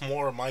 That's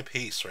more of my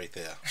pace right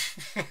there.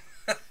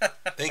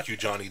 Thank you,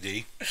 Johnny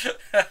D.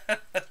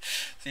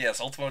 So yes,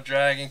 Ultimo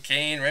Dragon,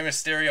 Kane, Rey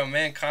Mysterio,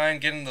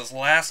 Mankind, getting those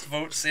last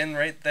votes in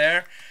right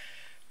there.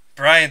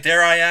 Brian,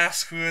 dare I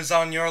ask, who is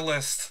on your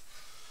list?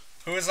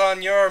 Who is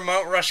on your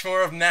Mount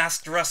Rushmore of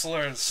masked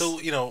wrestlers? So,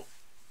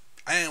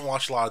 I didn't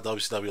watch a lot of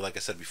WCW, like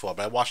I said before,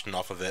 but I watched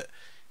enough of it.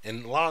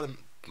 And a lot of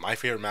my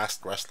favorite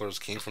masked wrestlers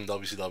came from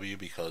WCW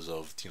because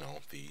of,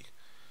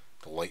 the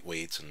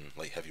lightweights and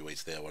light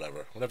heavyweights there,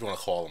 whatever you want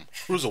to call them,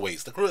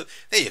 cruiserweights.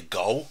 There you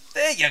go.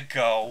 There you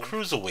go.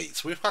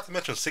 Cruiserweights. We forgot to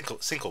mention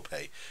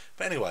Syncope.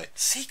 But anyway.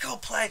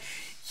 Syncope.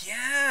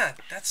 Yeah,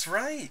 that's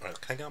right. All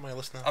right, can I get on my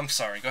list now? I'm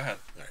sorry. Go ahead.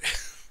 All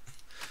right.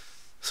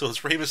 So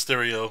it's Rey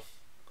Mysterio,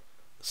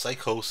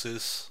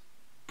 Psychosis.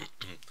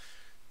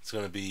 It's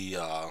gonna be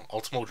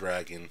Ultimo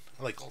Dragon.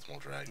 I like Ultimo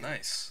Dragon.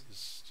 Nice.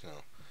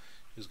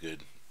 He's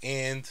good.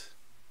 And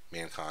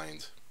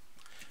Mankind.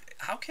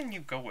 How can you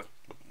go with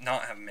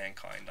not have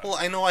Mankind on? Well,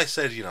 I know I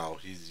said, you know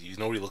what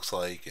he looks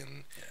like,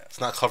 and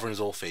it's not covering his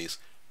old face,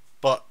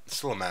 but it's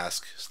still a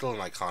mask, still an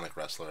iconic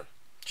wrestler.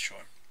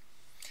 Sure.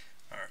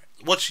 All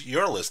right. What's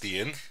your list,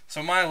 Ian?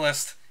 So my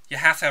list, you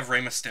have to have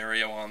Rey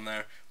Mysterio on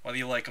there, whether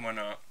you like him or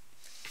not.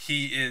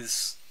 He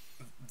is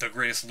the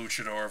greatest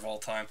luchador of all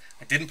time.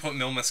 I didn't put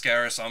Mil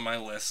Mascaras on my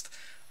list.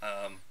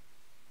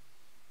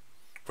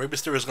 Rey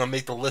Mysterio is going to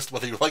make the list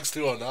whether he likes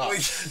to or not.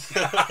 Yes!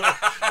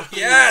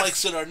 He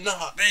likes it or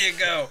not. There you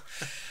go.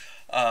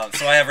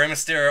 So I have Rey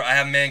Mysterio, I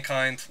have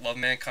Mankind, love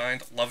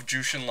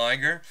Jushin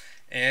Liger,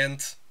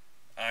 and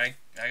I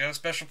got a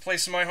special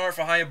place in my heart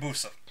for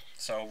Hayabusa.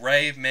 So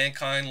Rey,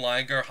 Mankind,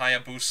 Liger,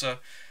 Hayabusa,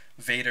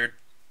 Vader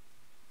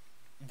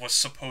was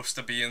supposed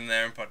to be in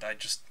there, but I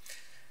just,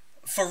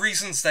 for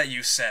reasons that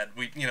you said,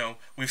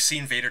 we've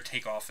seen Vader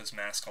take off his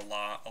mask a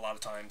lot of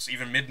times.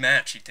 Even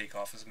mid-match, he'd take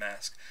off his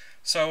mask.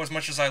 So as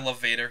much as I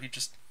love Vader, he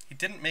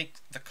didn't make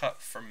the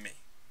cut for me.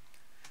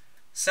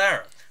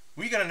 Sarah,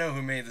 we gotta know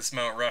who made this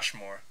Mount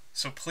Rushmore,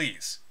 so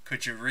please,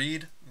 could you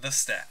read the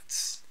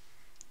stats?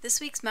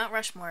 This week's Mount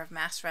Rushmore of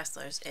masked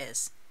wrestlers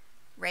is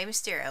Rey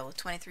Mysterio with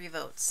 23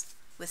 votes.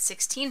 With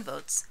 16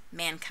 votes,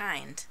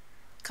 Mankind.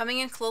 Coming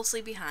in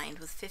closely behind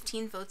with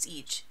 15 votes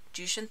each,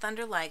 Jushin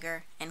Thunder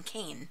Liger and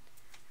Kane.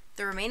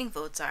 The remaining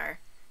votes are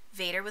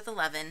Vader with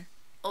 11,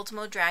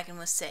 Ultimo Dragon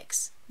with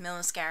 6, Mil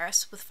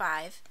Mascaras with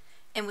 5,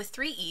 and with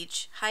 3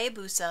 each,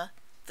 Hayabusa,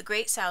 The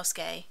Great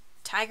Sasuke,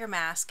 Tiger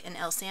Mask, and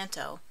El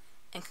Santo,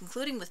 and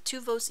concluding with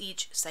 2 votes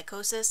each,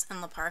 Psychosis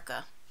and La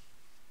Parka.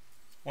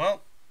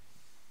 Well,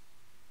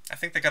 I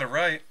think they got it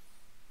right.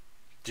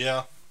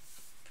 Yeah.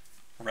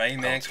 Rey,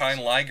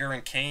 Mankind, Liger,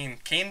 and Kane.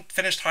 Kane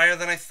finished higher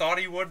than I thought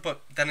he would,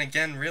 but then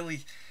again,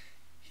 really,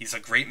 he's a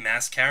great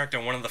masked character,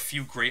 one of the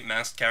few great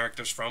masked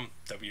characters from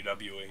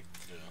WWE.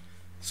 Yeah.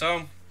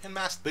 So. And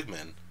masked big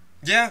men.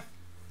 Yeah.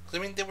 I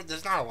mean,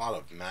 there's not a lot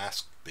of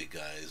masked big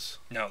guys.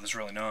 No, there's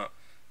really not.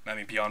 I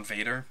mean, beyond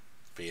Vader.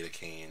 Vader,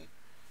 Kane.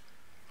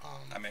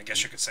 I mean, I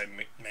guess you could say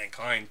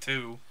Mankind,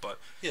 too, but...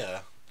 Yeah,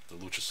 the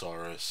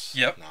Luchasaurus.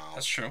 Yep, now.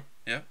 That's true,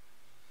 yep.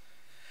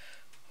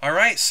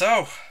 Alright,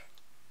 so...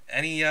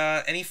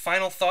 Any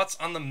final thoughts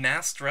on the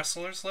masked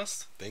wrestlers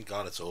list? Thank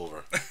God it's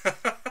over.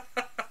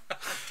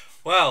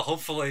 Well,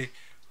 hopefully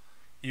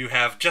you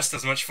have just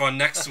as much fun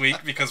next week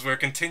because we're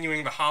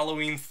continuing the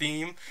Halloween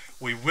theme.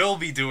 We will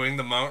be doing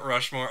the Mount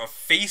Rushmore of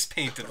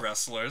face-painted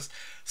wrestlers.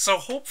 So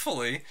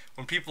hopefully,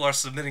 when people are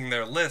submitting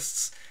their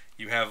lists,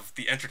 you have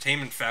the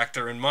entertainment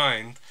factor in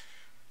mind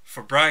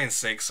for Brian's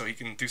sake so he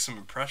can do some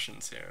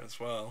impressions here as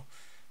well.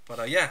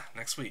 But yeah,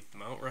 next week, the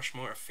Mount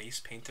Rushmore of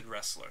face-painted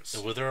wrestlers.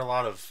 Were there a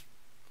lot of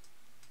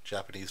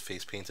Japanese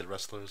face-painted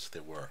wrestlers?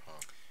 There were,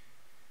 huh?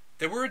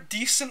 There were a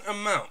decent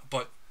amount,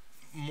 but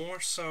more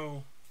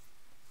so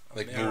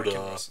like American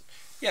Muda.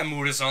 Yeah,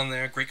 Muda's on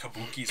there. Great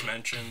Kabuki's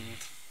mentioned.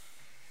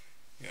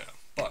 Yeah,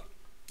 but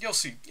you'll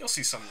see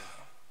some,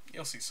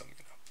 You'll see some,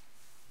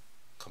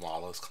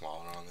 Kamala on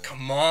there.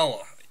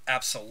 Kamala,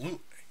 absolutely.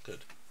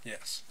 Good.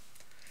 Yes.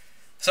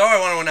 So I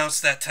want to announce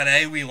that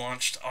today we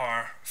launched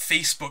our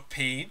Facebook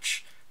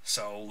page.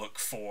 So look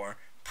for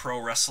Pro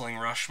Wrestling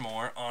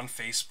Rushmore on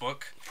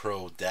Facebook.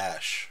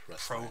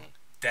 Pro-Wrestling.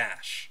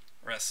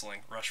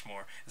 Pro-Wrestling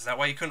Rushmore. Is that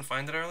why you couldn't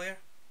find it earlier?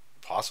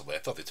 Possibly. I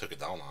thought they took it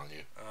down on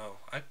you.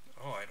 I'd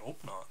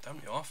hope not.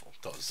 That'd be awful. I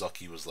thought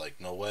Zucky was like,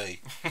 no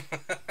way.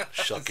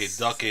 Shucky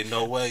ducky,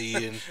 no way,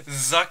 Ian.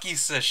 Zucky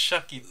says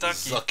shucky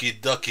ducky.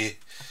 Zucky ducky.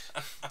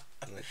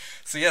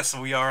 So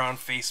we are on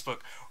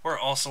Facebook. We're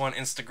also on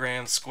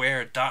Instagram,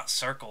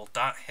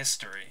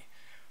 square.circle.history.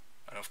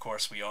 And of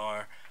course we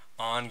are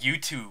on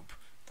YouTube,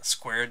 the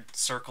Squared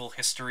Circle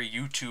History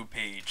YouTube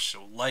page.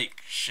 So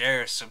like,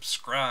 share,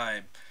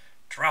 subscribe,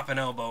 drop an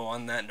elbow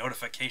on that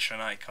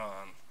notification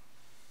icon.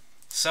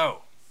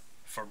 So,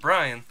 for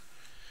Brian...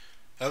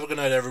 Have a good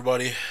night,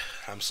 everybody.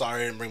 I'm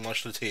sorry I didn't bring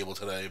much to the table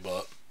today,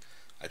 but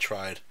I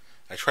tried.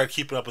 I tried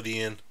keeping up with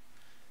Ian.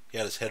 He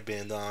had his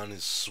headband on.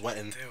 He's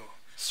sweating.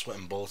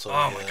 Sweating bullets over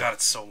here. Oh my God,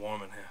 it's so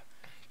warm in here.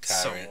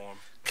 So warm.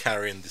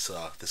 Carrying this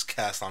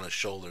cast on his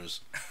shoulders.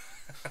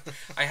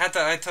 I had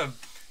to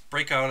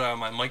break out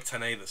my Mike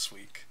Tenay this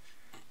week.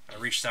 I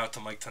reached out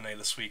to Mike Tenay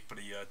this week, but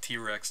he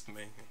T-Rexed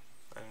me.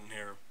 I didn't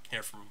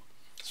hear from him.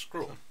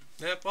 Screw him.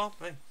 Yeah, well,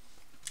 hey.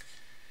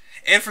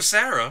 And for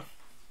Sarah...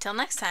 Till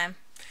next time.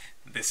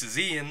 This is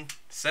Ian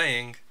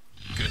saying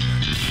good